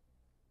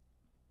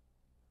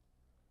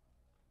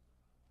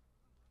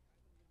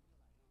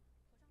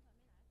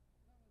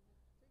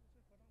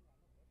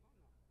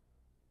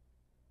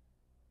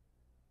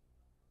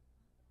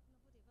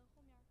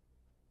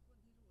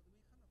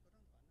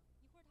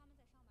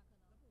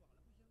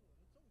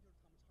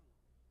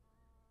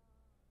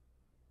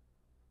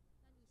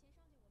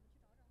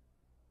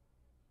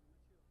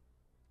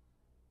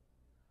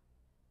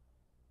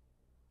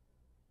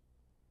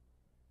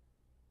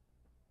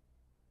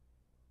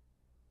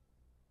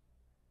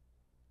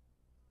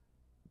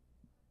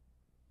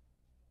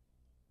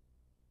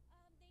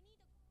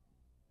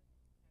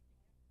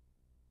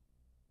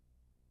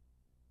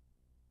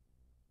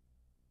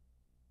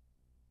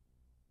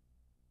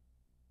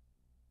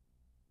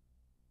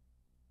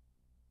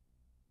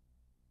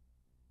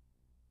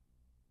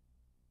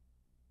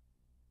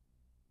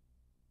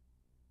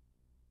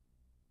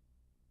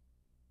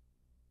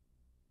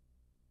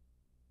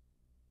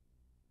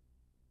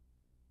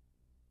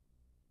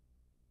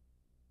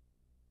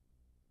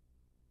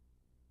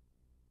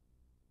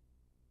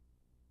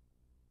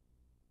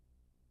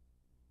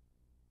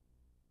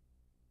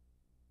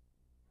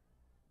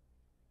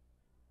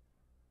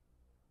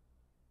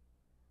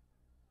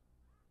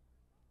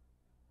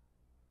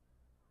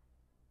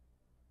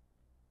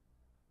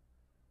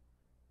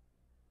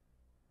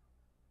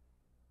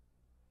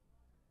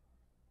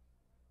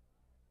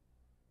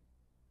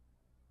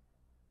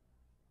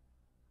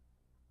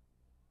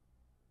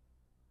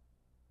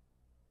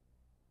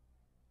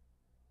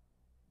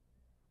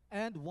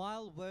And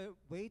while we're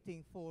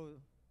waiting for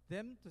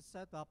them to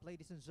set up,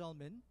 ladies and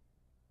gentlemen,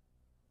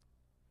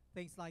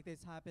 things like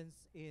this happens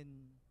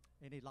in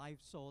a live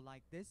show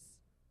like this,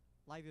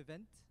 live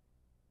event.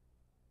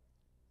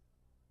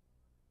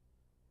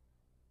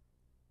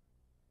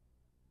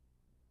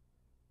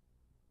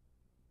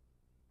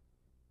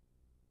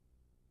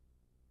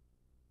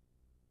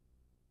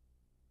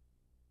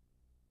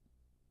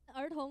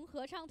儿童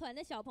合唱团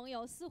的小朋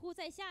友似乎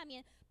在下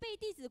面背《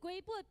弟子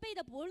规》背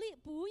得不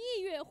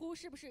亦乐乎，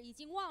是不是已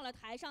经忘了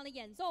台上的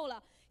演奏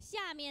了？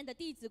下面的《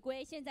弟子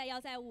规》现在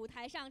要在舞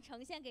台上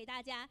呈现给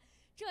大家，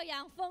这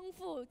样丰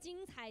富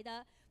精彩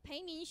的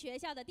培民学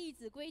校的《弟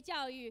子规》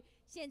教育，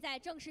现在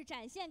正是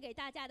展现给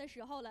大家的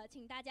时候了，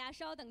请大家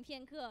稍等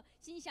片刻，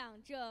欣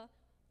赏这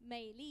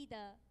美丽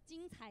的、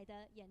精彩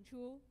的演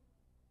出。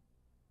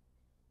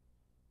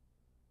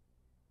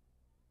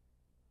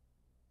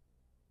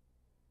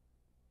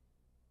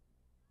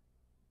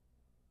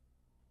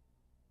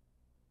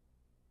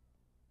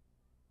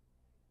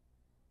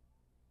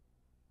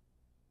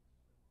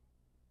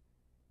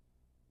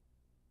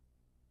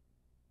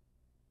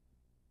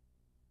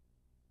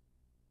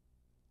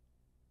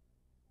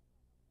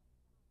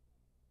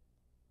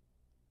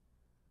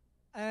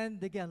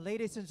And again,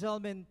 ladies and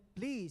gentlemen,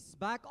 please,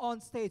 back on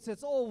stage,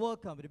 let's all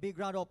welcome with a big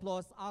round of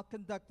applause our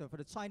conductor for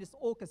the Chinese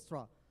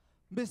Orchestra,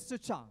 Mr.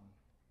 Chang.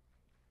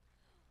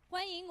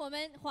 欢迎我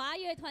们华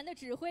乐团的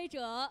指挥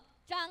者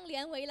张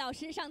连伟老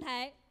师上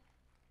台。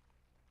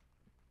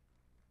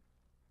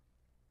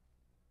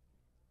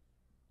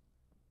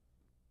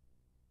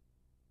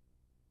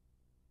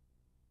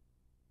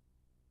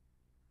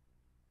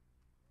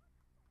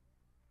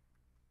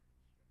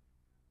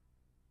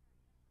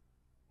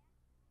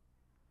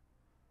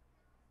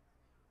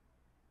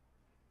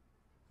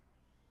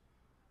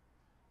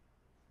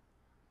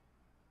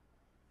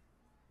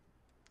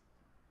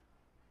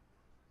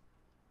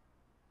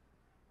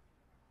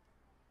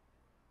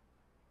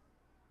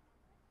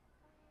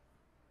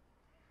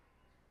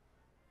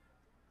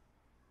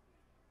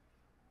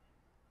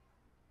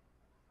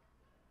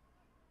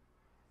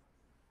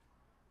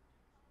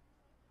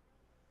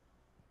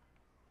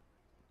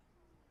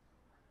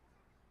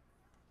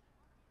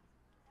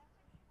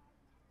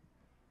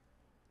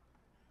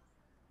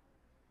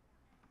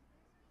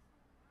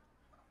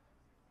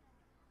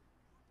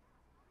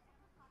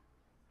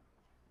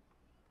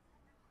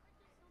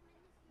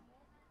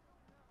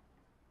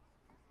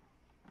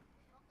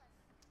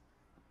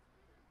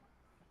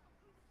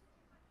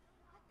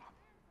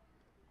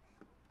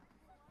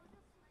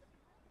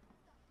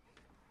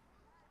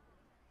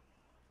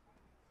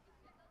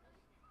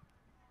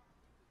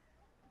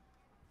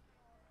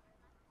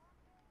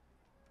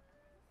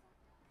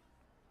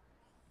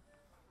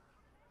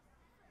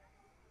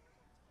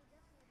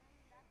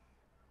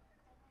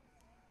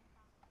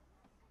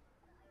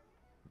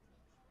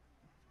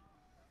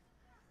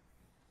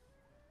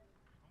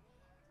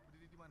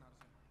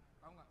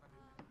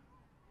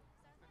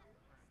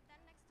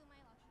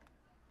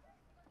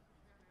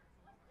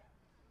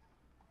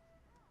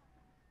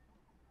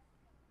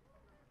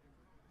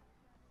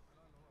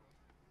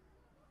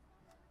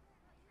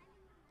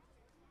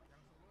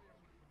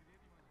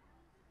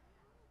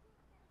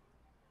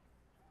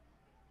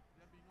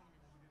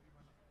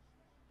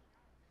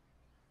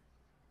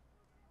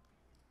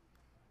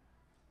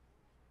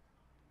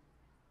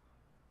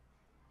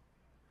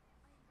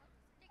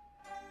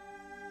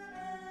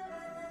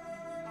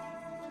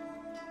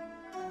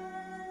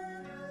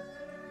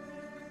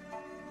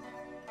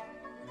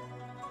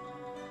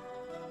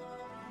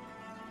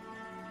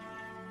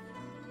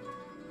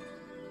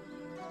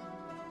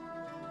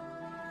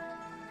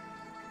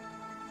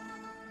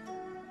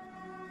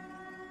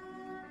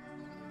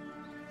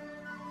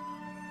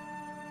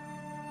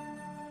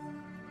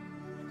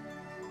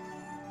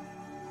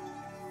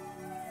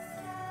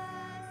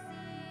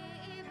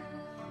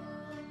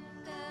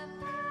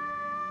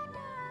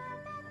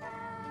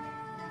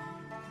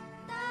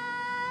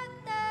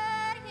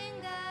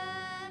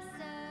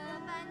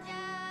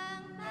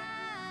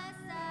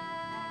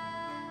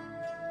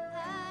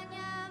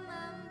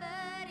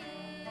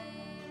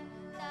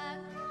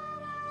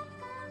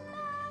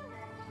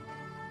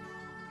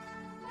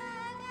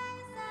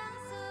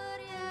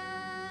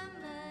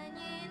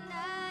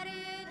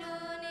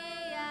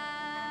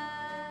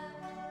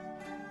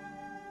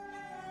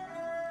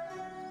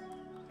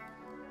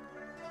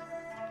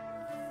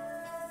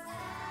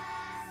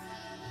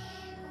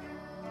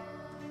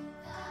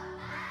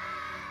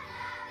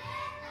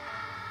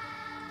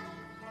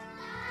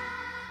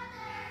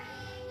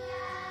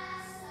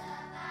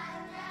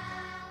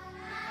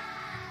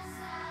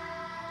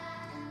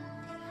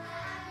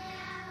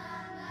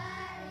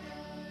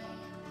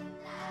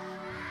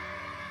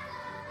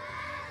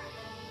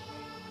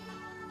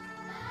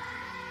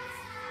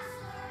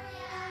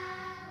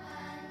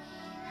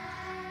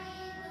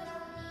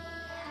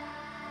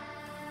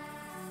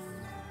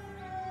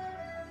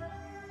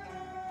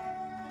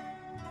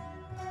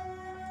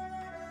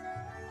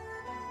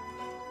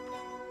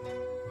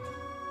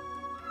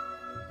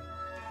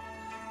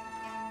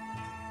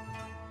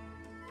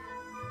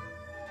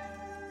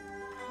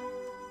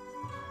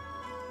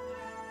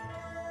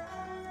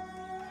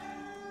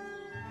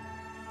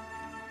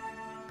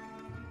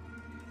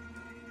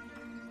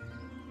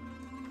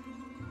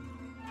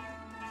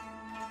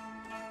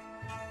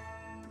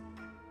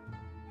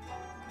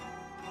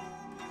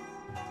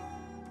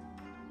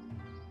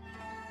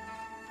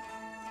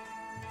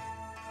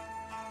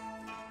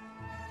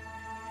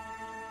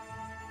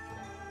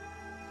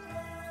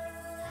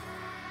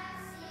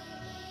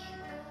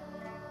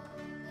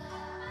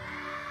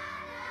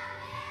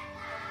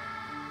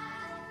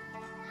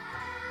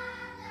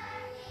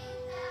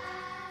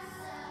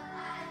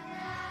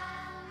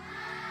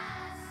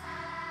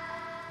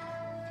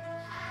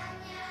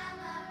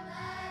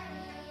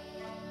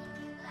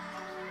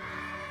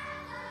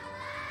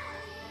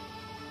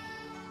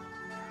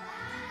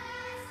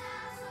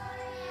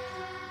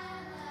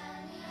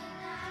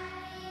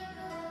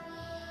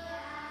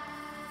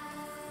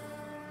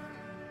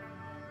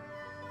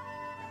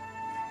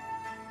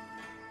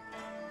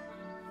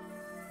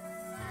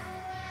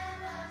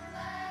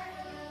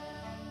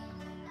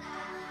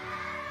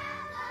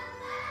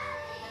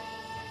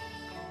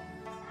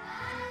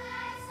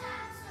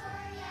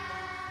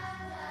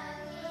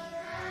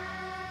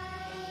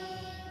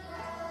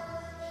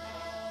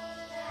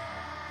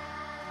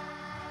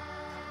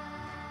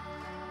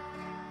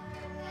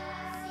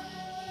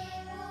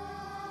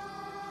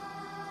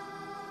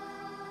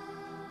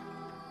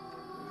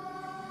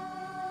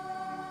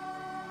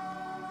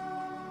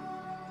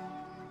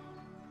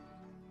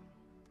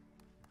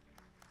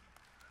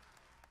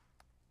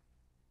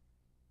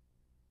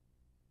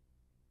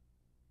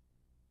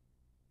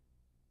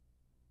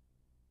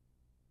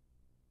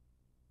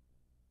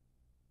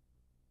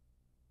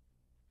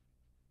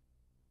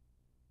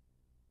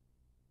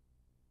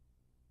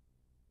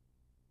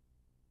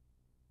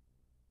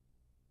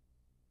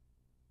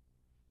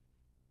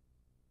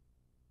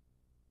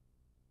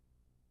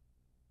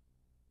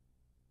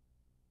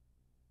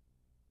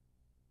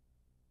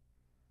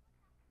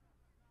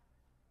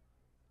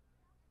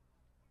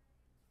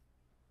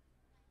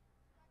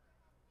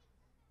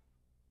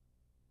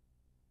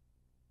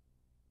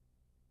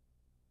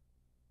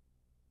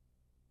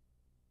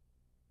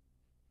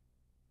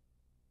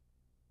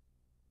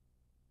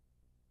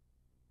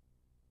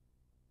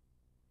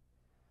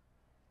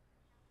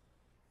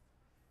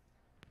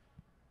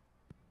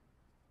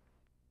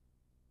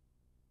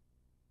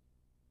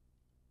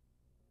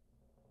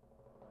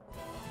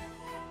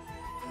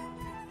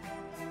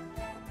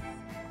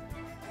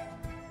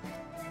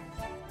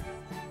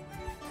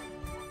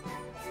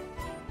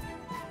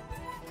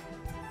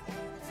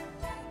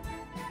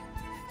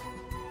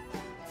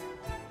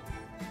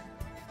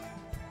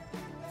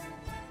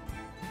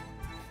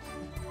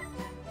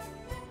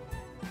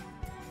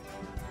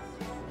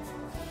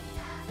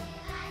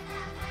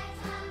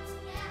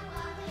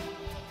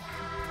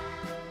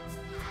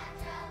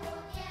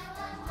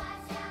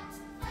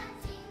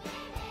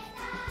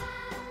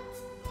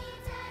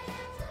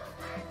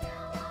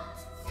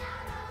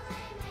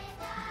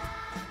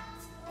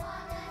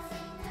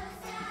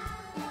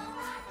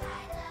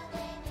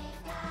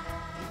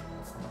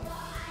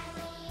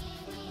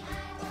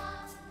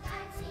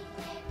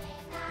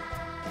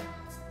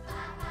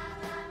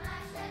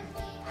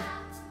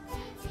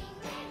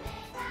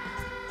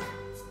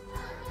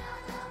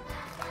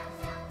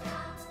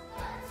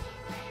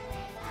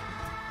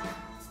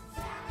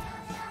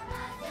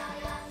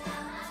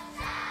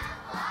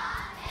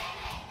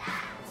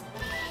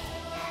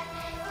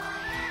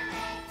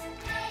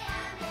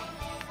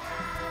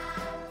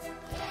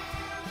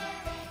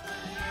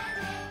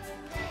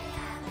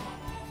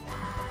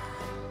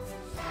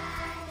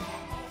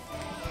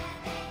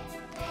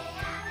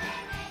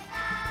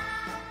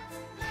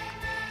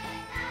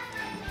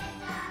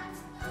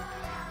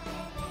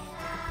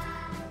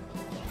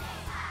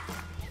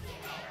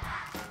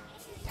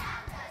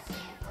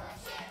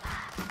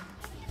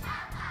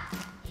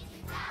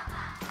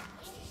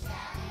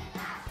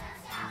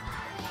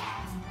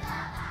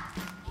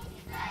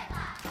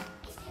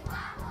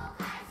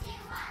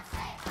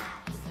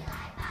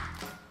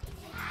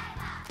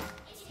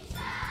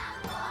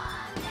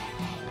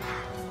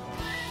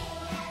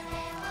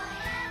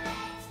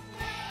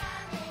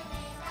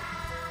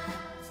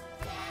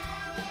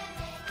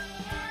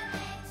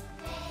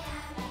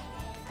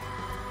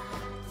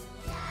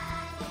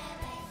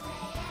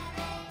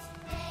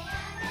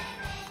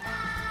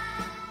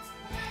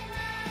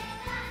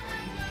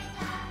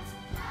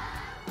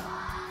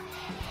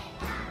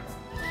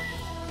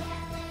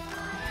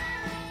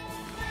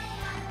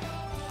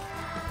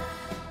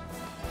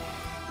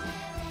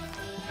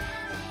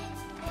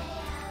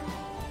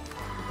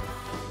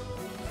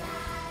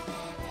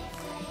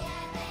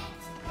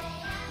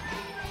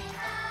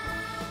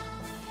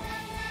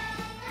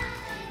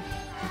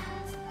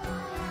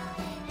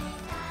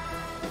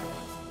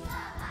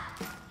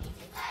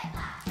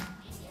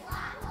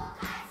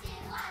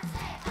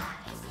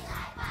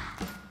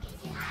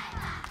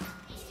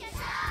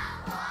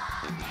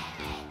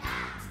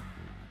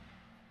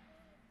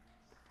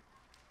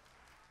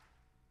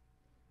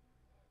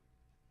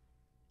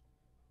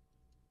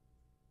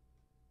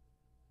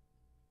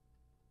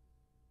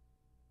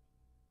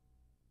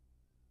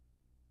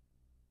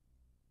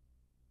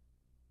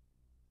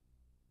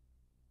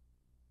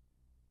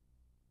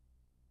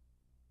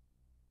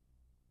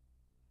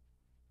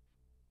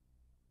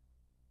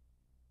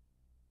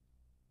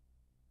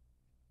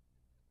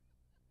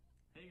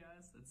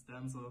guys. It's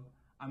Denzel.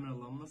 I'm an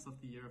alumnus of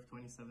the year of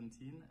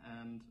 2017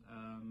 and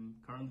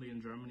currently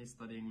in Germany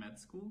studying med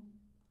school.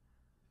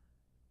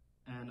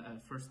 And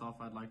first off,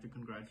 I'd like to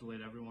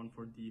congratulate everyone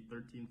for the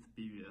 13th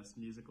BBS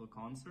musical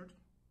concert.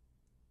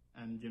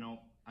 And you know,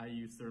 I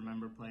used to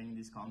remember playing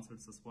these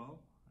concerts as well.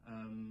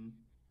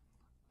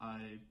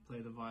 I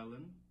play the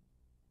violin,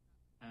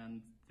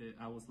 and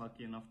I was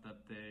lucky enough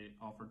that they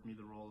offered me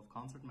the role of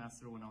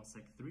concertmaster when I was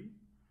Sec 3.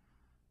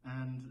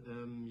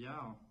 And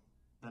yeah,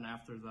 then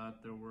after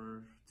that there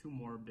were 2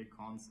 more big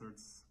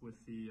concerts with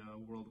the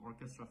World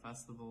Orchestra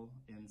Festival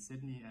in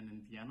Sydney and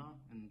in Vienna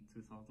in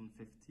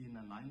 2015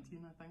 and 19,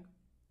 I think.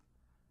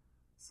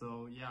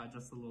 So yeah,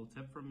 just a little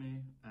tip from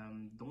me.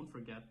 Don't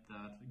forget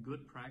that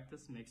good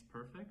practice makes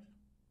perfect,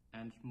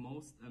 and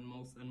most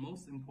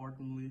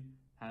importantly,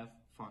 have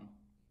fun.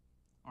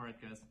 All right,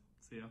 guys,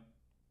 see ya.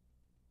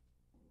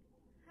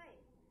 Hi,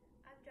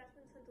 I'm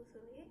Jasmine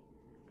Santosuli.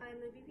 I'm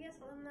a BBS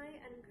alumni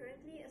and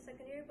currently a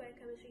second-year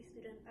biochemistry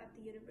student at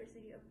the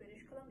University of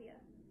British Columbia.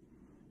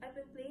 I've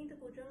been playing the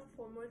guzheng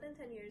for more than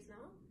 10 years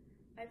now.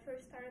 I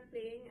first started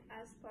playing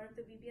as part of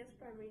the BBS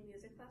primary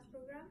music class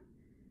program.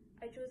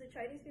 I chose a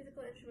Chinese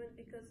musical instrument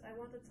because I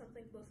wanted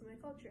something close to my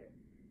culture.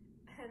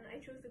 And I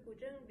chose the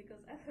guzheng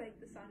because I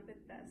like the sound of it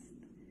best.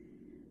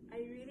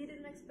 I really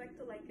didn't expect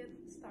to like it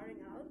starting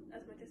out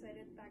as much as I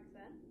did back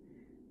then.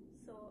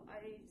 So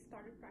I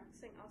started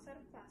practicing outside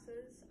of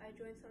classes. I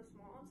joined some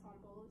small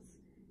ensembles.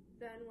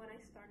 Then when I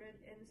started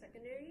in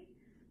secondary,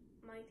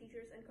 my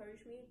teachers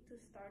encouraged me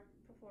to start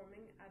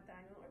performing at the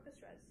annual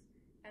orchestras,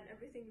 and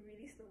everything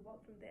really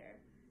snowballed from there.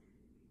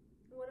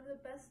 One of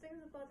the best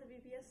things about the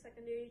BBS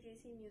secondary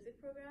GC music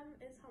program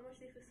is how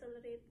much they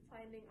facilitate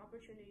finding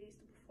opportunities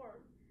to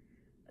perform.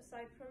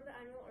 Aside from the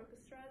annual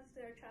orchestras,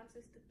 there are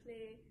chances to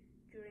play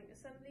during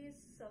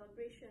assemblies,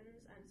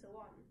 celebrations, and so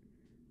on.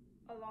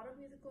 A lot of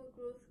musical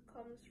growth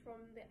comes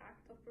from the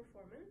act of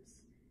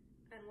performance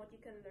and what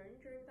you can learn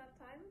during that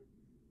time,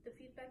 the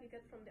feedback you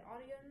get from the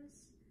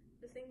audience,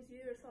 the things you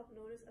yourself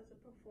notice as a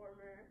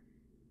performer,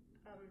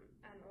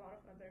 and a lot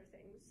of other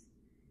things.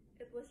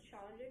 It was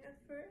challenging at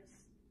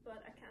first,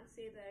 but I can't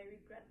say that I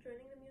regret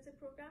joining the music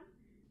program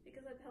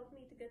because it helped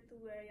me to get to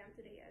where I am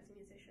today as a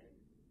musician.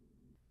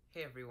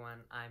 Hey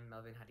everyone, I'm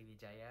Melvin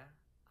Hadiwijaya.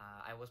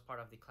 I was part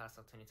of the class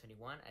of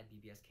 2021 at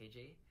BBS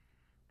KJ,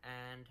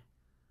 and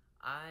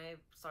I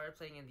started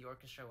playing in the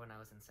orchestra when I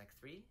was in Sec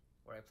 3,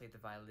 where I played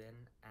the violin,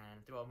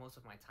 and throughout most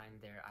of my time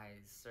there,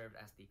 I served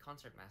as the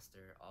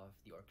concertmaster of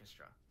the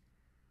orchestra.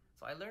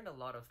 So I learned a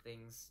lot of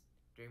things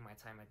during my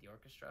time at the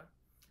orchestra.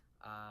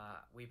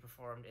 We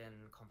performed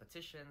in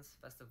competitions,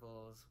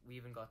 festivals. We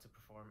even got to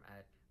perform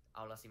at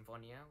Aula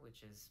Sinfonia, which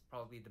is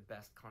probably the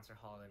best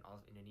concert hall in all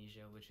of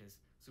Indonesia, which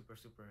is super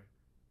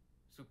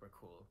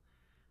cool.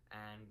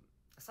 And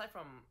aside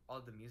from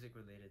all the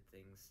music-related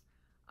things,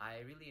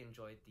 I really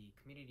enjoyed the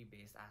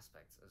community-based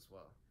aspects as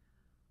well.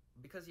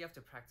 Because you have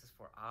to practice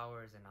for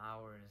hours and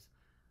hours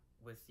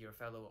with your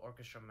fellow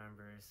orchestra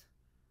members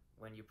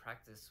when you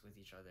practice with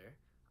each other,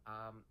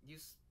 you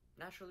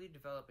naturally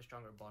develop a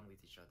stronger bond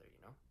with each other,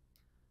 you know?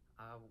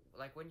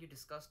 Like when you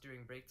discuss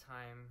during break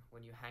time,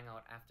 when you hang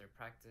out after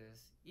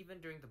practice, even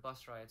during the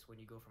bus rides when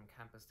you go from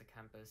campus to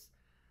campus,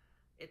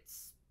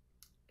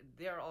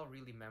 they are all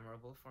really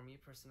memorable for me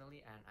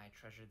personally, and I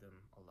treasure them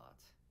a lot.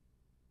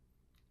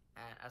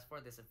 And as for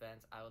this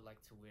event, I would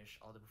like to wish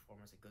all the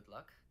performers a good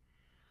luck.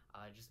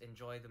 Just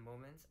enjoy the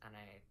moments, and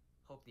I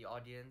hope the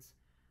audience,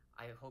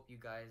 I hope you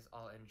guys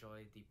all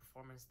enjoy the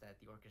performance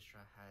that the orchestra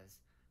has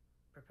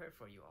prepared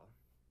for you all.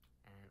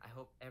 And I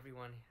hope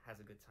everyone has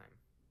a good time.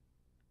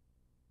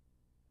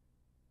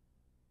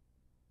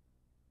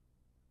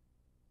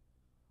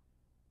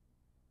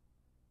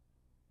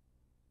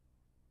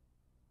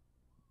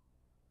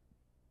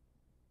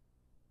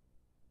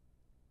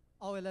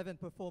 Our 11th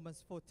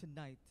performance for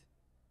tonight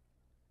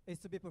is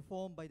to be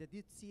performed by the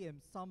Ditsi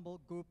Ensemble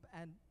Group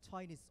and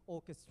Chinese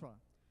Orchestra.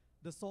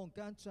 The song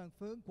Gan Zhang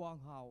Feng Guang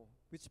Hao,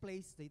 which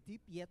plays the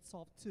deep yet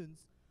soft tunes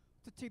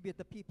to tribute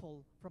the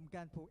people from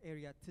Ganpu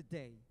area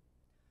today.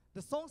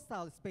 The song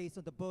style is based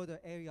on the border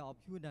area of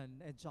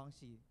Yunnan and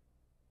Jiangxi.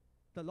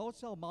 The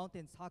Lochao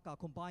Mountains Hakka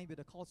combined with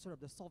the culture of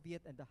the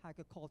Soviet and the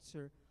Hakka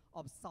culture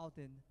of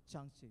southern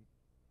Jiangxi.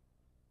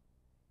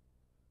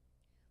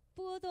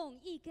 拨动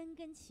一根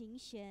根琴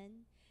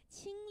弦，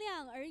清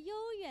亮而悠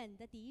远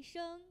的笛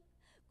声，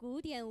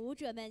古典舞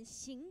者们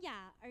醒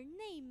雅而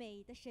内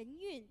美的神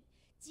韵，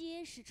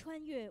皆是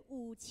穿越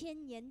5000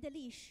年的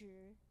历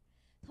史。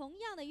同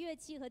样的乐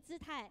器和姿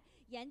态，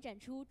延展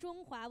出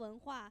中华文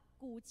化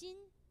古今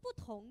不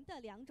同的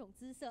两种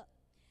姿色。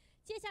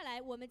接下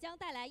来，我们将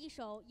带来一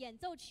首演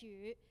奏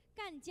曲《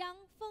赣江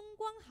风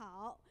光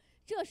好》。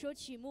这首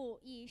曲目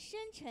以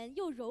深沉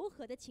又柔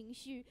和的情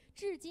绪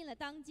致敬了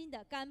当今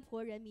的甘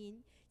婆人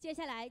民。接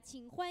下来，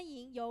请欢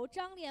迎由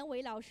张连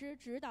伟老师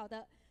指导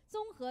的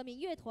综合民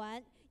乐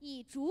团，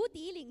以竹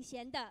笛领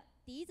衔的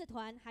笛子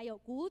团，还有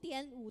古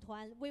典舞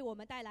团，为我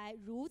们带来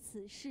如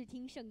此视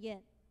听盛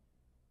宴。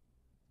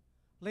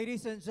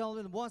Ladies and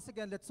gentlemen, once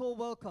again, let's all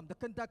welcome the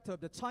conductor of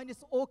the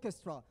Chinese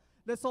Orchestra,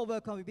 Let's all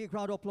welcome with a big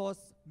round of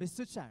applause,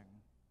 Mr. Chang.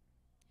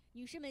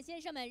 女士们、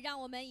先生们，让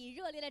我们以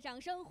热烈的掌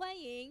声欢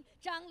迎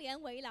张连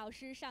伟老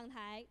师上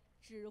台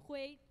指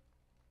挥。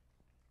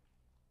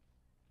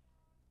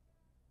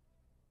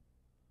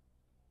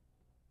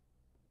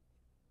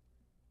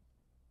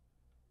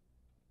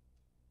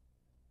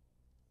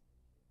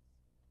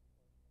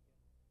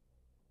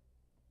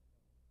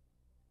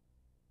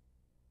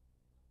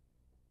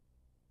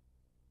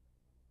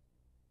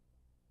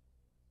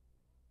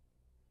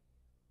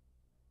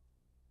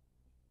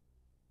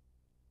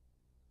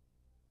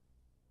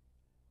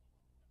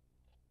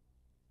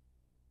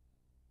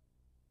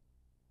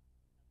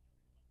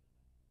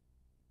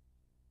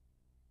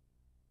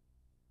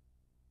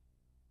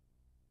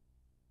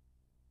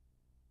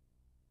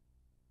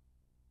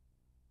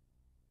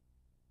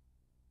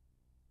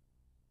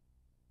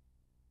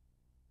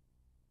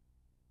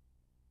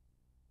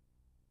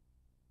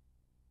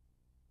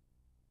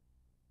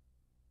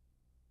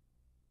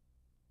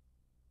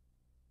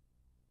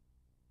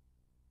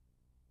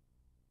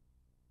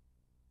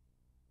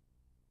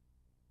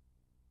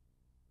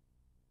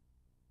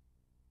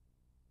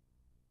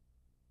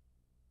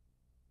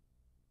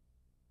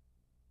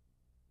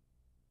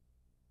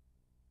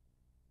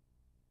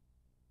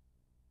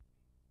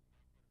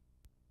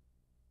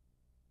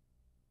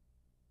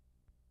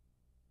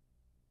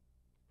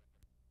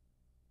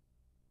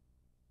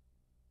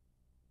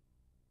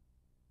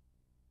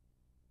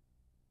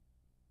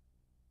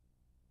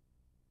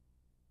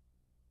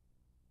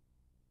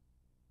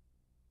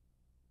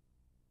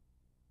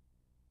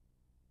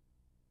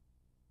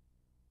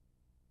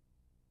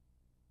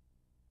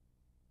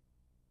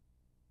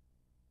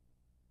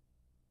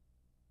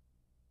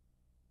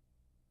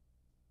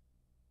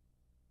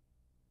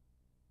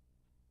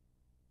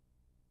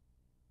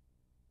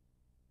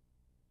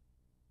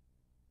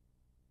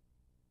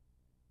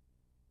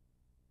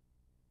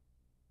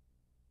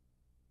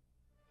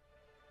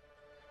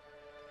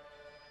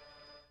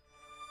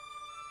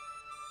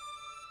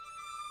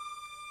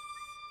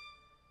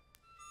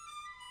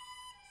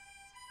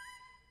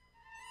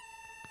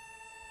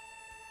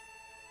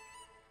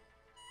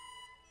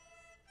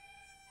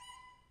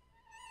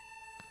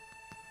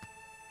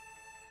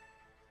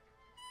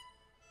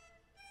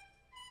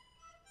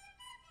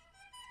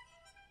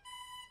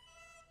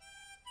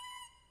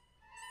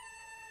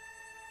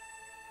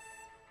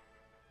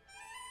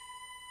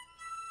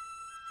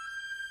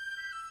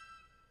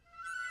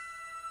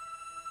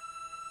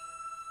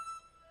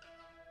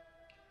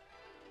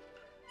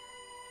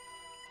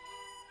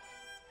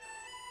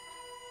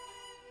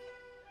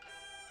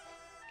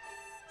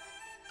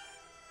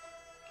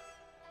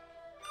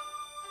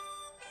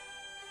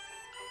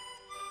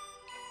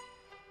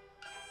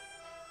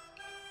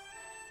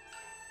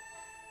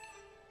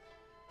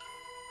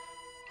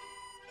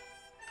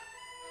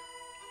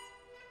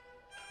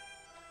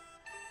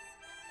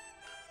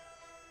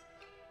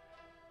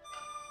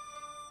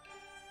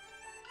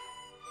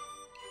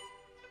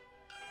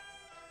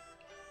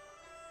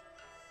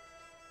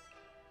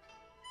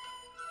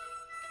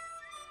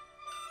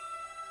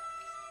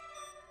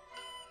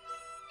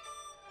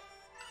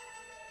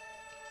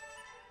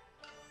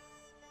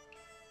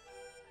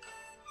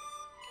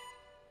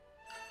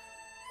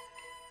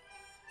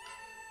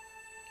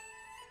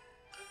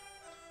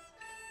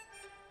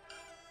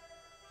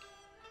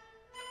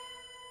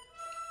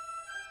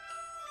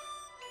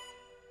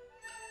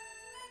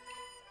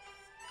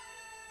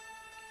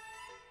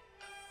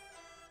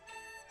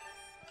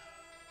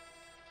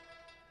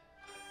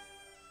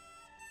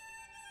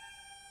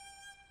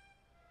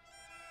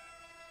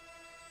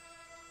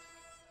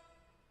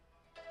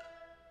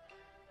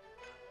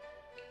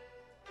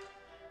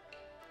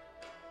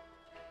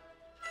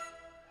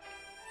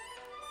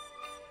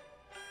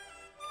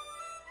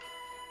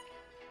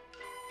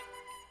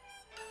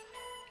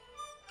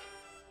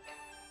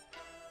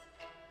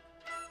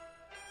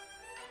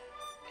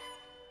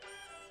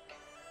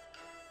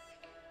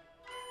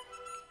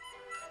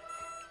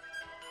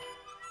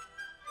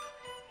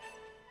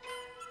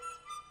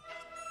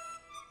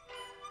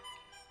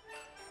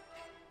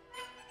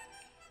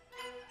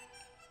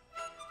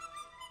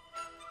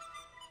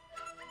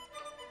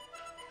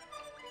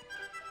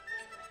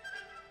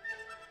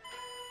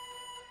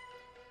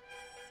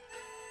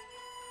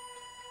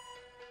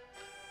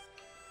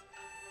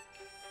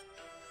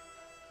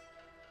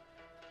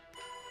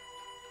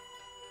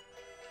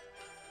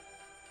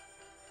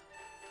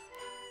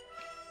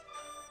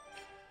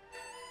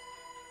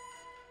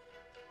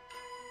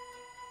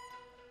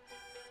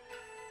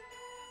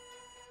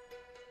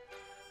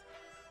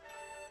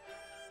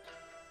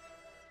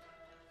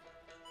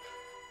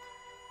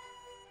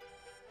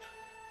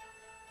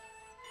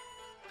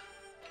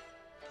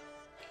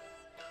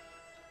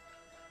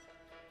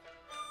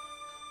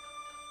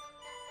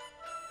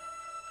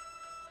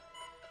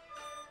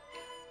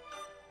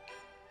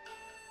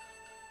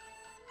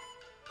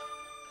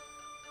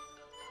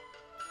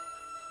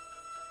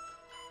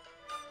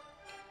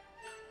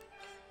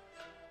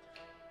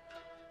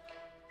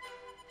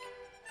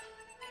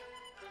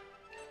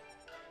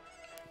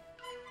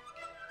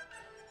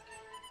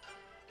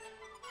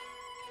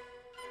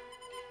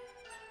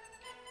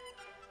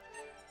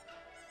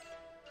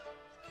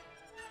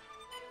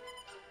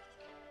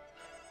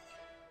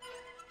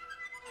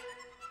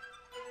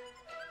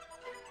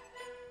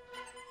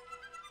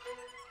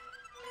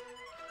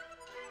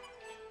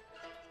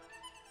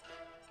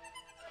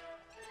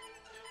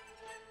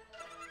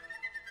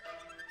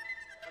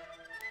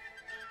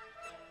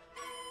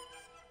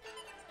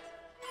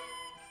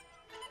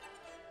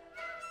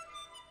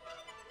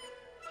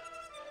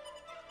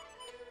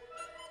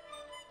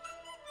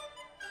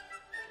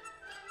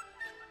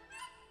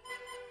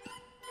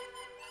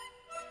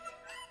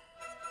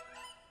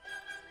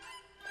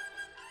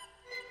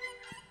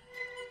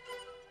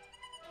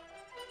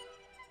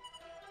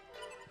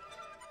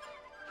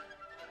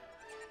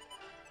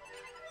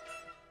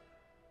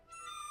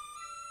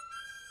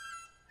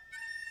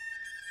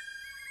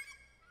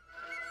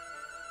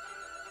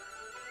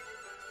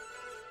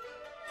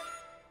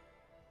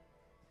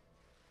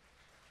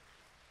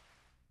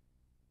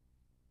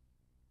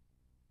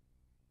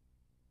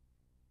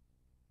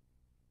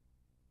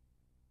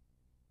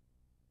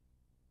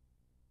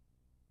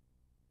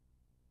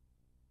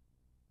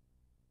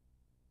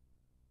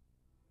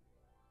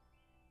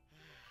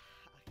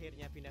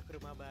akhirnya pindah ke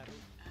rumah baru.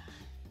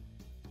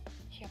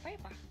 Siapa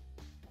ya, Pak?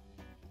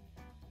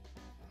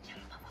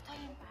 Jangan lupa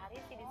fotoin.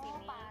 Paris sih di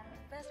sini. Oh,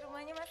 pantes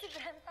rumahnya masih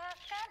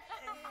berantakan.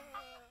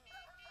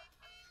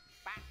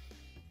 Pak,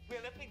 gue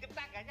lebih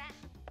getah gaknya?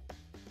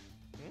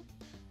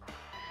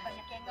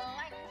 Banyak yang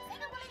nge-like. Saya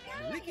nggak boleh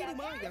nge-like. Miliki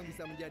rumah yang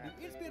bisa menjadi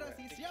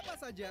inspirasi siapa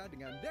saja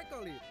dengan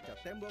Decolit. Cat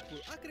tembok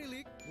full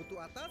akrilik,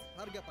 mutu atas,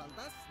 harga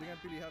pantas dengan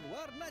pilihan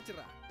warna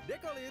cerah.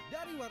 Decolit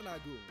dari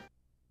Warnagung.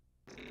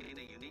 Gain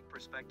a unique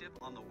perspective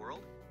on the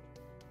world?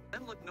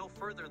 Then look no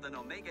further than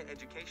Omega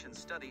Education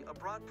Study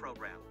Abroad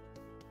program.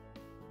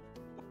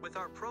 With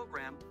our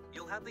program,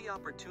 you'll have the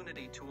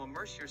opportunity to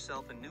immerse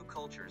yourself in new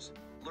cultures,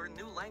 learn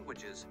new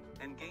languages,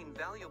 and gain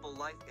valuable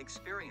life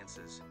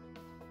experiences.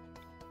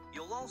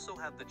 You'll also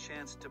have the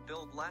chance to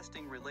build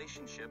lasting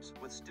relationships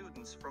with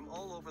students from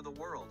all over the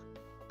world.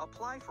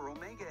 Apply for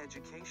Omega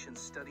Education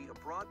Study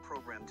Abroad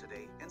program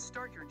today and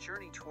start your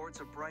journey towards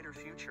a brighter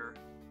future.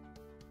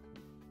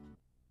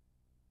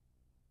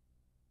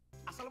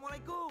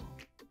 Assalamualaikum.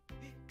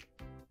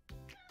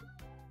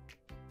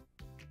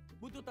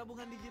 Butuh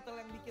tabungan digital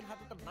yang bikin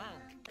hati tenang.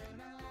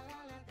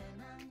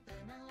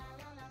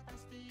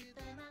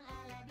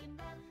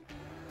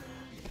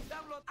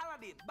 Download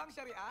Aladin, Bank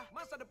Syariah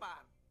Masa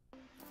Depan.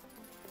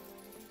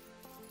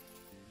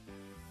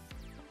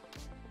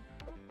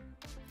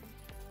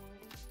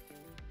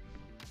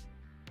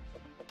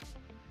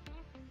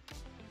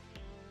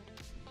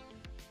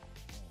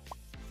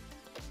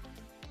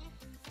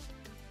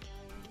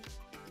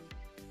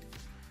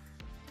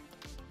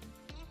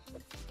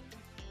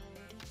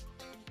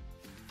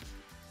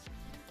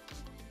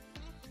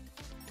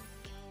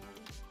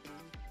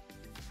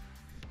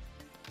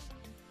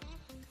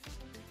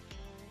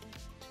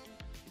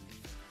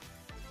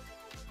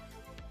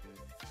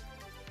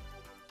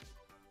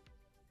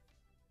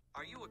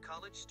 Are you a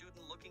college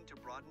student looking to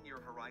broaden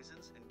your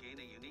horizons and gain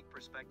a unique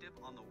perspective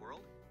on the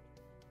world?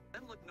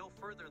 Then look no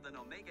further than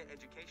Omega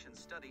Education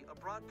Study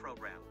Abroad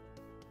program.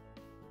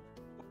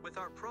 With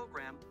our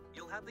program,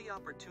 you'll have the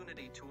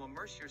opportunity to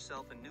immerse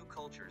yourself in new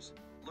cultures,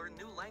 learn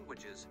new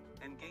languages,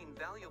 and gain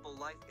valuable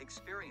life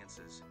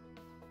experiences.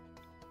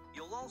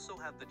 You'll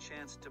also have the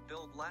chance to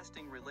build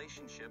lasting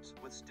relationships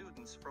with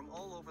students from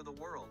all over the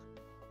world.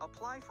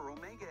 Apply for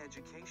Omega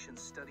Education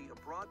Study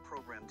Abroad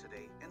program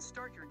today and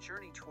start your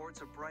journey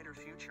towards a brighter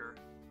future.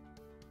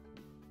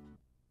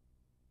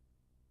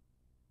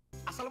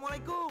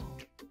 Assalamualaikum.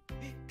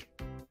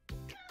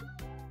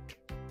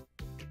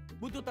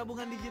 Butuh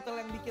tabungan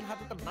digital yang bikin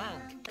hati tenang.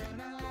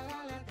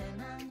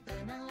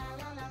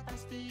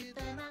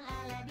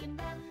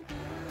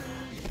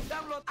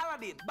 Download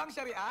Aladin, Bank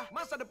Syariah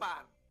Masa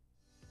Depan.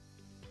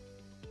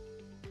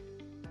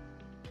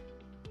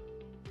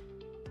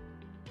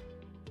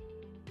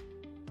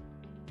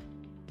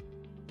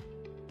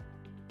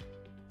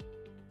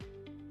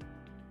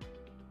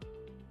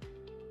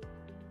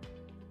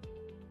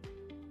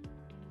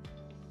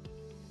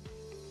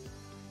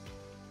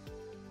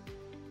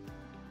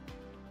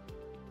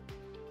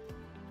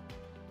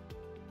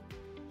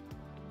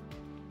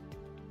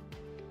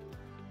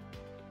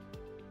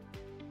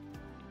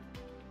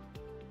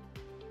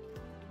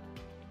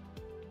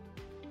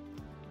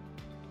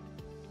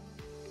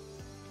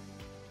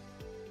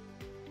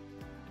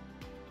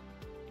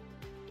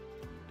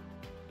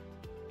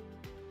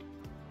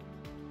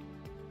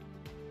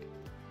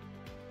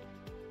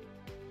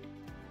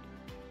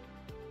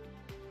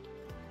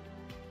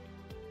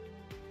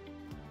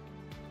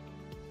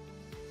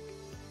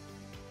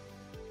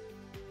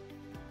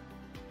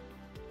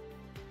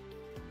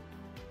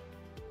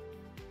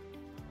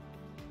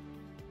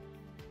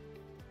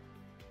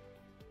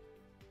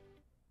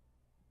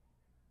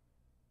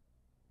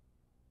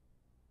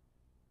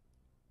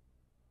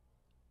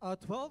 Our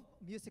 12th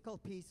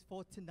musical piece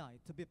for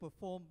tonight to be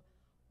performed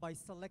by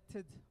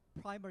selected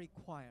primary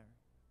choir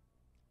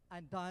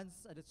and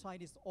dance at the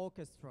Chinese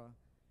orchestra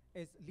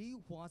is Li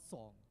Hua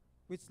Song,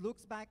 which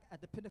looks back at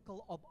the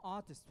pinnacle of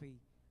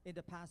artistry in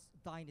the past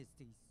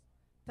dynasties,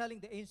 telling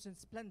the ancient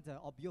splendor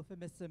of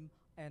euphemism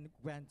and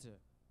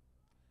grandeur.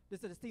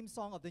 This is the theme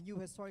song of the new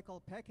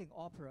historical Peking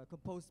opera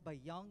composed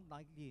by Yang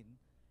Nailin,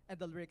 and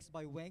the lyrics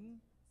by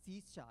Wang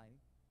Zixai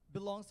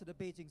belongs to the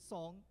Beijing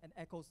song and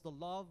echoes the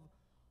love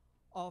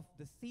of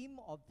the theme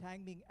of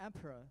Tang Ming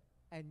Emperor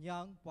and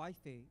young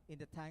Huaifei in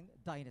the Tang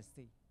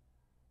Dynasty.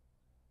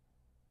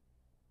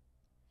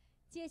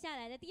 接下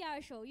来的第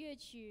二首乐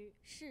曲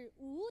是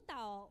舞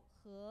蹈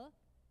和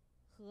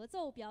合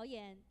奏表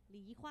演《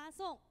梨花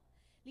颂》。《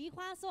梨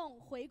花颂》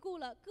回顾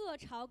了各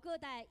朝各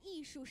代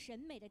艺术审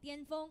美的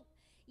巅峰，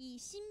以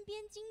新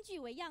编京剧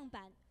为样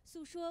板，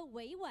诉说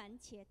委婉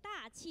且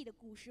大气的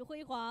古时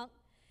辉煌。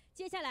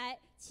接下来，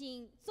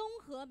请综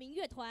合民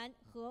乐团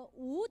和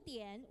五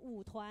点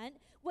舞团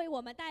为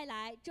我们带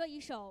来这一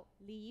首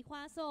《梨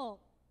花颂》。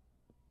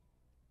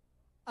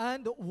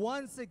 And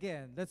once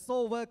again, let's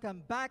all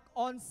welcome back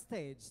on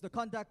stage the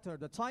conductor of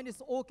the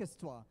Chinese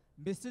orchestra,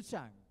 Mr.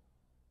 Chang.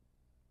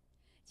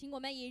 请我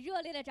们以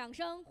热烈的掌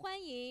声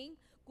欢迎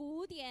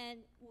古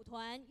典舞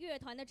团乐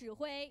团的指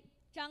挥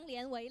张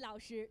连伟老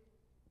师。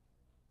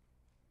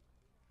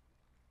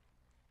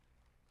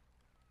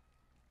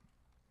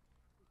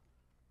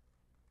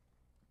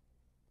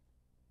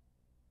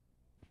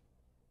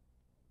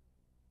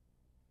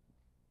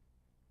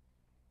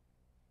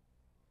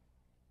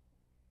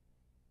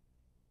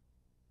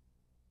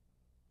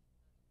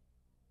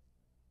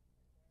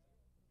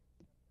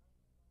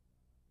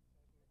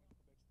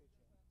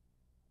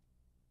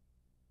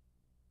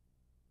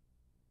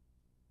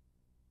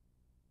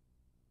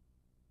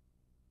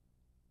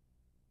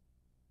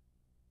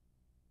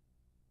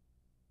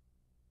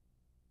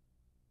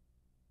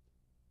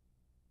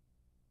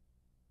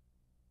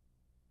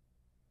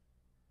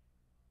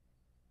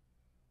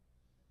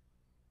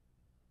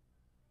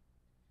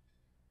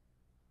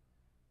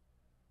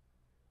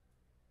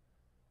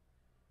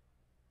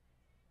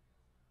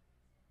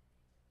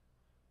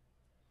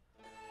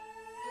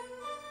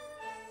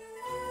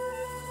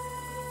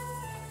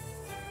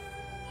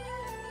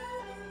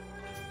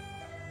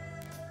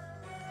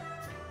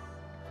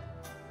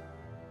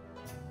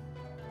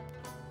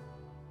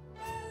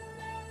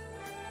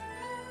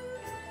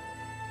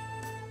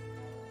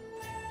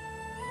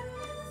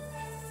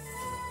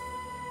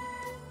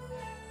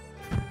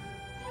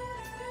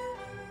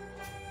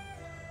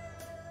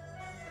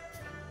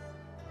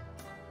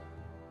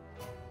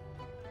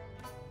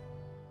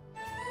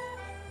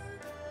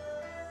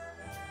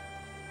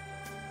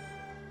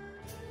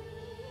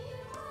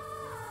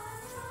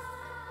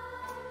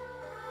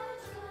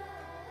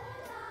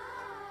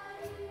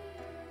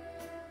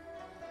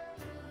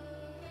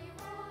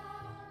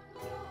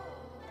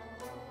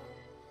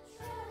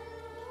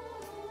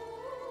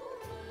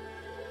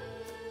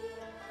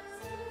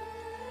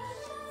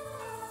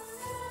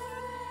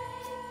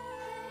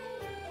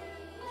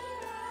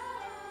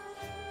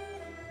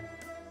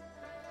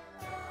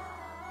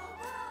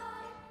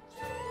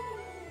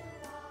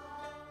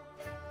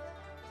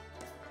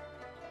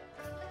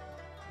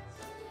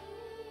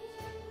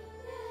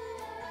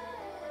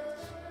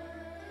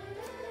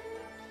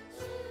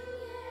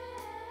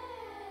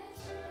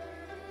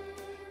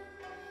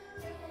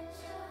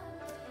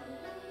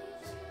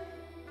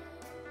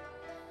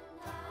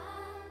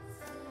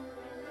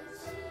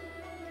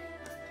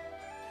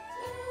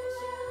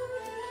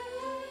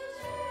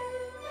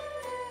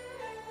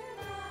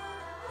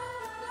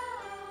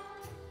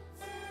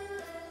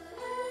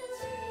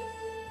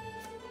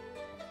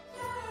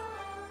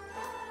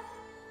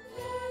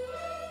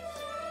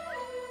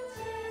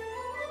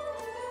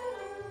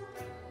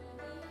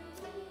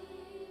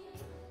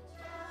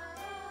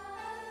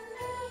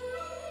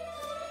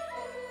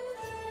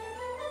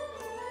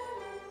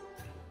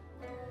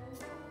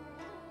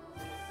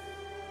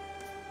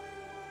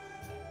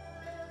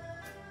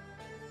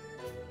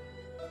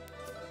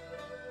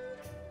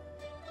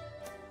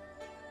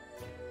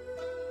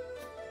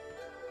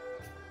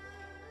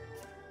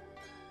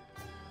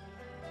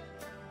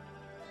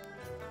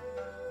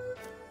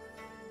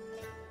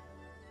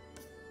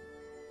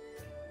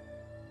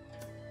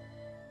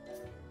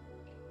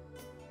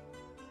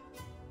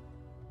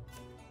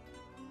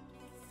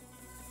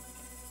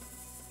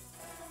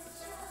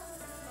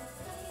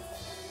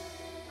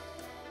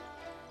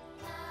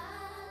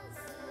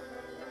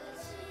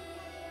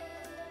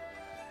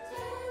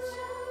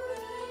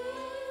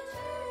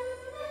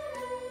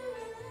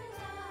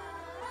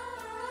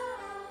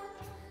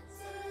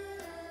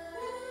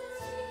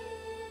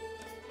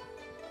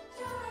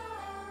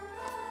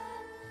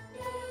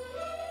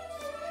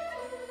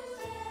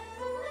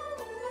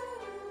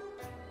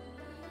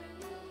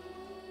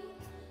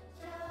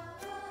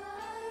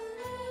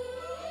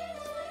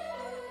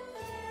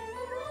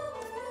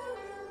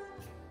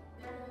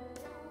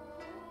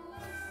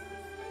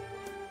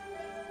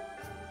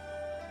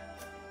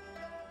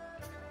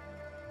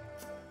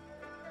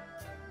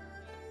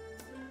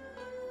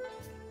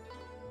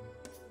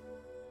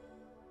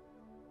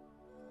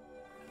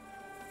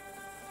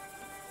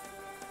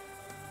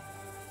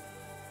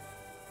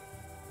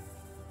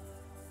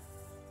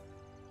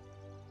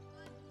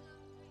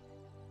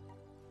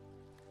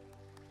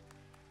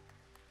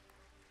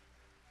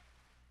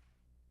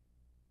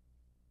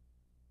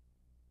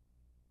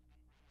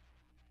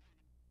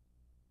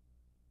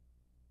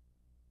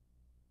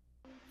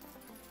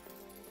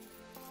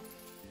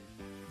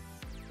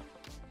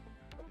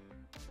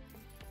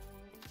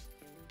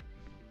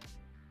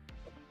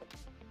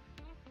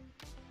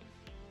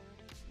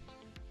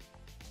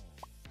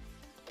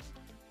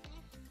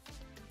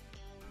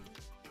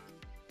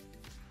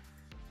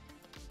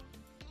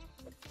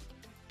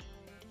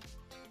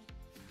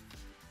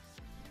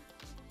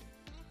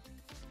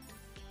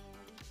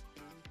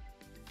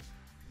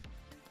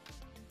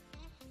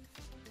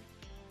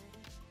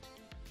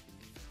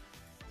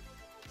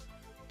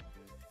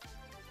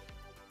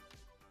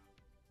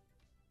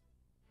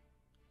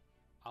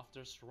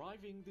After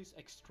striving this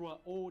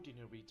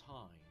extraordinary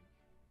time,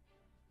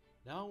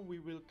 now we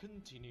will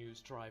continue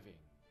striving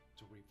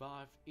to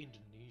revive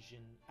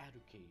Indonesian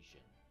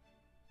education,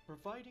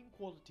 providing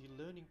quality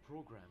learning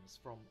programs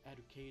from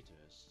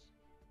educators,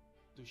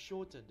 to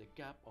shorten the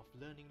gap of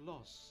learning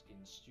loss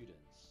in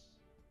students.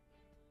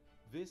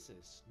 This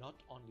is not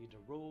only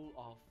the role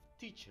of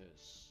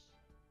teachers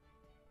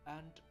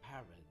and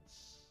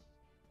parents,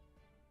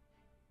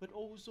 but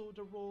also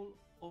the role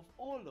of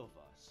all of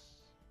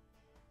us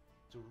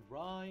to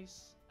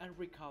rise and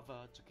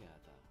recover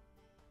together.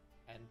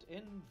 And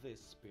in this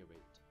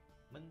spirit,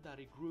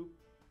 Mentari Group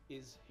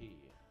is here.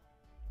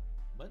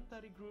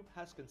 Mentari Group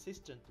has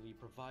consistently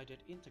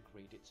provided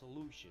integrated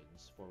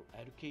solutions for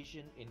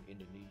education in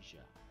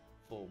Indonesia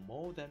for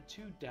more than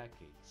 2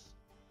 decades.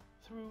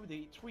 Through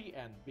the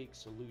 3M Big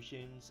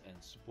Solutions and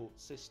Support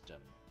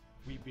System,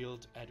 we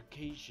build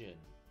education,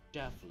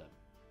 develop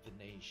the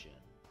nation.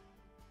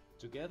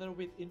 Together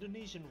with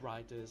Indonesian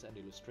writers and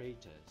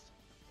illustrators,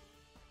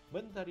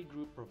 Mentari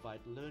Group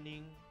provide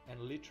learning and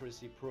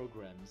literacy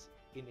programs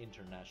in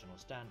international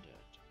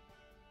standard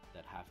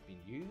that have been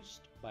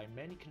used by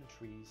many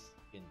countries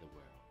in the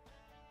world.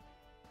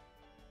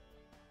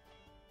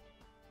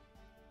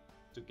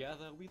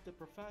 Together with the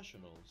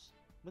professionals,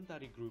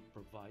 Mentari Group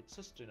provides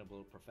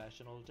sustainable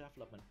professional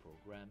development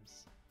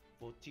programs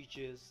for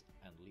teachers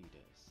and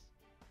leaders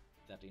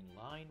that in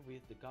line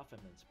with the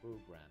government's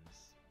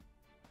programs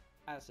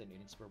as an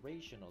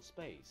inspirational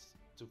space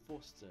to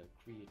foster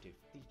creative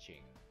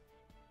teaching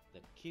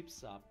that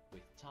keeps up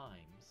with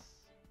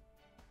times,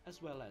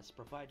 as well as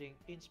providing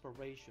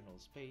inspirational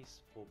space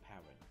for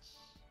parents.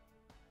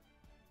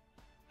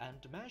 And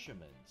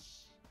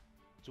measurements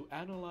to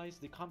analyze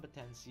the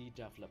competency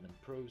development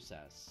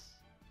process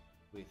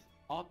with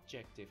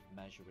objective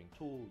measuring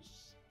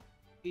tools,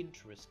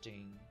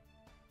 interesting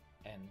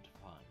and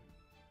fun,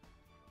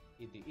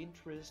 in the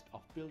interest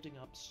of building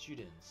up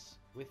students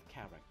with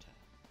character.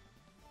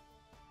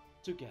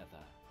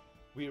 Together,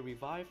 we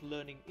revive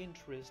learning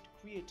interest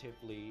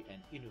creatively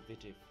and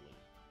innovatively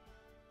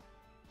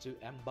to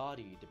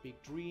embody the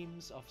big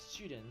dreams of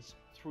students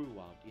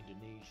throughout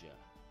Indonesia.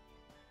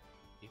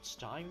 It's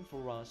time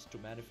for us to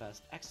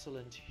manifest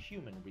excellent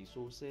human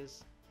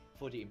resources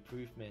for the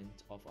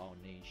improvement of our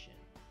nation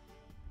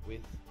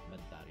with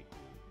Mentari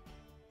Group.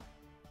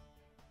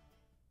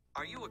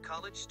 Are you a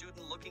college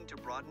student looking to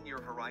broaden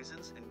your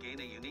horizons and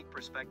gain a unique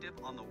perspective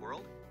on the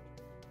world?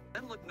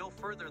 Then look no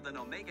further than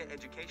Omega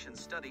Education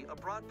Study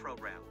Abroad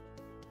program.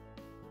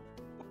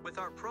 With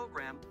our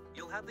program,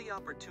 you'll have the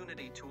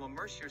opportunity to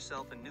immerse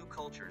yourself in new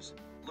cultures,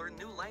 learn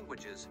new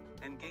languages,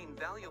 and gain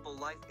valuable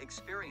life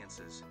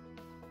experiences.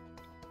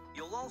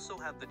 You'll also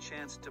have the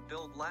chance to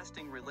build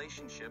lasting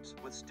relationships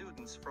with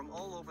students from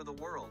all over the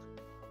world.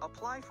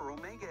 Apply for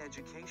Omega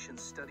Education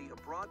Study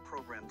Abroad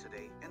program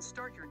today and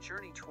start your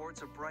journey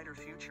towards a brighter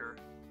future.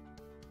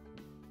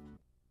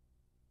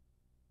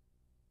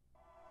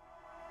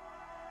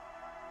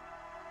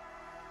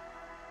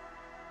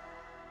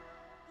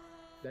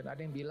 Dan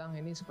ada yang bilang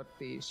ini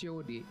seperti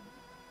show di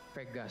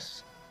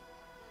Vegas,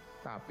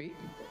 tapi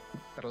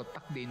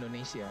terletak di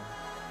Indonesia.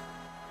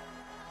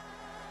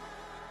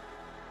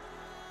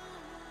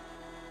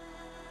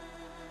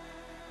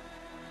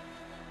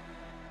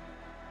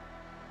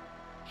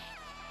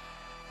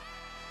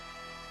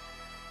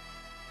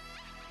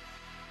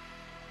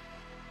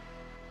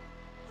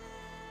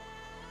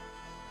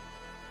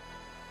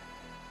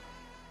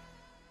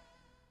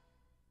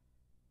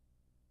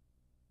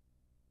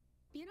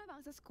 Bina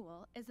Bangsa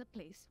School is a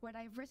place where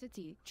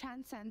diversity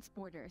transcends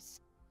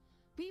borders.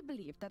 We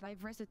believe that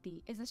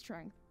diversity is a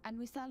strength and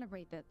we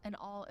celebrate it in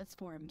all its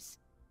forms.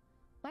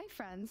 My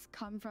friends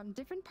come from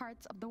different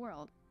parts of the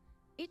world,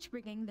 each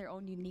bringing their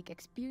own unique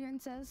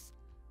experiences,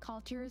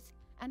 cultures,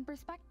 and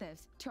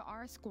perspectives to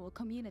our school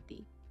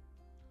community.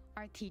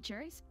 Our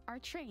teachers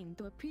are trained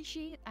to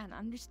appreciate and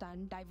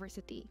understand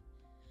diversity.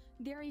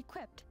 They are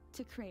equipped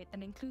to create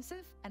an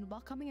inclusive and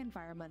welcoming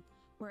environment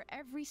where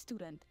every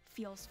student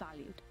feels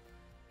valued.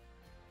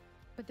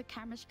 With the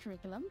Cambridge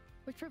curriculum,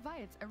 which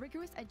provides a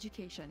rigorous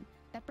education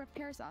that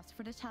prepares us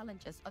for the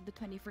challenges of the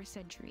 21st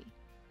century.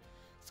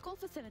 School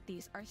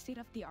facilities are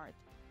state-of-the-art,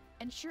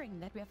 ensuring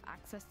that we have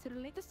access to the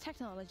latest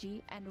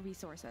technology and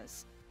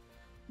resources.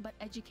 But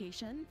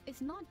education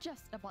is not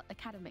just about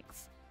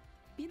academics.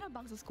 Bina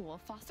Bangsa School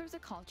fosters a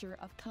culture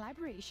of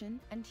collaboration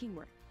and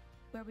teamwork,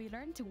 where we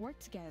learn to work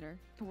together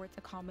towards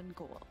a common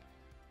goal.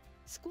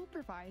 School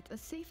provides a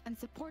safe and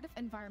supportive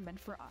environment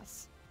for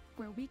us,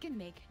 where we can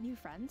make new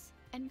friends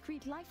and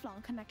create lifelong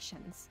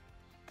connections,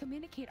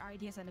 communicate our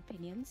ideas and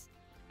opinions,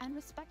 and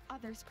respect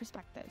others'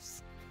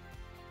 perspectives.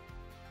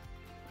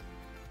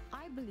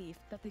 I believe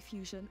that the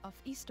fusion of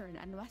Eastern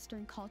and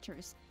Western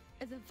cultures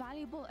is a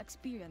valuable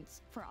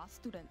experience for us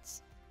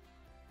students.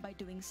 By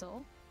doing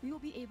so, we will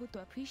be able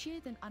to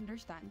appreciate and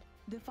understand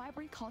the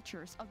vibrant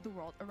cultures of the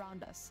world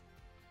around us,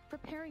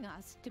 preparing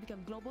us to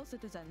become global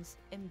citizens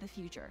in the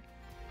future.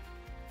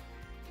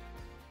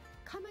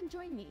 Come and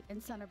join me in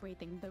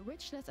celebrating the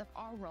richness of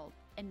our world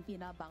in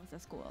Bina Bangsa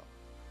School.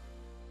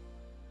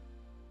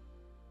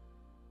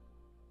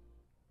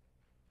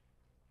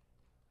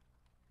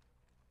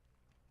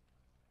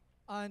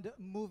 And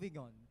moving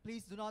on,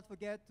 please do not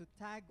forget to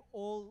tag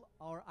all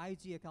our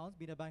IG accounts,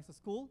 Bina Bangsa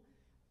School,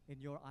 in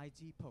your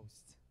IG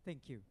post.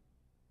 Thank you.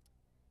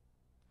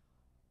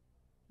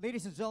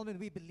 Ladies and gentlemen,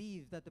 we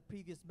believe that the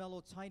previous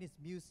mellow Chinese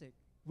music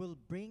will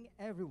bring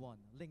everyone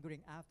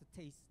lingering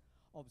aftertaste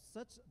of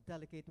such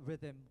delicate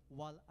rhythm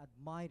while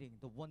admiring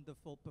the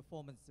wonderful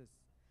performances.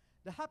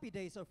 The happy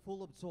days are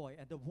full of joy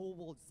and the whole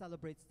world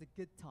celebrates the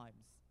good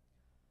times.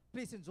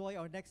 Please enjoy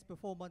our next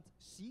performance,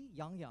 Xi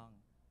Yang Yang,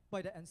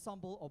 by the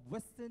ensemble of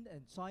Western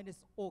and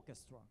Chinese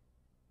Orchestra.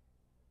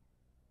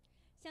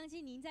 相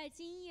信您在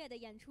今夜的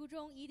演出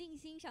中一定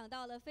欣赏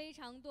到了非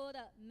常多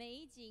的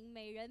美景、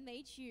美人、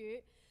美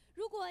曲。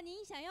如果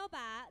您想要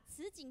把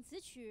此景此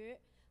曲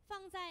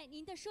放在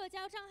您的社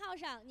交账号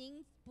上，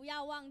您不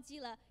要忘记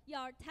了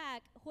要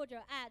tag 或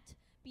者 at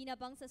Bina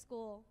Bangsa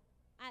School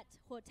at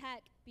或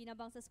tag Bina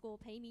Bangsa School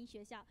培明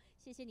学校。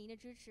谢谢您的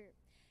支持。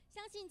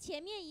相信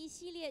前面一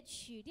系列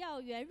曲调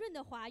圆润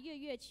的华乐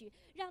乐曲，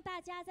让大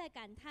家在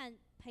感叹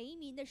培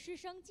明的师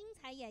生精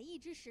彩演绎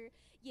之时，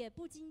也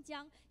不禁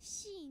将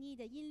细腻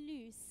的音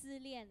律思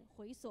恋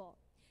回锁。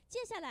接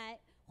下来，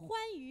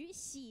欢愉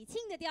喜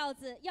庆的调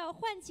子要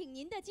唤醒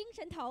您的精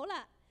神头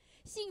了。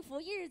幸福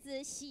日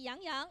子喜洋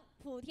洋，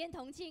普天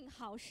同庆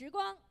好时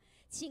光。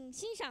请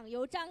欣赏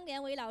由张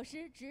连伟老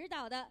师指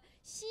导的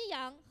西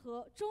洋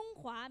和中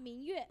华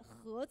民乐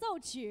合奏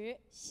曲《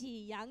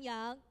喜洋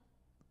洋》。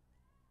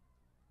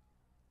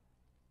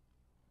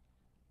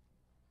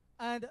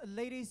And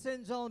ladies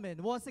and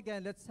gentlemen, once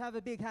again, let's have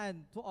a big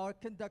hand to our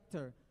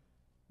conductor,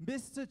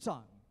 Mr.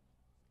 Zhang.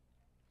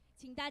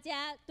 请大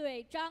家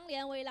对张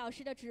连伟老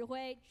师的指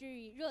挥致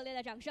以热烈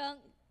的掌声。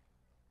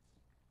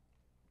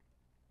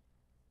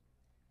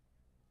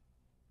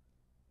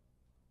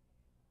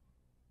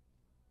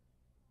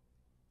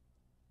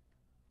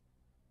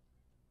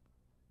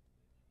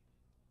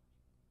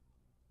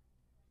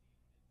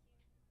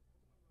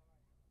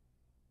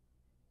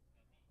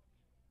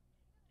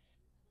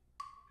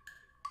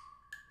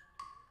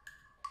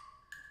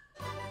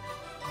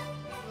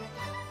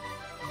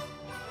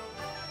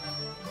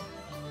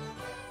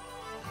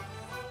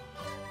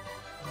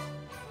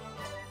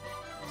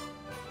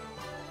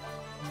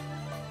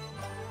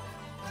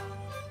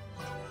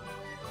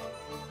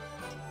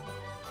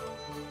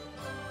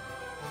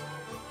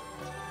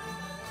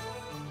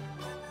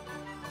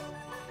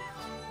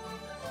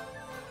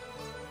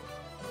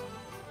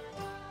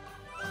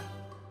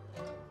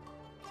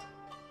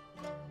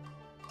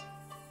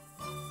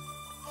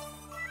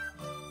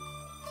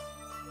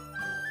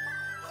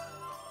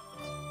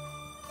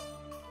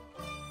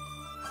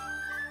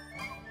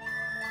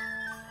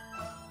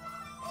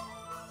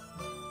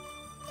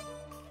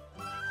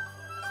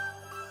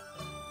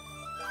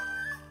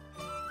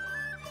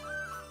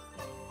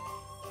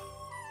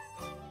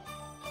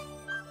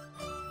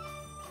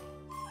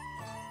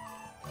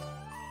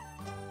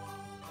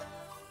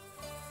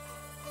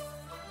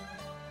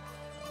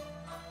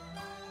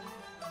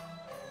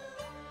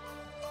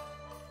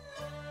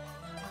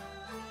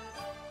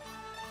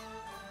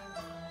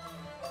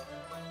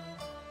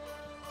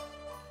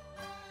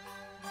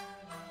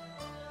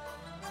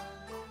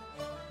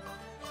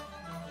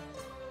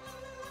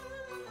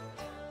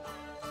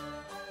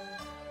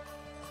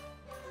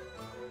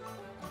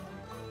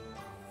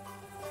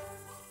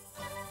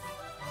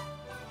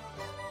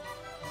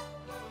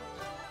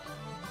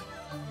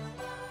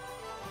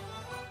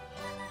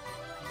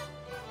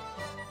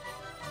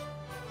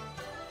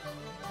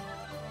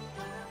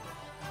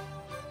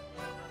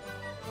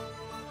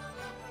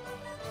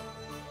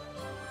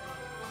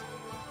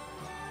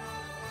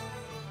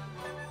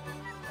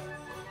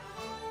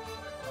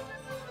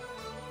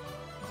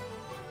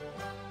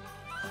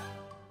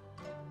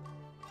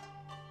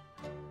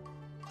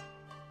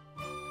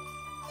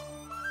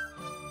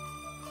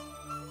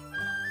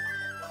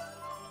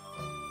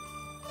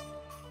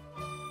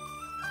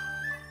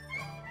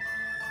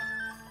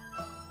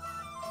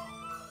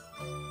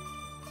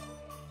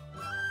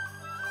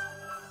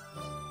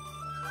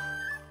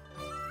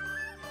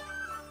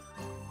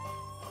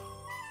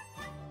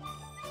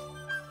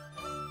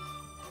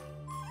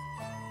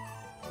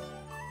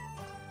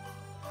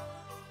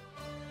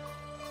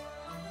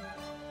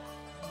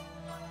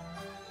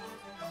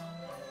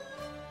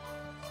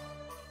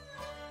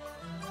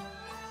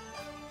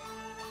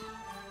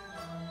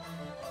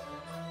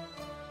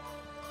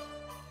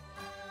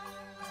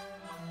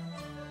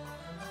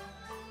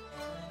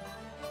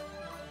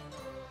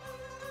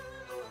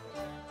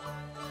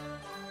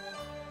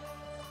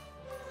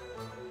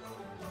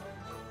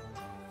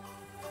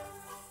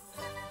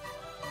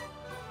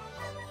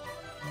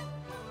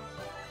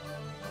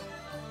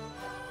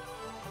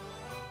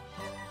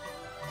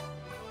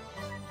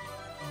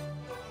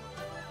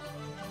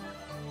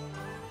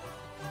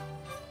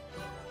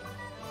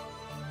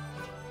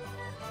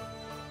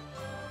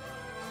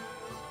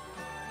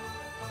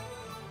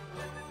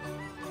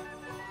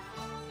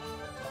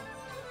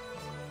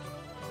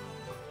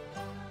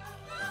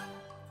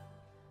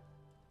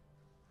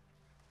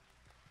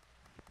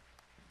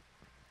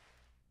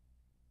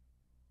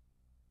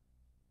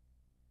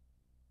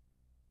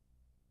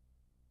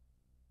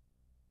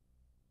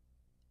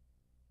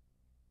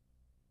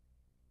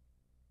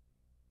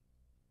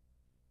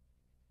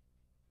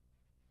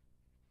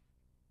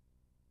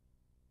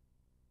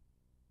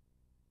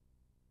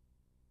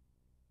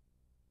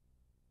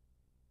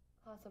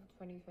class of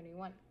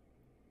 2021.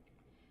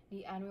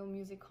 The annual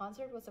music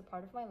concert was a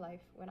part of my life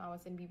when I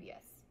was in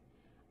BBS.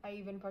 I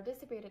even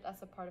participated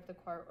as a part of the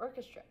choir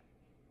orchestra.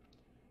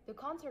 The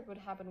concert would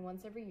happen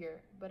once every year,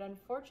 but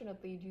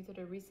unfortunately, due to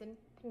the recent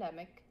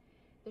pandemic,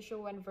 the show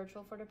went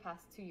virtual for the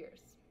past 2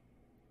 years.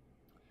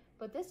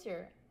 But this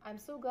year, I'm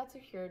so glad to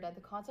hear that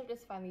the concert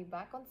is finally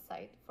back on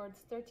site for its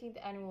 13th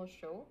annual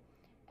show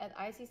at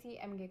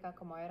ICC MGK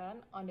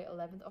Kemayoran on the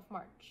 11th of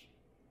March.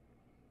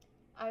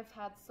 I've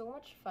had so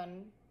much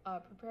fun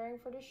preparing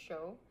for the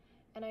show,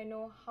 and I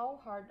know how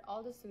hard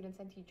all the students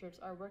and teachers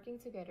are working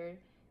together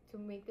to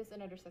make this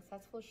another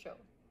successful show.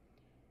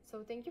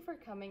 So thank you for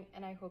coming,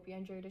 and I hope you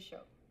enjoy the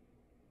show.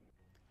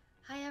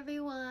 Hi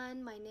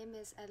everyone, my name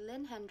is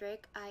Edlyn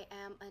Hendrik. I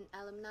am an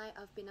alumni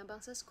of Bina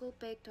Bangsa School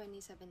Pick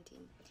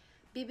 2017.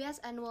 BBS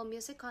annual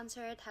music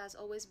concert has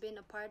always been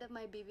a part of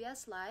my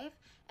BBS life,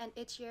 and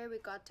each year we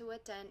got to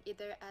attend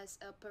either as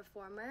a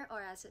performer or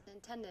as an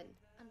attendant.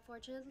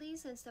 Unfortunately,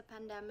 since the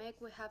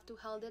pandemic, we have to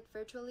hold it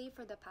virtually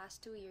for the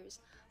past 2 years.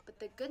 But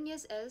the good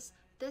news is,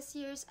 this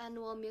year's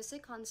annual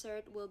music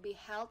concert will be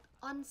held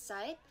on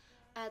site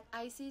at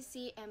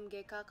ICC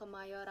MGK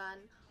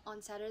Kemayoran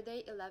on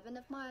Saturday, 11th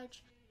of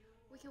March.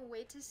 We can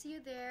wait to see you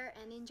there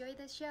and enjoy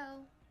the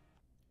show.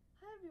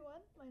 Hi everyone,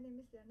 my name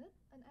is Janet,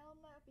 an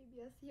alumni of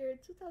BBS year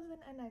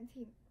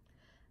 2019.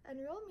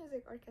 Annual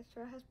Music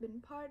Orchestra has been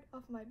part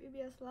of my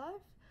BBS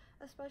life,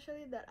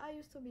 especially that I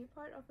used to be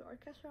part of the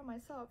orchestra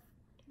myself.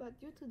 But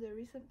due to the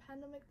recent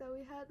pandemic that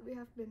we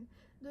have been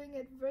doing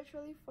it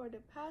virtually for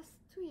the past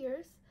 2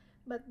 years.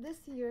 But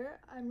this year,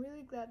 I'm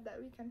really glad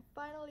that we can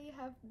finally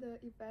have the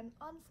event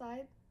on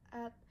site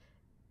at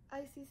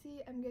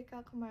ICC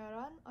MGK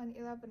Kemayoran on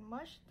 11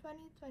 March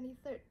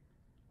 2023.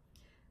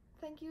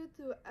 Thank you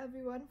to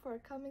everyone for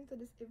coming to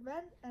this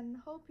event and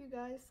hope you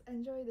guys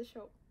enjoy the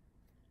show.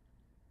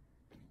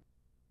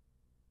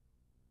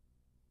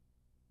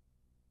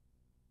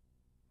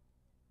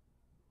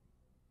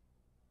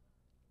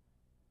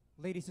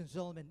 Ladies and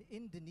gentlemen,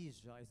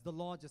 Indonesia is the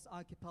largest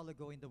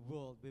archipelago in the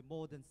world with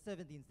more than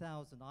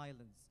 17,000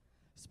 islands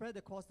spread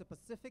across the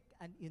Pacific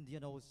and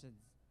Indian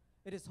Oceans.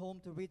 It is home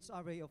to a rich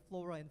array of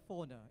flora and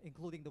fauna,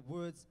 including the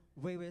world's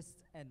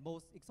rarest and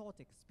most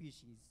exotic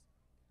species.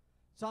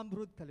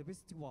 Zamrud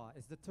Khalistiwa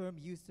is the term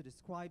used to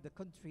describe the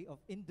country of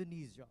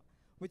Indonesia,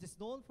 which is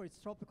known for its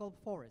tropical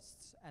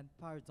forests and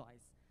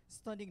paradise,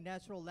 stunning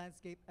natural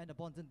landscape, and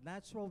abundant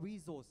natural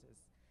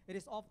resources. It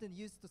is often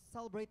used to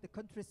celebrate the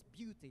country's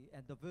beauty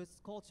and diverse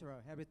cultural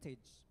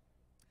heritage.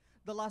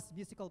 The last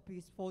musical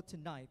piece for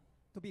tonight,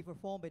 to be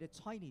performed by the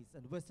Chinese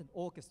and Western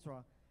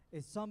Orchestra,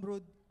 is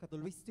Zamrud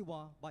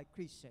Khatulistiwa by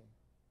Krishe.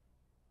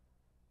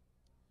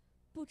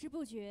 不知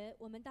不觉，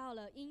我们到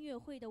了音乐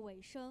会的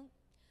尾声。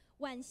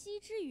惋惜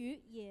之余，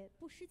也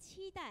不失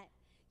期待，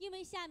因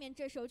为下面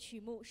这首曲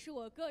目是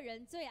我个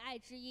人最爱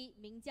之一，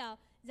名叫《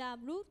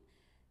Zamrud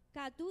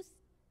Khatulistiwa》。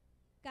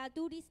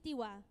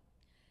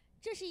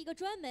这是一个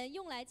专门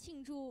用来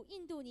庆祝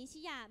印度尼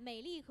西亚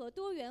美丽和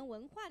多元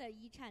文化的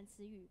遗产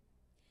词语。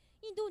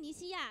印度尼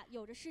西亚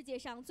有着世界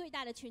上最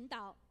大的群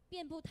岛，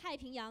遍布太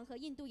平洋和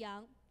印度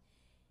洋。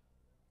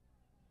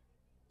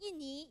印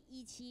尼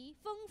以其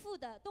丰富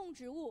的动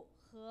植物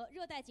和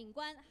热带景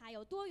观，还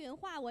有多元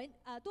化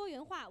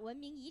文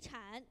明遗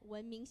产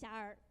闻名遐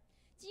迩。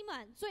今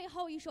晚最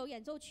后一首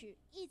演奏曲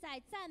意在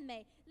赞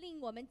美令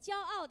我们骄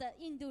傲的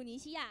印度尼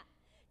西亚，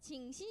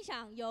请欣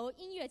赏由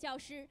音乐教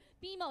师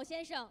Bimo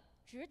先生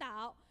指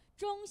导，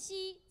中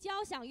西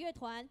交响乐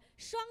团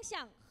双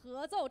向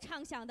合奏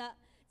唱响的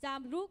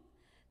Zamrud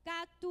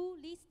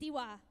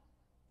Khatulistiwa。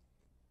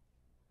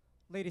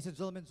 Ladies and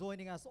gentlemen,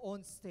 joining us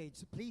on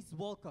stage, please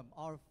welcome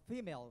our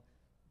female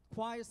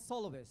choir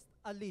soloist,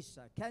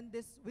 Alicia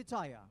Candice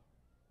Wijaya.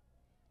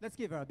 Let's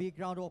give her a big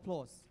round of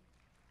applause.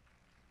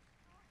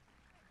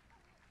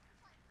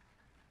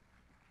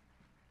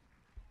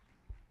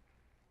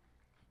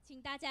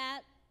 请大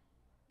家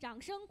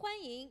掌声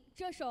欢迎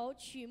这首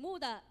曲目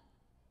的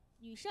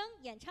女声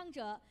演唱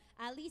者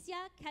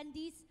Alicia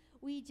Candice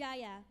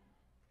Wijaya。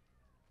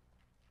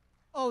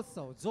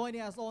 Also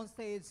joining us on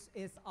stage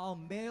is our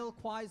male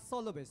choir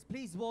soloist.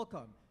 Please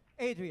welcome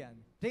Adrian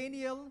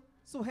Daniel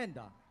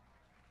Suhenda.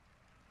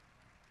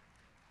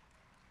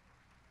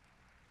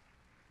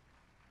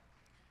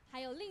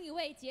 还有另一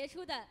位杰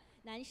出的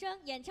男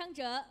声演唱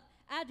者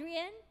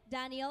Adrian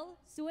Daniel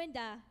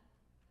Suhenda。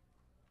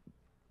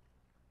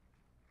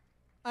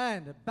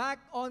 And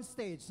back on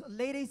stage,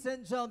 ladies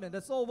and gentlemen,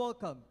 let's all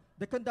welcome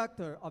the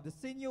conductor of the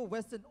Senior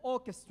Western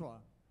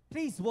Orchestra.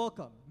 Please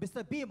welcome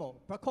Mr. Bimo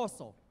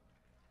Prakoso.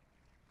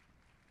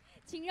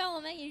 请让我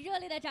们以热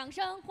烈的掌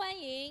声欢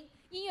迎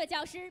音乐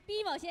教师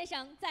Bimo 先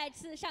生再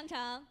次上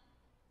场。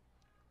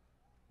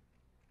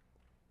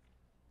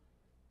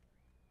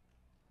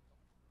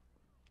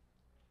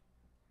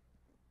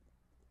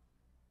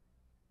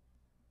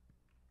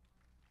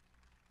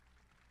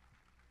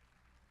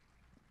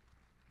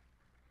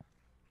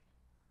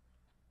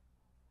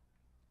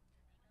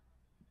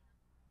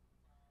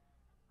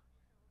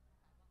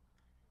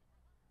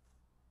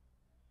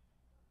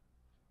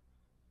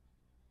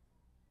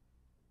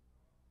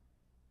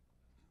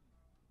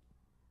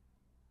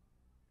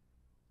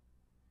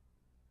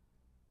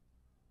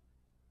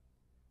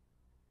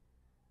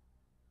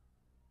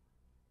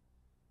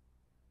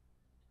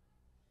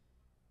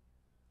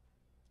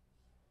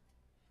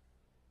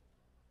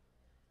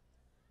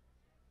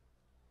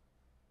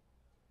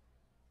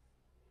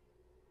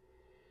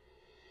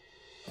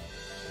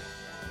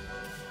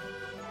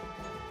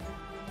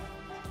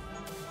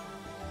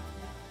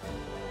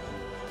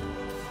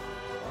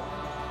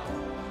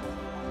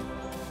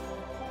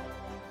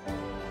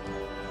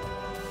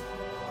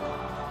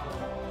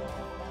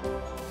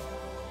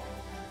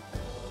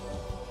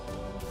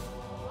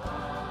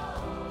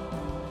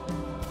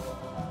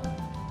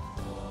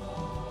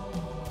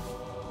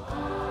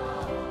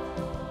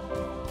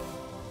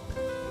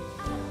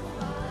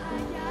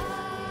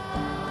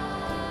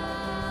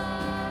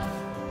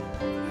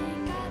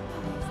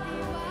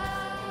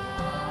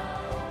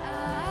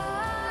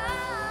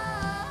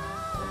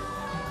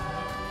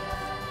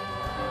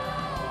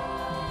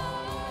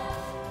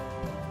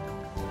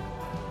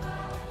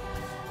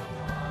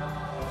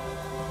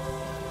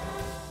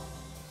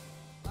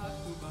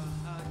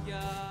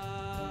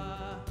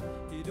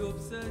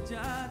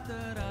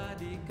sejahtera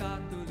di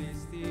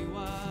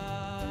khatulistiwa.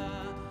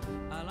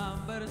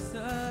 Alam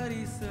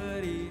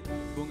berseri-seri,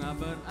 bunga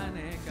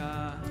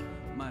beraneka,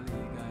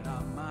 maliga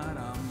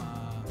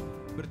rama-rama,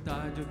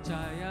 bertajuk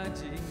cahaya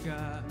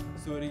jingga,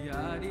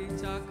 surya di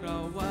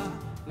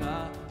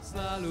cakrawala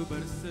selalu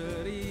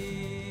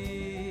berseri.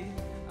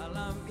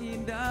 Alam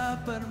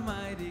indah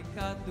permai di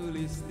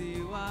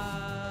khatulistiwa,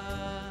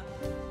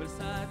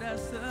 bersada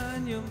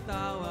senyum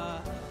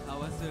tawa,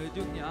 hawa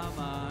sejuk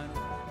nyaman,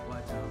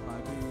 wajah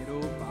pagi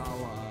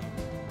rupawan,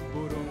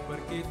 burung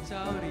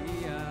berkicau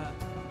ria,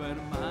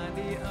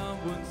 bermandi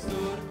embun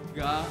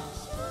surga.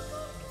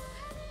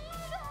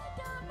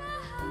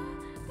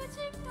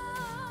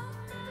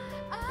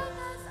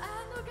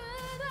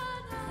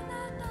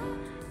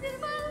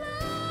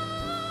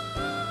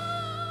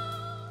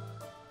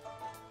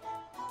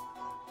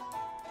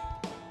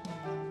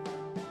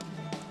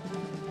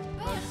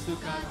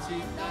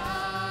 Bersukacita,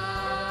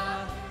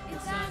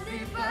 insan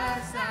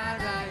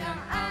dipersada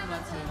yang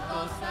amat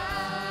sentosa,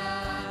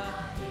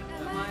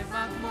 damai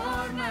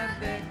makmur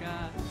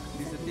merdeka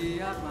di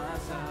setiap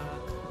masa,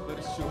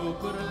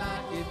 bersyukurlah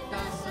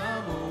kita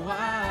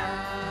semua.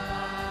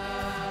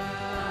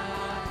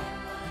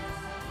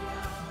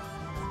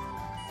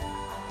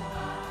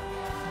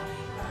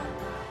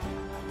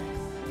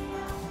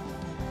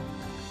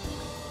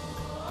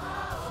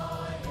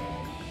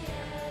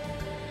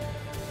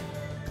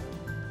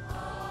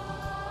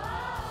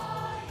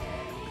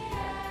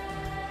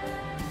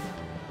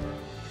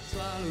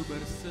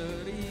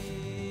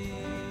 Berseri,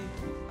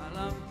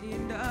 alam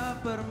indah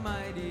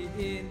permai di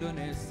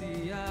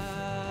Indonesia,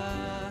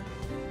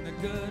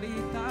 negeri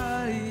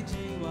tali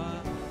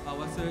jiwa,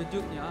 hawa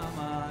sejuk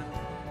nyaman,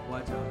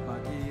 wajah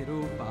pagi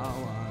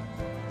rupawan,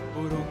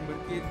 burung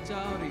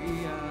berkicau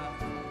ria,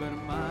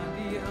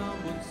 bermandi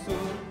embun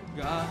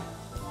surga.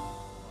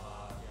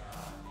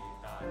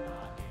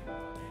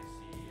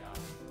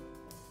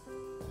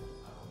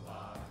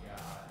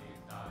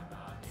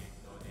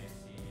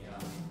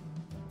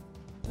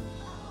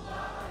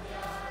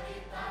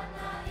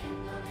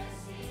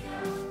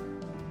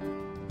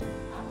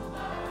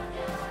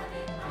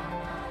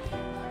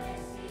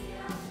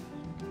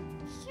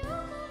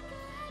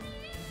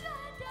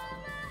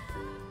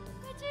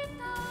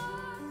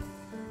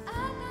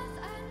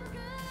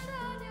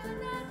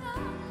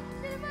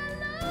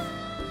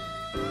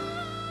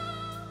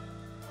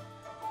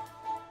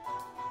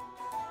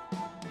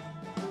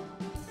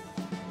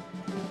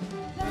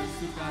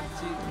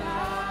 Sukacita,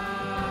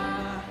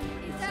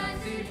 insan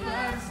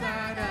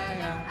dipersada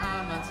yang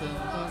amat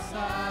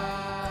sentosa,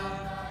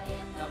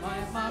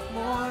 damai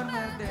makmur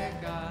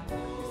merdeka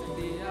di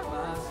setiap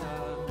masa,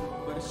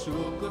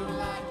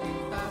 bersyukurlah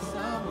kita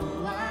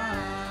semua.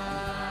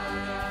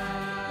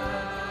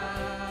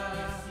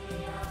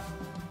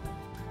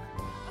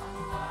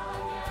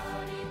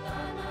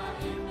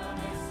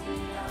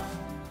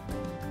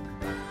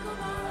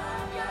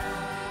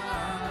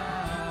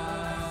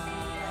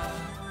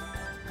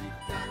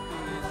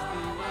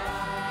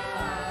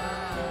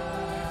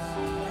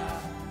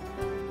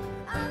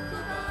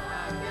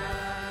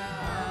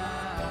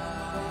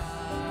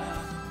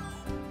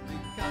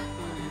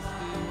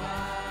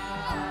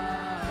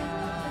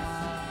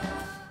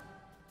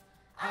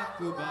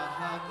 Aku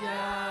bahagia.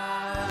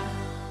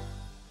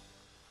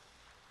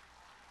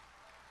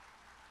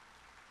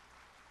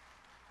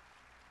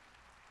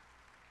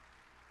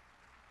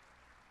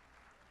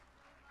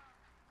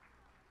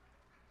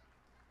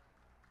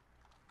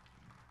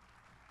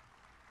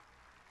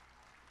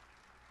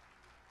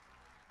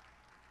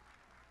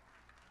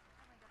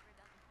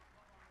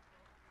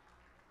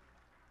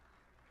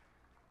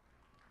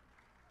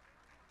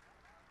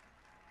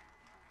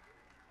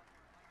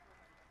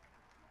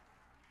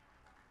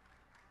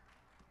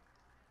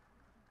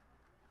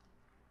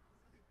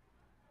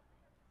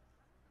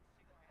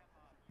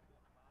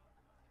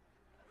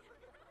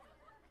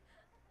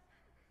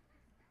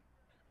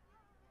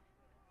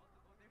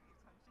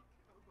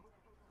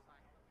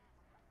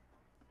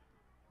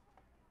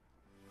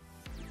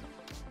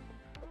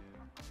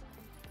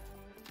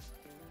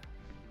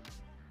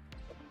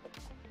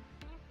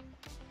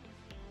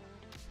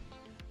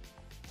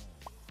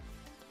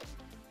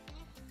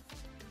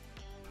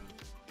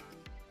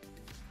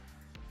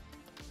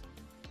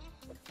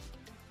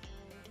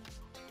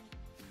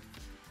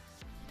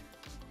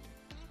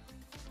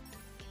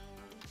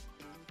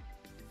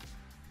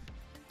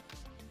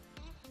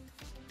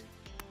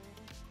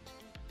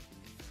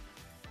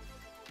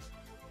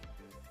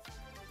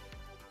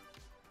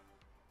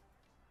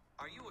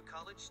 Are you a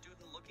college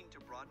student looking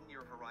to broaden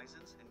your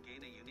horizons and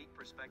gain a unique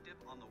perspective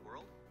on the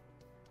world?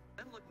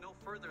 Then look no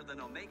further than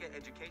Omega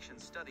Education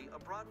Study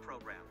Abroad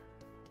program.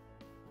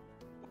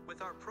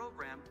 With our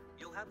program,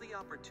 you'll have the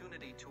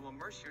opportunity to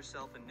immerse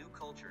yourself in new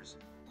cultures,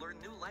 learn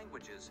new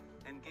languages,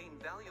 and gain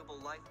valuable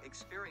life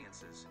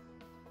experiences.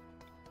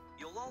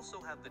 You'll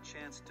also have the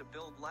chance to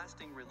build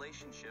lasting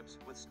relationships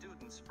with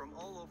students from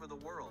all over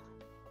the world.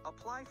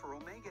 Apply for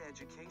Omega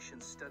Education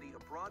Study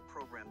Abroad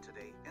program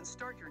today and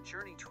start your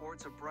journey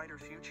towards a brighter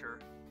future.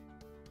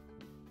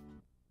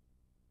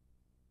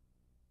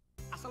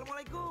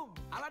 Assalamualaikum,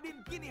 Aladin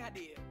kini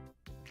hadir.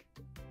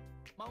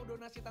 Mau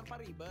donasi tanpa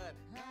ribet?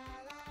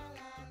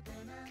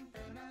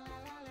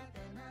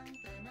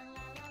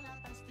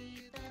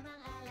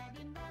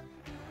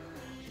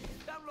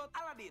 Download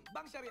Aladin,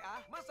 Bank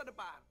Syariah Masa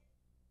Depan.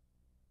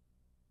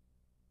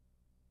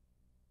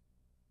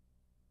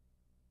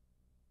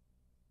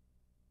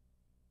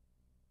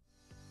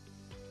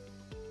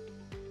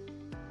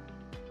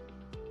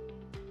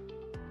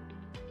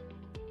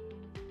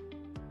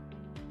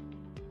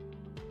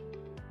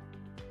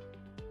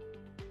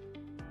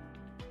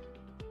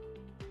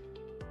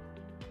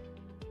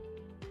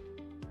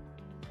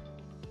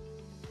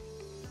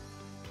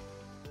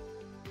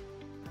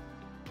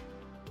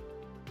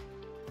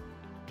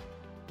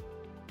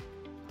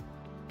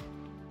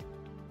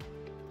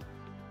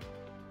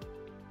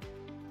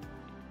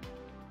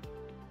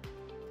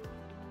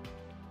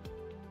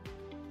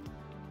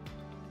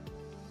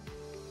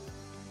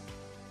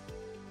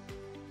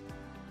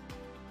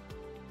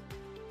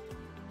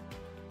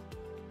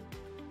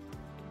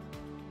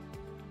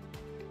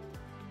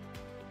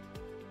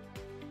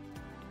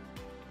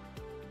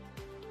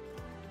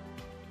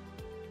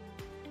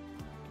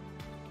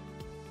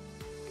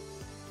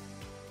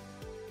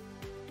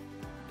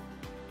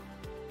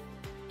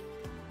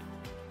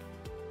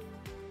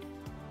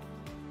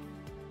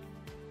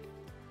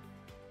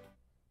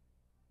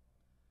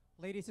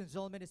 Ladies and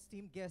gentlemen,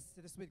 esteemed guests,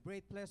 it is with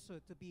great pleasure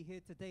to be here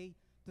today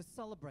to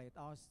celebrate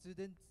our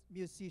students,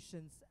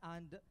 musicians,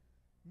 and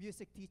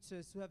music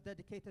teachers who have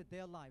dedicated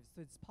their lives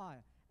to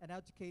inspire and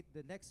educate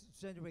the next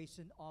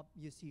generation of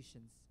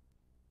musicians.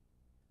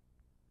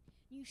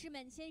 女士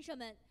们、先生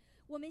们，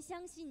我们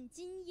相信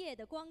今夜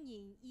的光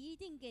影一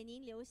定给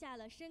您留下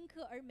了深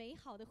刻而美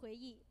好的回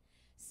忆。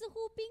似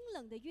乎冰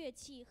冷的乐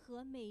器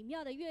和美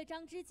妙的乐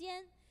章之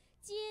间，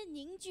皆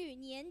凝聚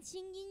年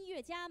轻音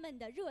乐家们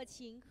的热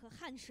情和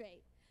汗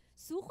水。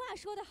俗话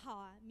说得好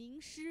啊，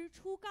名师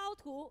出高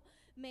徒，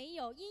没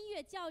有音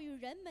乐教育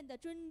人们的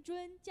谆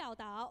谆教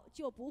导，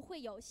就不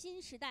会有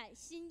新时代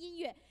新音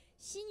乐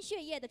新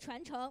血液的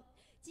传承。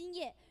今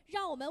夜，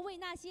让我们为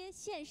那些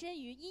献身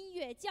于音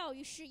乐教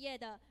育事业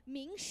的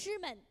名师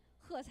们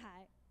喝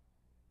彩。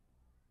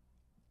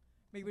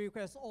May we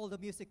request all the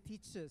music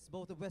teachers,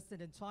 both the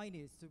Western and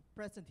Chinese, to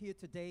present here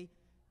today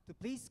to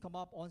please come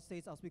up on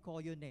stage as we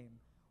call your name.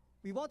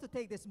 We want to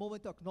take this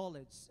moment to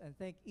acknowledge and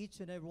thank each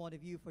and every one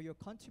of you for your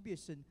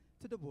contribution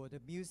to the world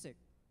of music.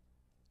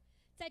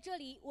 在这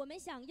里，我们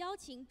想邀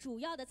请主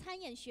要的参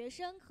演学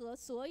生和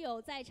所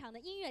有在场的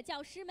音乐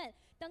教师们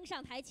登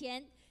上台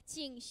前，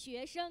请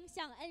学生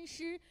向恩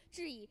师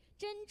致以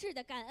真挚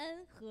的感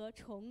恩和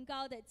崇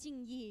高的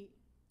敬意。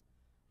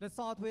Let's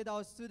start with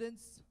our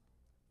students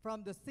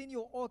from the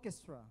senior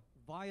orchestra,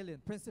 violin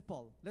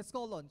principal. Let's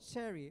call on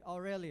Cherry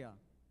Aurelia.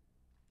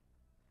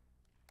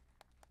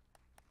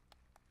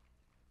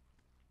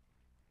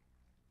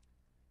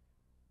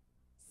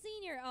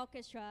 Senior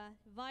orchestra,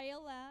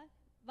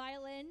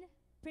 violin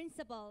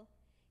principal,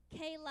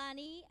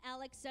 Kaylani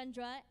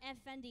Alexandra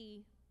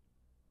Effendi.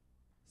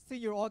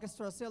 Senior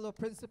orchestra cello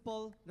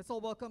principal. Let's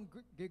all welcome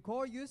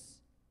Gregorius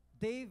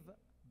Dave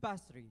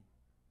Basri.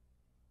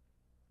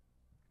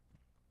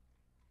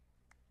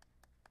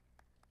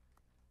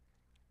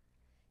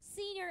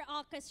 Senior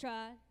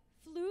orchestra,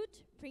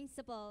 flute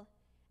principal,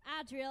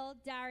 Adriel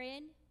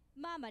Darin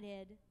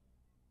Mamadid.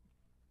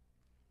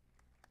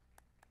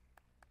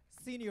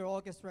 Senior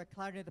orchestra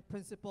clarinet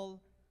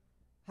principal,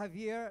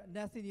 Javier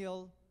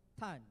Nathaniel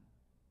Tan.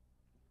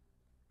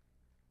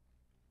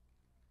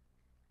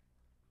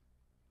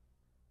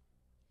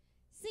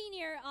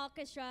 Senior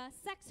orchestra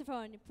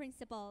saxophone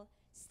principal,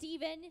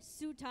 Stephen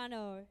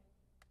Sutano.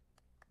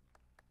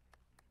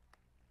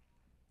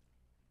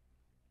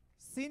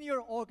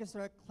 Senior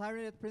orchestra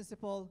clarinet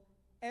principal,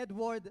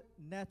 Edward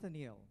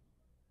Nathaniel.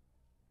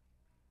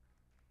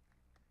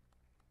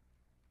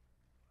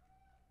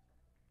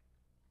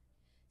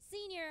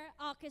 Senior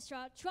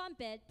orchestra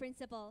trumpet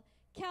principal,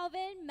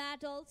 Kelvin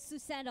Madel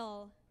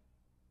Suseno.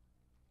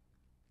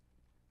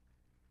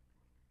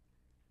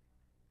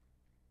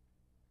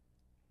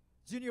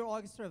 Junior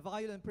orchestra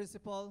violin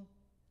principal,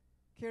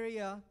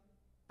 Kyria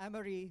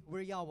Amari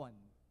Wiryawan.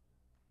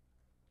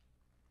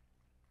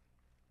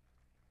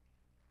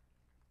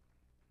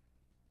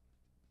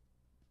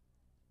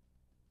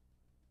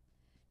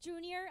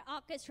 Junior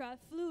orchestra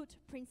flute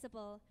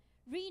principal,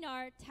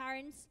 Renard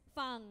Terrence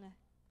Fang.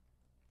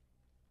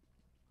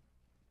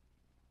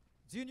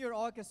 Junior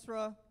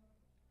orchestra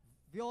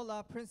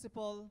viola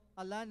principal,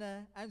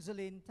 Alana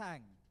Angeline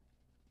Tang.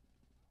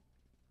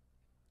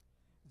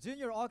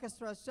 Junior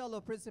orchestra cello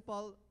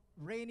principal,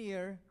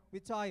 Rainier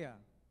Vitaya.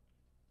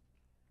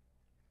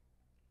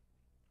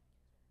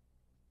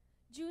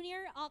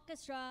 Junior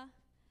orchestra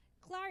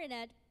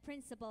clarinet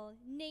principal,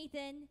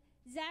 Nathan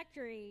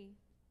Zachary.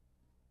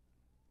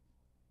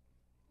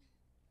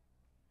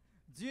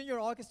 Junior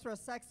orchestra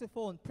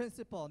saxophone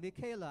principal,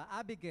 Michaela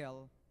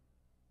Abigail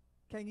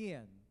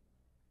Kengian.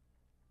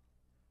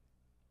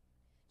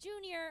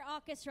 Junior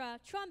orchestra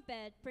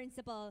trumpet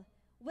principal,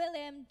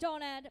 William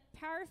Donald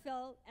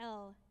Parfill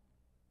L.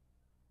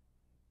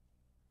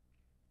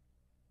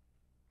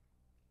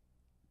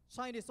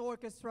 Chinese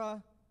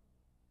Orchestra,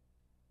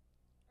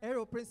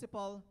 Aero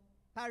Principal,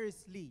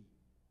 Paris Lee.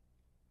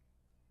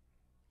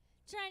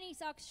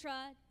 Chinese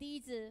Orchestra 笛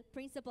子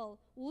Principal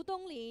吴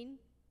东林。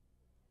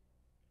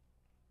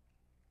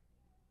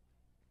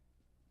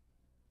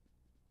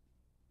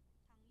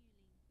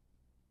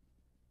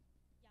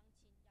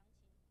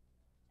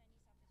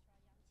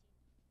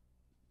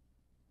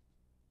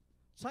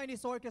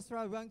Chinese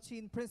Orchestra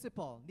Wangqin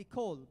Principal,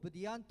 Nicole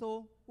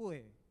Budianto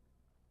Ue.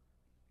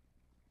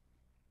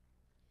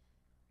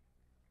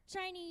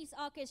 Chinese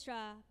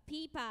Orchestra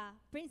Pipa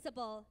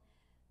Principal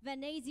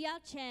Vanessa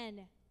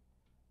Chen.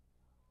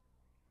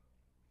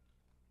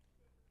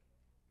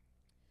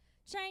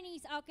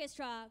 Chinese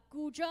Orchestra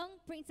Guzheng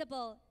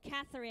Principal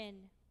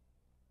Catherine.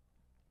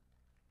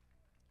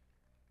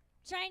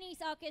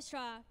 Chinese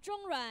Orchestra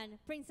Zhongruan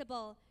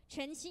Principal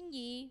Chen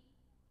Xinyi.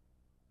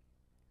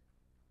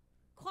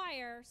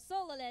 Choir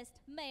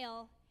Soloist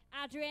Male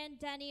Adrian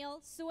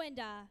Daniel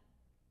Suenda.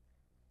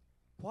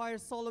 Choir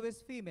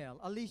Soloist Female,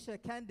 Alicia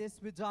Candice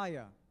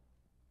Vijaya.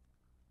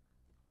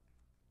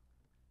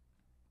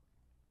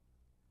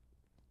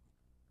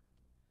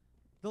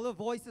 The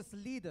Voices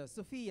Leader,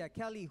 Sophia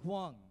Kelly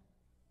Huang.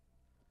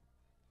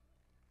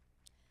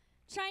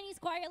 Chinese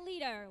Choir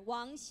Leader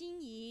Wang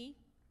Xinyi.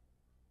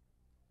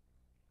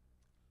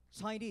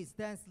 Chinese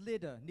Dance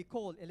Leader,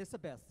 Nicole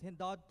Elizabeth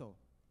Hindado.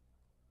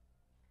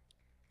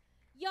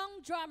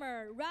 Young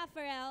Drummer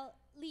Raphael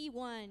Li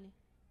Wen.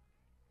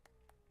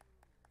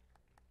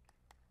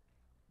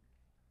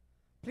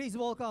 Please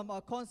welcome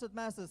our concert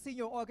master,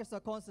 Senior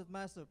Orchestra Concert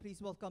Master.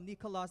 Please welcome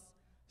Nicholas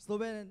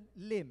Sloven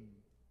Lim.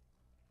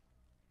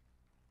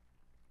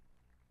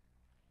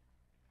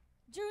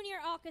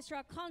 Junior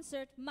Orchestra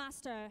Concert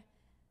Master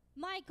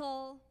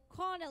Michael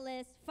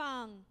Cornelis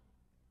Fang.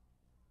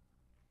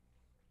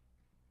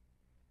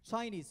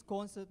 Chinese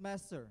Concert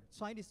Master,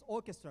 Chinese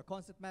Orchestra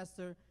Concert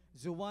Master,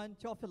 Juan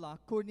Teofila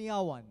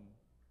Kurniawan.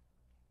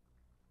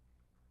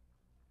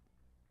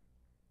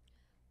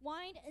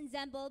 Wind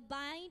Ensemble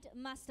Bind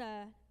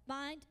Master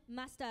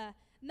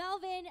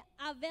Melvin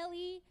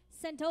Aveli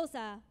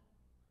Sentosa.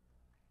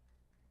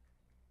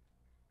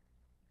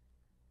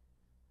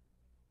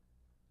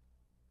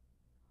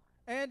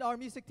 And our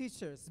music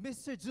teachers,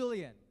 Mr.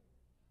 Julian,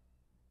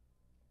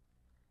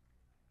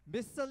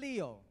 Mr.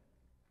 Leo,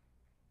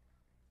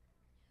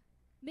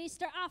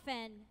 Mr.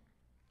 Afen,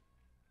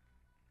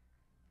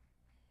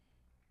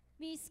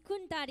 Miss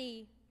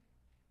Kuntari,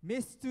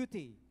 Miss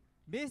Tuti,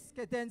 Miss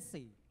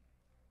Cadency,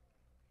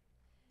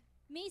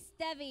 Miss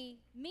Devi,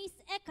 Miss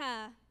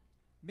Eka,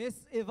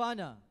 Miss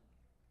Ivana,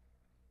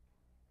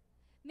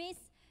 Miss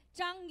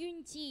Zhang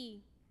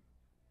Yunji,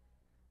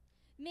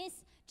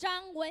 Miss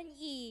Zhang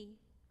Wenyi,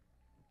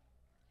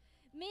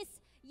 Miss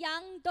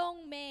Yang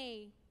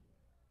Dongmei,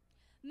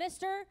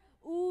 Mr.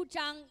 Wu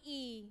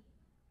Zhangyi,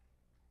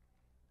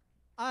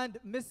 and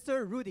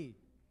Mr. Rudy.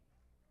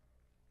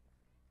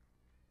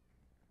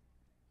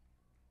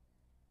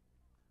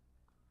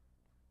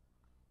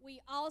 We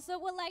also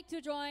would like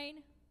to join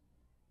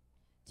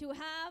to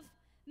have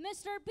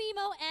Mr.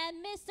 Bimo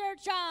and Mr.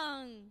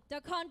 Zhang,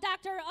 the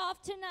conductor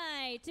of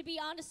tonight, to be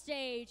on the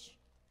stage.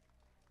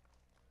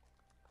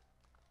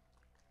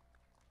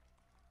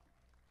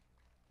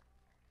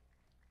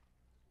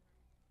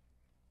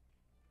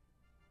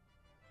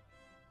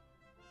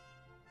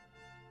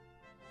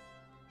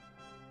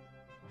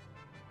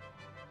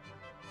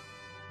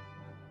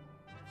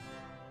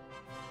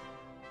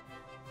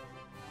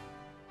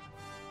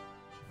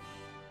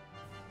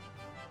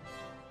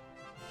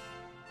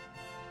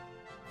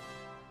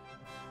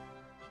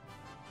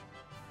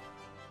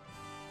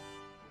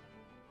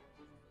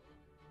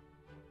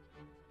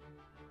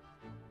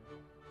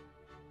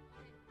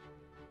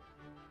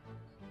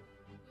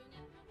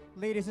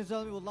 Ladies and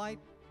gentlemen, we would like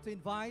to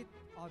invite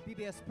our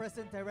BBS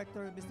President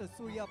Director, Mr.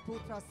 Surya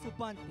Putra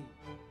Subanti,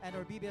 and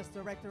our BBS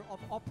Director of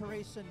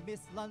Operation, Ms.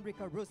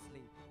 Lanrika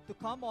Rusli, to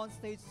come on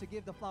stage to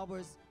give the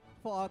flowers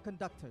for our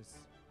conductors.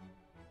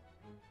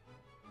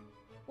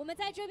 我们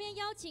在这边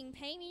邀请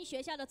培明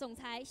学校的总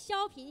裁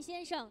肖平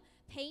先生、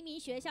培明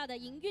学校的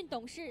营运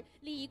董事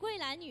李桂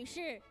兰女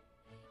士，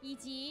以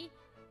及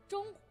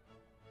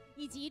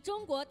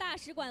中国大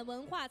使馆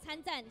文化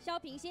参赞肖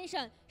平先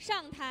生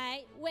上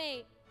台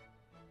为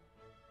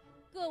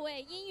各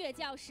位音乐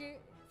教师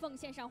奉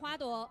献上花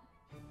朵。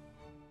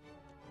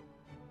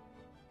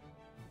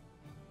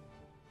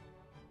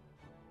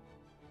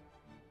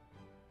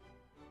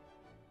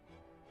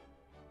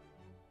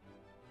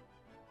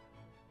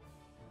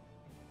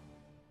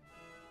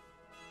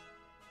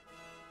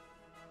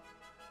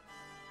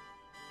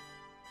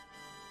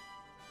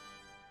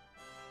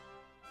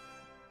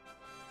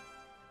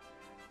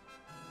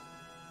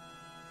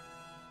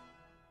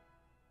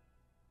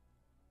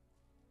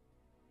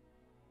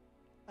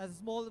As a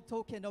small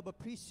token of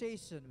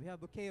appreciation, we have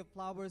a bouquet of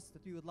flowers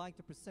that we would like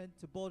to present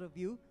to both of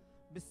you,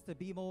 Mr.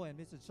 Bimo and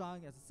Mr.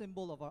 Zhang, as a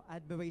symbol of our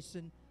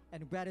admiration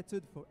and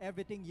gratitude for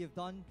everything you've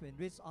done to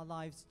enrich our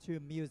lives through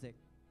music.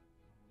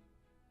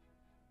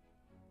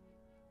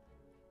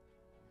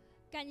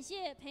 感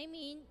谢培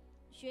明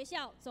学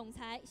校总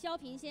裁肖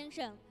平先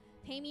生、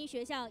培明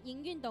学校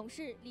营运董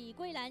事李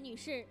桂兰女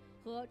士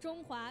和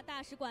中华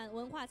大使馆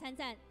文化参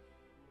赞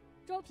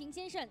周平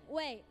先生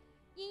为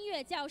音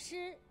乐教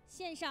师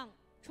献上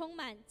充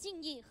满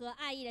敬意和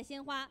爱意的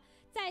鲜花。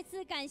再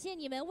次感谢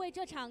你们为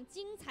这场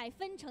精彩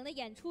纷呈的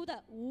演出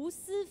的无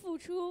私付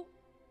出。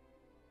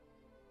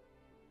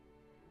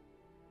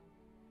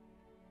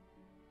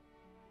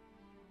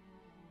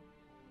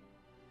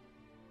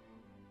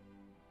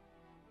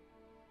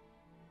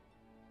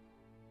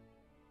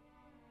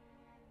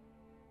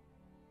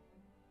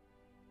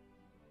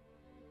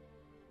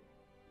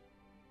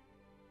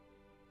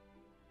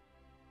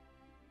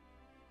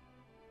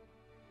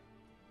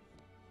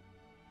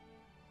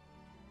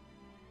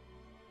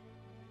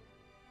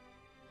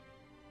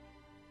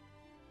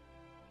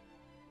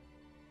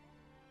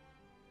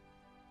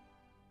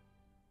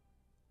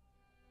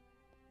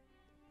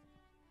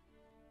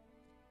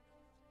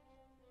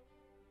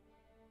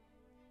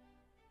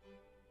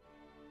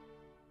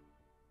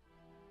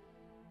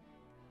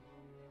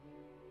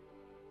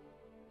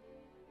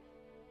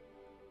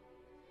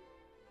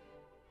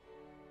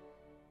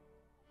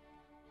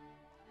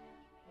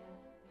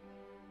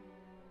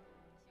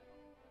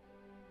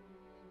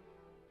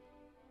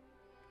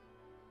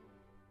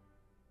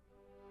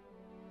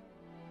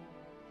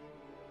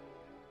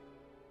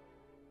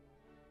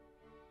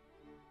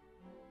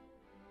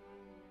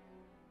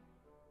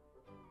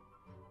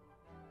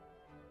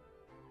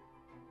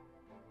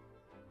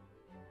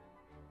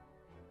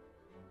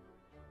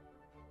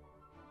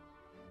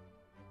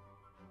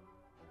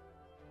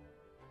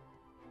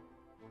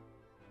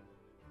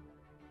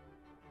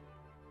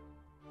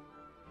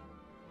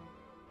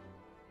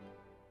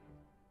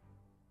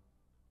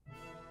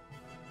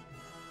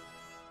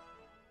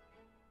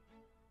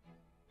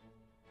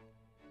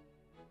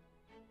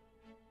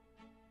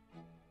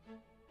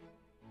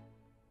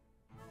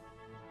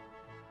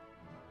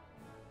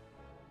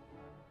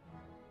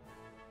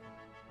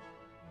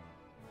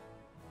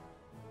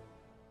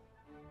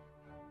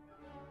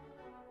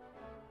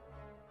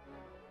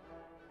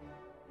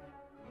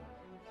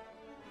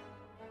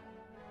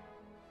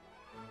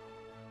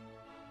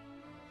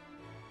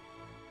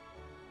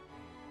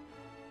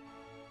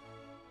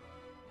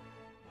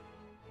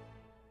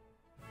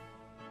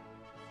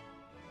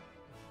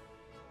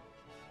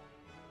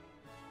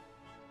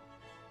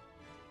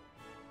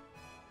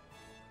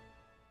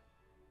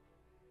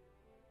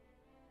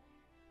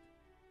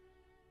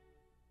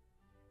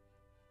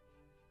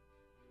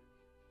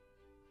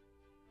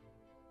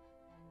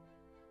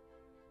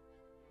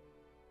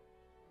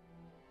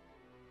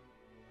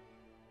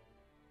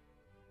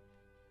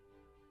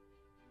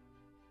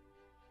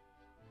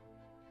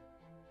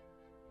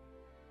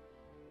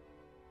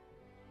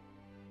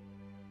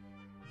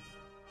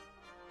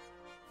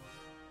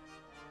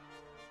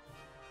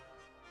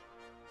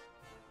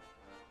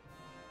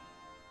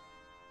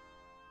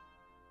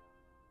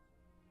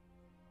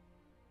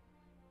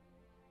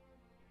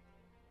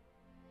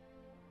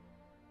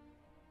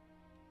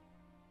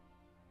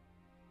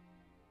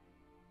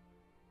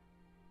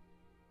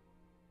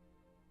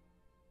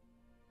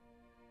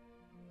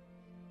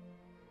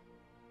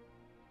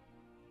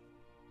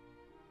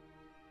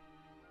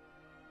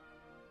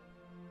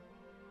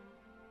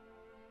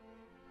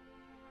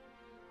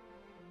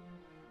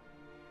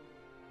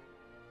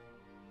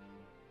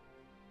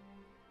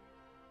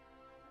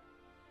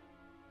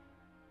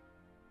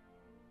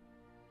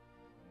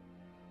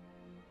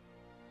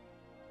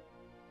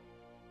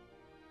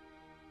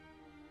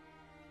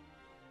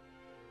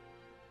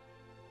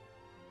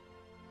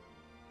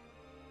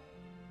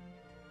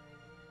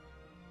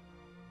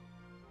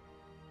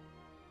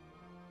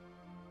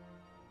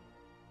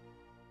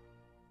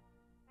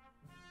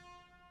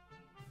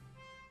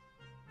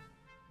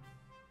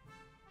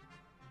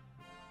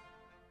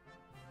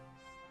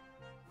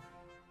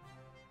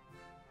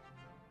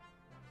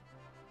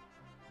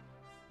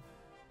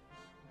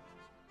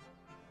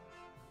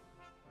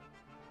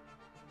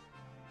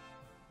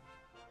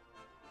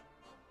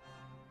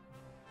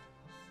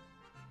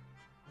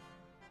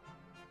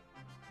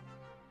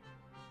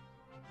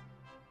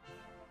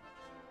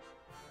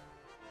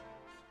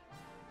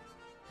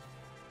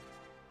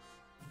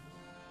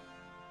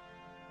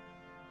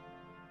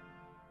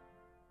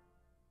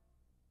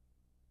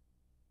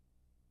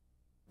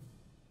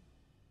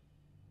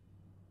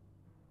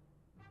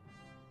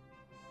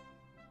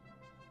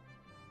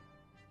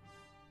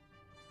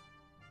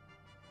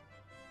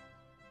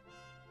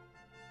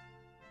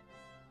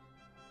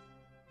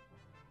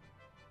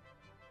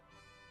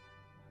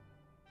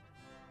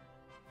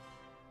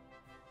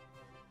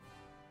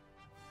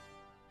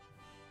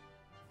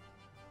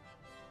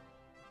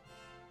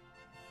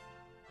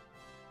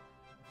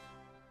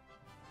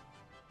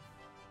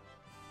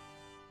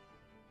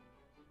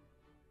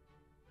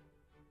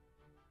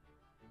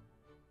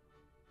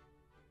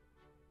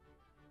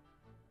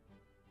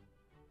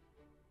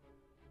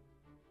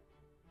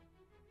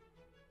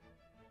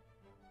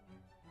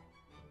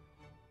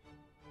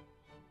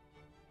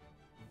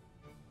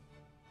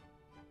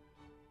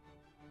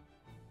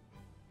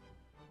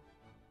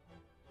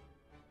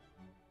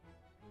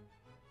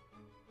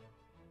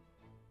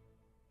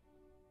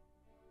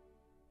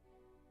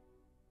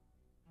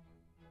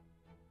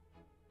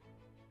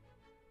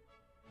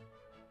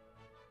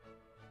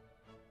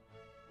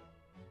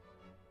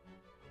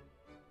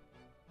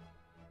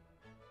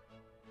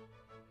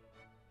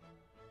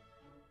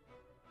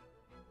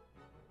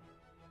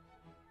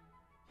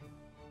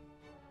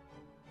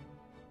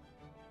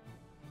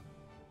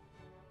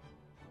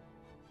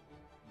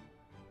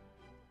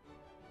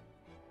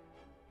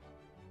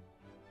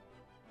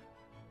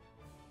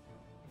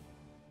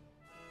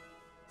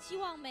希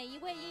望每一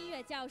位音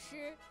乐教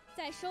师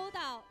在收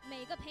到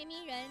每个陪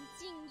名人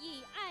敬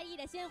意、爱意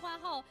的鲜花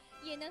后，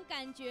也能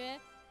感觉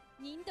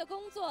您的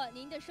工作、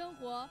您的生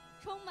活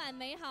充满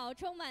美好，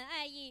充满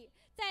爱意。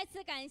再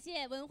次感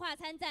谢文化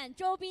参赞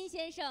周斌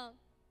先生、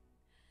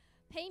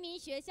培民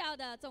学校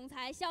的总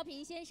裁肖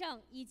平先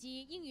生以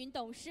及应云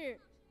董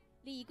事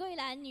李桂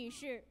兰女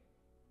士。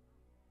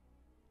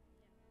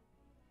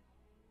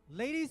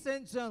Ladies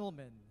and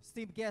gentlemen,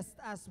 esteemed guests,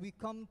 as we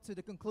come to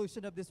the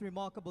conclusion of this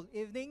remarkable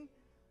evening,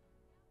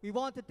 we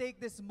want to take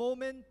this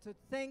moment to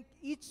thank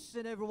each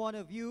and every one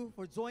of you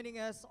for joining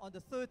us on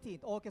the 13th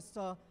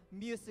Orchestra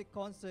Music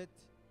Concert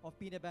of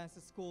Bina Bangsa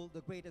School,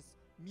 the greatest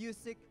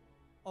music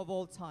of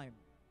all time.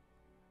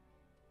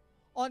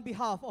 On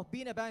behalf of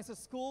Bina Bangsa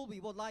School,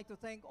 we would like to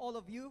thank all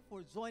of you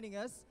for joining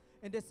us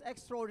in this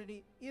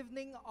extraordinary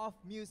evening of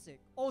music.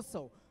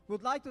 Also, we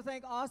would like to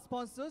thank our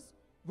sponsors,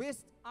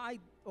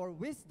 Wiz.id,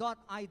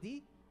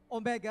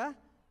 Omega,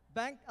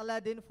 Bank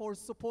Aladdin for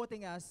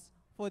supporting us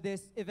for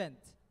this event.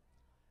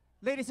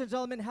 Ladies and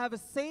gentlemen, have a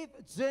safe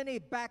journey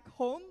back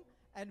home,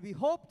 and we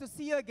hope to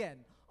see you again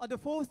on the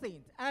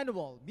 14th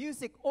Annual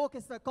Music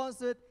Orchestra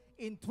Concert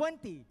in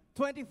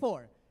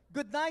 2024.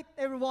 Good night,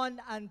 everyone,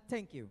 and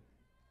thank you.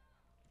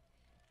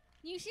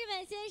 女士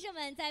们、先生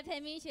们，在培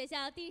民学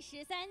校第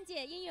13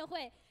届音乐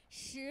会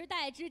时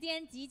代之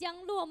巅即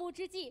将落幕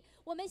之际，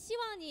我们希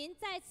望您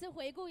再次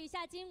回顾一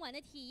下今晚的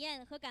体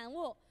验和感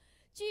悟。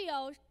具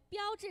有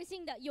标志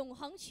性的永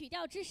恒曲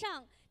调之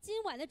上，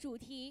今晚的主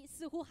题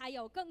似乎还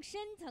有更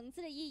深层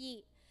次的意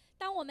义。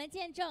当我们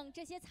见证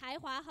这些才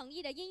华横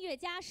溢的音乐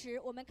家时，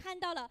我们看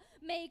到了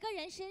每个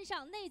人身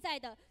上内在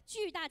的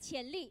巨大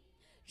潜力。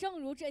正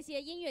如这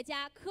些音乐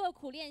家刻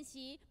苦练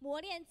习、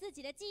磨练自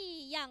己的技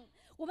艺一样，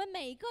我们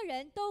每个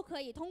人都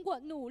可以通过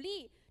努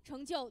力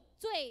成就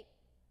最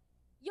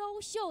优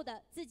秀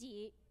的自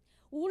己。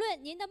无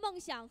论您的梦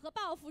想和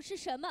抱负是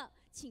什么，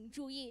请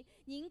注意，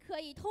您可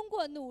以通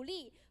过努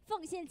力、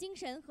奉献精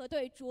神和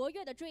对卓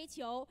越的追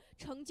求，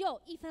成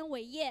就一番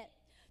伟业。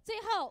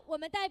最后，我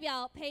们代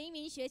表培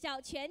民学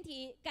校全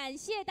体感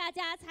谢大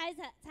家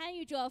参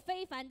与者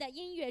非凡的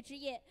音乐之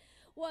夜。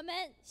我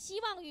们希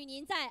望与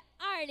您在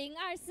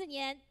2024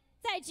年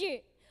再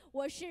聚。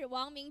我是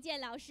王明建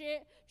老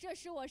师，这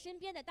是我身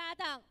边的搭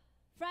档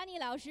Franny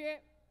老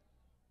师。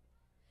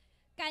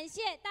感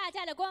谢大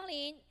家的光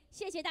临，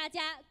谢谢大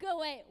家，各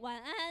位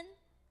晚安。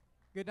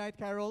Good night,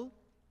 Carol.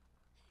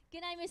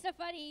 Good night, Mr.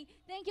 Franny.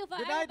 Thank you for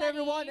Good everybody. night,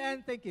 everyone,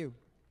 and thank you.